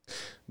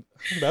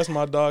 That's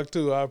my dog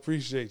too. I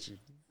appreciate you.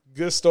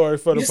 Good story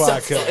for the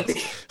podcast.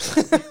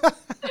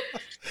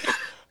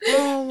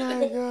 Oh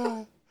my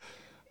god.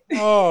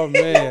 Oh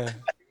man.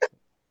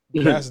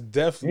 That's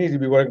definitely. You need to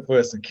be working for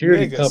a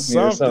security company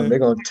or something. They're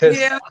gonna test.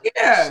 Yeah.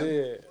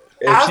 Shit.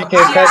 If she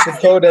can't crack the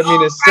code, that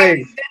means it's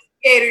safe.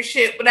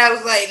 Shit, but I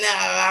was like, nah,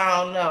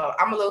 I don't know.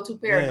 I'm a little too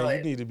paranoid. Man,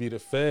 you need to be the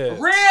Fed.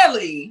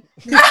 Really?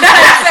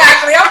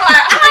 Exactly. I'm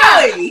like,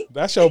 really?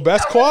 That's your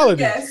best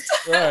quality. Yes.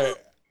 Right.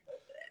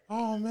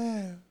 Oh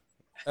man.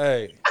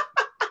 Hey,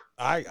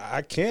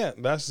 I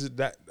can't. That's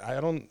that.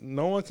 I don't.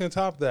 No one can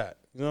top that.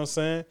 You know what I'm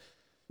saying?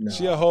 No.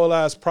 She a whole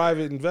ass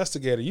private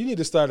investigator. You need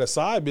to start a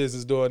side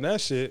business doing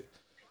that shit.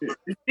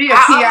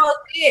 I almost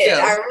did.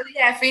 I really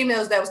had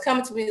females that was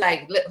coming to me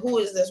like, who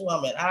is this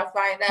woman? I'll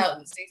find out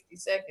in 60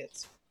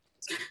 seconds.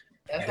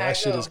 That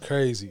shit is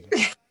crazy.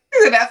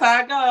 That's how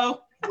I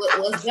go.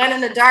 What's done in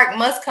the dark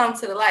must come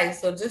to the light.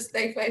 So just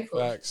stay faithful.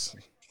 Facts.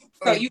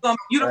 So you the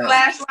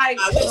flashlight?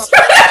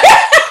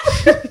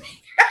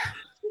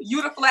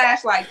 You the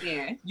flashlight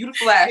then. You the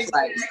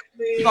flashlight.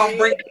 You gonna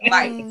bring the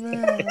light.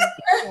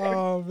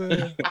 Oh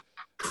man.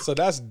 So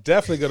that's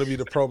definitely gonna be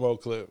the promo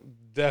clip.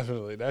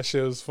 Definitely. That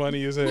shit was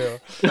funny as hell.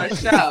 For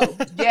sure.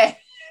 Yeah.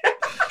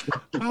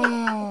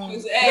 Oh.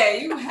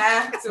 Hey, you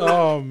have to.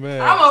 Oh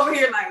man. I'm over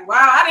here like, wow,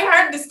 I didn't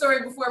heard this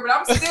story before, but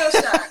I'm still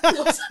shocked.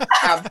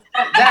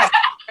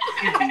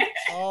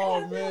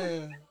 Oh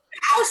man.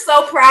 I was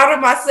so proud of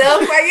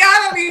myself. Like,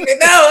 y'all don't even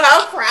know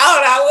how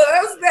proud I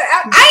was.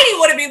 I didn't even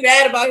want to be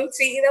mad about him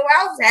cheating.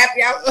 I was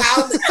happy. I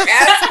found the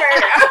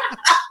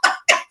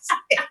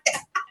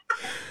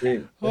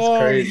transfer. Oh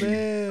crazy.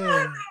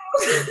 man.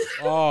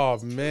 Oh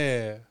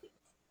man.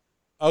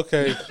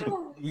 Okay,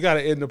 we got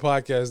to end the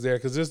podcast there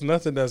because there's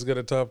nothing that's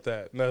gonna top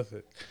that.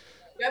 Nothing.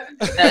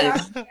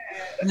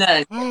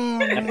 None.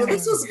 Well,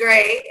 this was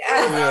great.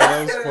 Yeah,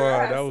 that was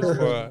fun. That was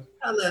fun.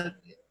 I love it.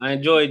 I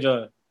enjoyed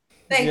y'all.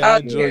 Thank I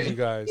you. enjoyed you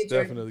guys.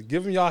 Definitely.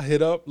 Give them y'all a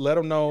hit up. Let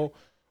them know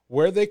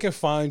where they can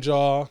find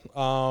y'all.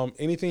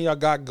 Anything y'all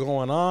got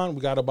going on.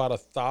 We got about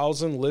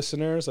 1,000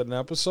 listeners an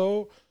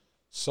episode.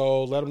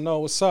 So let them know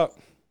what's up.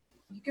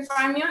 You can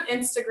find me on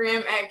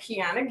Instagram at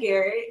Kiana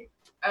Garrett.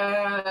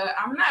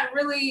 I'm not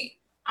really.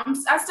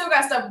 I still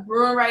got stuff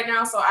brewing right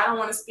now, so I don't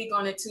want to speak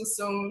on it too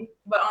soon.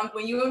 But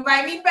when you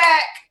invite me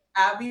back,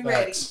 I'll be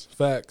ready.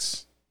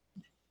 Facts.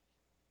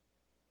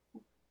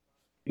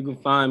 You can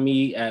find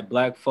me at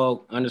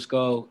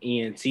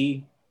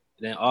blackfolk_ENT.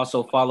 Then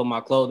also follow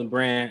my clothing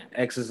brand,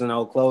 X's and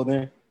O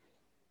Clothing.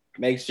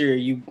 Make sure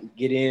you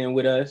get in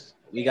with us.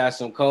 We got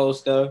some cool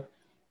stuff.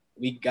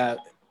 We got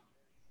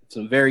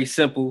some very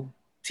simple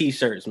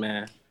t-shirts,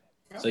 man.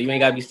 So you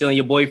ain't got to be stealing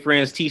your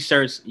boyfriend's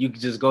t-shirts. You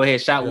can just go ahead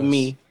and shop with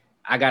me.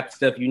 I got the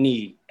stuff you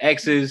need.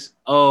 X's,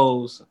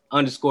 O's,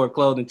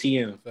 _clothing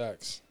TM.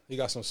 Facts. He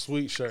got some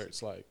sweet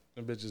shirts. Like,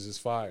 them bitches is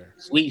fire.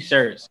 Sweet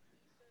shirts.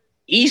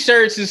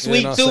 E-shirts is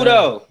sweet too,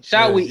 though.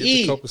 Shout with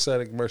E. Get the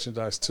copacetic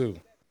merchandise too.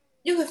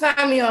 You can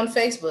find me on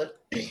Facebook.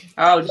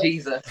 Oh,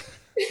 Jesus.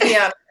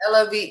 Yeah,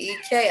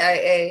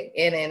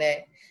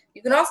 LOVEKIANNA.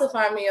 You can also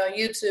find me on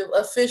YouTube,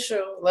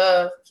 Official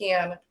Love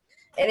Kiana.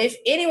 And if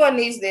anyone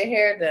needs their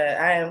hair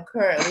done, I am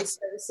currently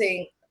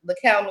servicing the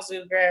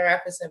Kalamazoo, Grand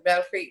Rapids, and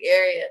Battle Creek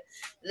area.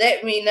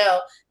 Let me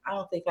know. I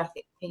don't think I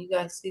can. Can you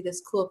guys see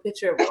this cool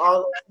picture of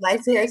all the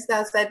nice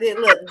hairstyles I did?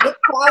 Look, good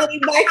quality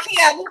by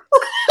Kiana.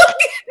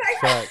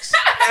 Facts.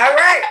 All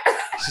right.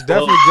 She's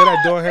definitely good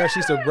at doing hair. She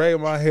used to braid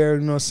my hair,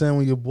 you know what I'm saying,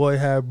 when your boy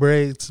had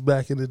braids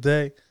back in the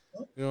day.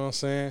 You know what I'm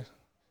saying?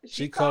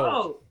 She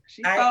cold.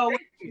 She cold.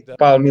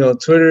 Follow me on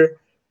Twitter.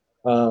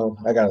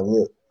 I gotta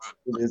look.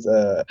 It is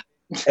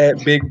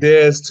at Big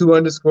Des, 2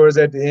 underscores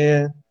at the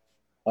end.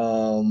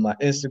 My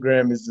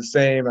Instagram is the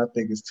same. I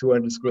think it's 2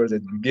 underscores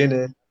at the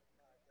beginning.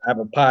 I have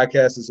a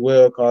podcast as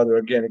well called the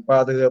Organic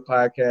Fatherhood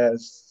Podcast.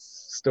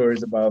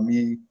 Stories about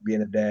me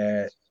being a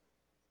dad,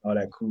 all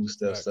that cool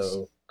stuff. Facts.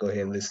 So go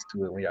ahead and listen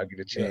to it when y'all get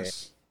a chance.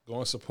 Yes. Go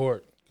and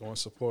support. Go and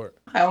support.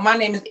 Hi, well, my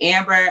name is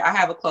Amber. I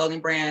have a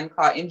clothing brand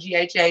called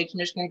MGHH,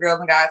 Michigan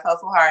Girls and Guys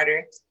Hustle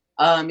Harder.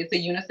 It's a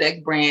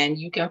unisex brand.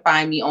 You can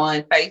find me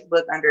on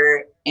Facebook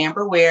under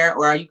Amber Wear,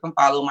 or you can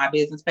follow my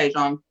business page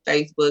on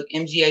Facebook,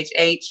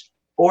 MGHH,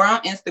 or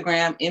on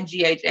Instagram,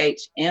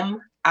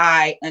 MGHHMI_.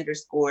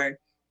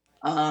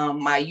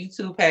 My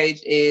YouTube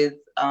page is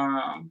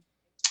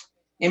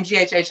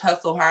MGHH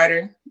Hustle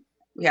Harder.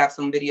 We have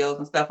some videos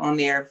and stuff on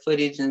there,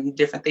 footage and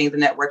different things,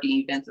 and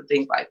networking events and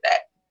things like that.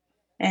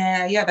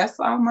 And yeah, that's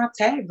all my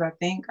tags, I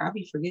think. I'll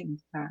be forgetting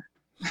time.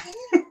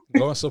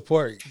 Go and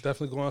support.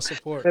 Definitely go and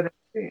support.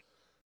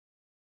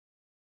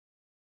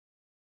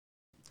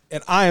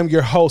 And I am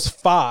your host,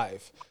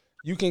 5.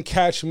 You can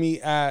catch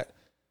me at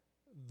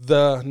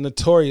the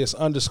notorious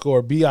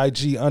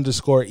 _BIG_E on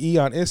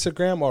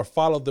Instagram, or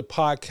follow the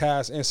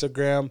podcast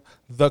Instagram,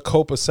 The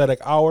Copacetic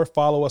Hour.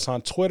 Follow us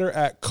on Twitter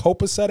at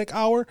Copacetic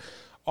Hour.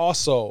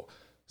 Also,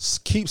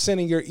 keep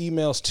sending your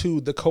emails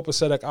to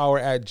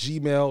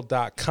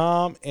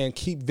thecopacetichour@gmail.com, and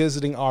keep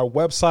visiting our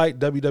website,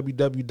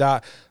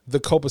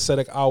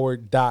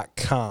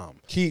 www.thecopacetichour.com.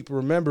 Keep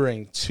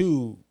remembering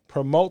to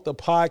promote the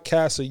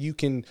podcast so you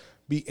can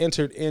be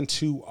entered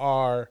into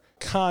our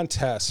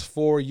contest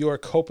for your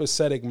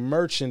Copacetic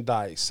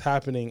merchandise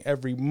happening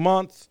every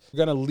month.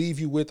 We're going to leave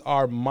you with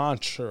our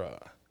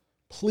mantra.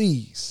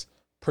 Please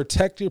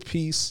protect your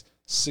peace,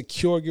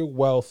 secure your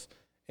wealth,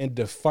 and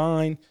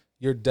define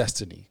your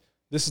destiny.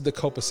 This is the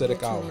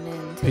Copacetic Hour.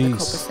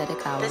 Peace. The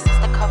Copacetic Hour. This is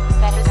the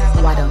Copacetic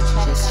Hour. Why don't you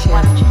just chill?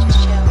 Why don't you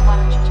just chill? Why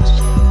don't you just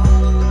chill?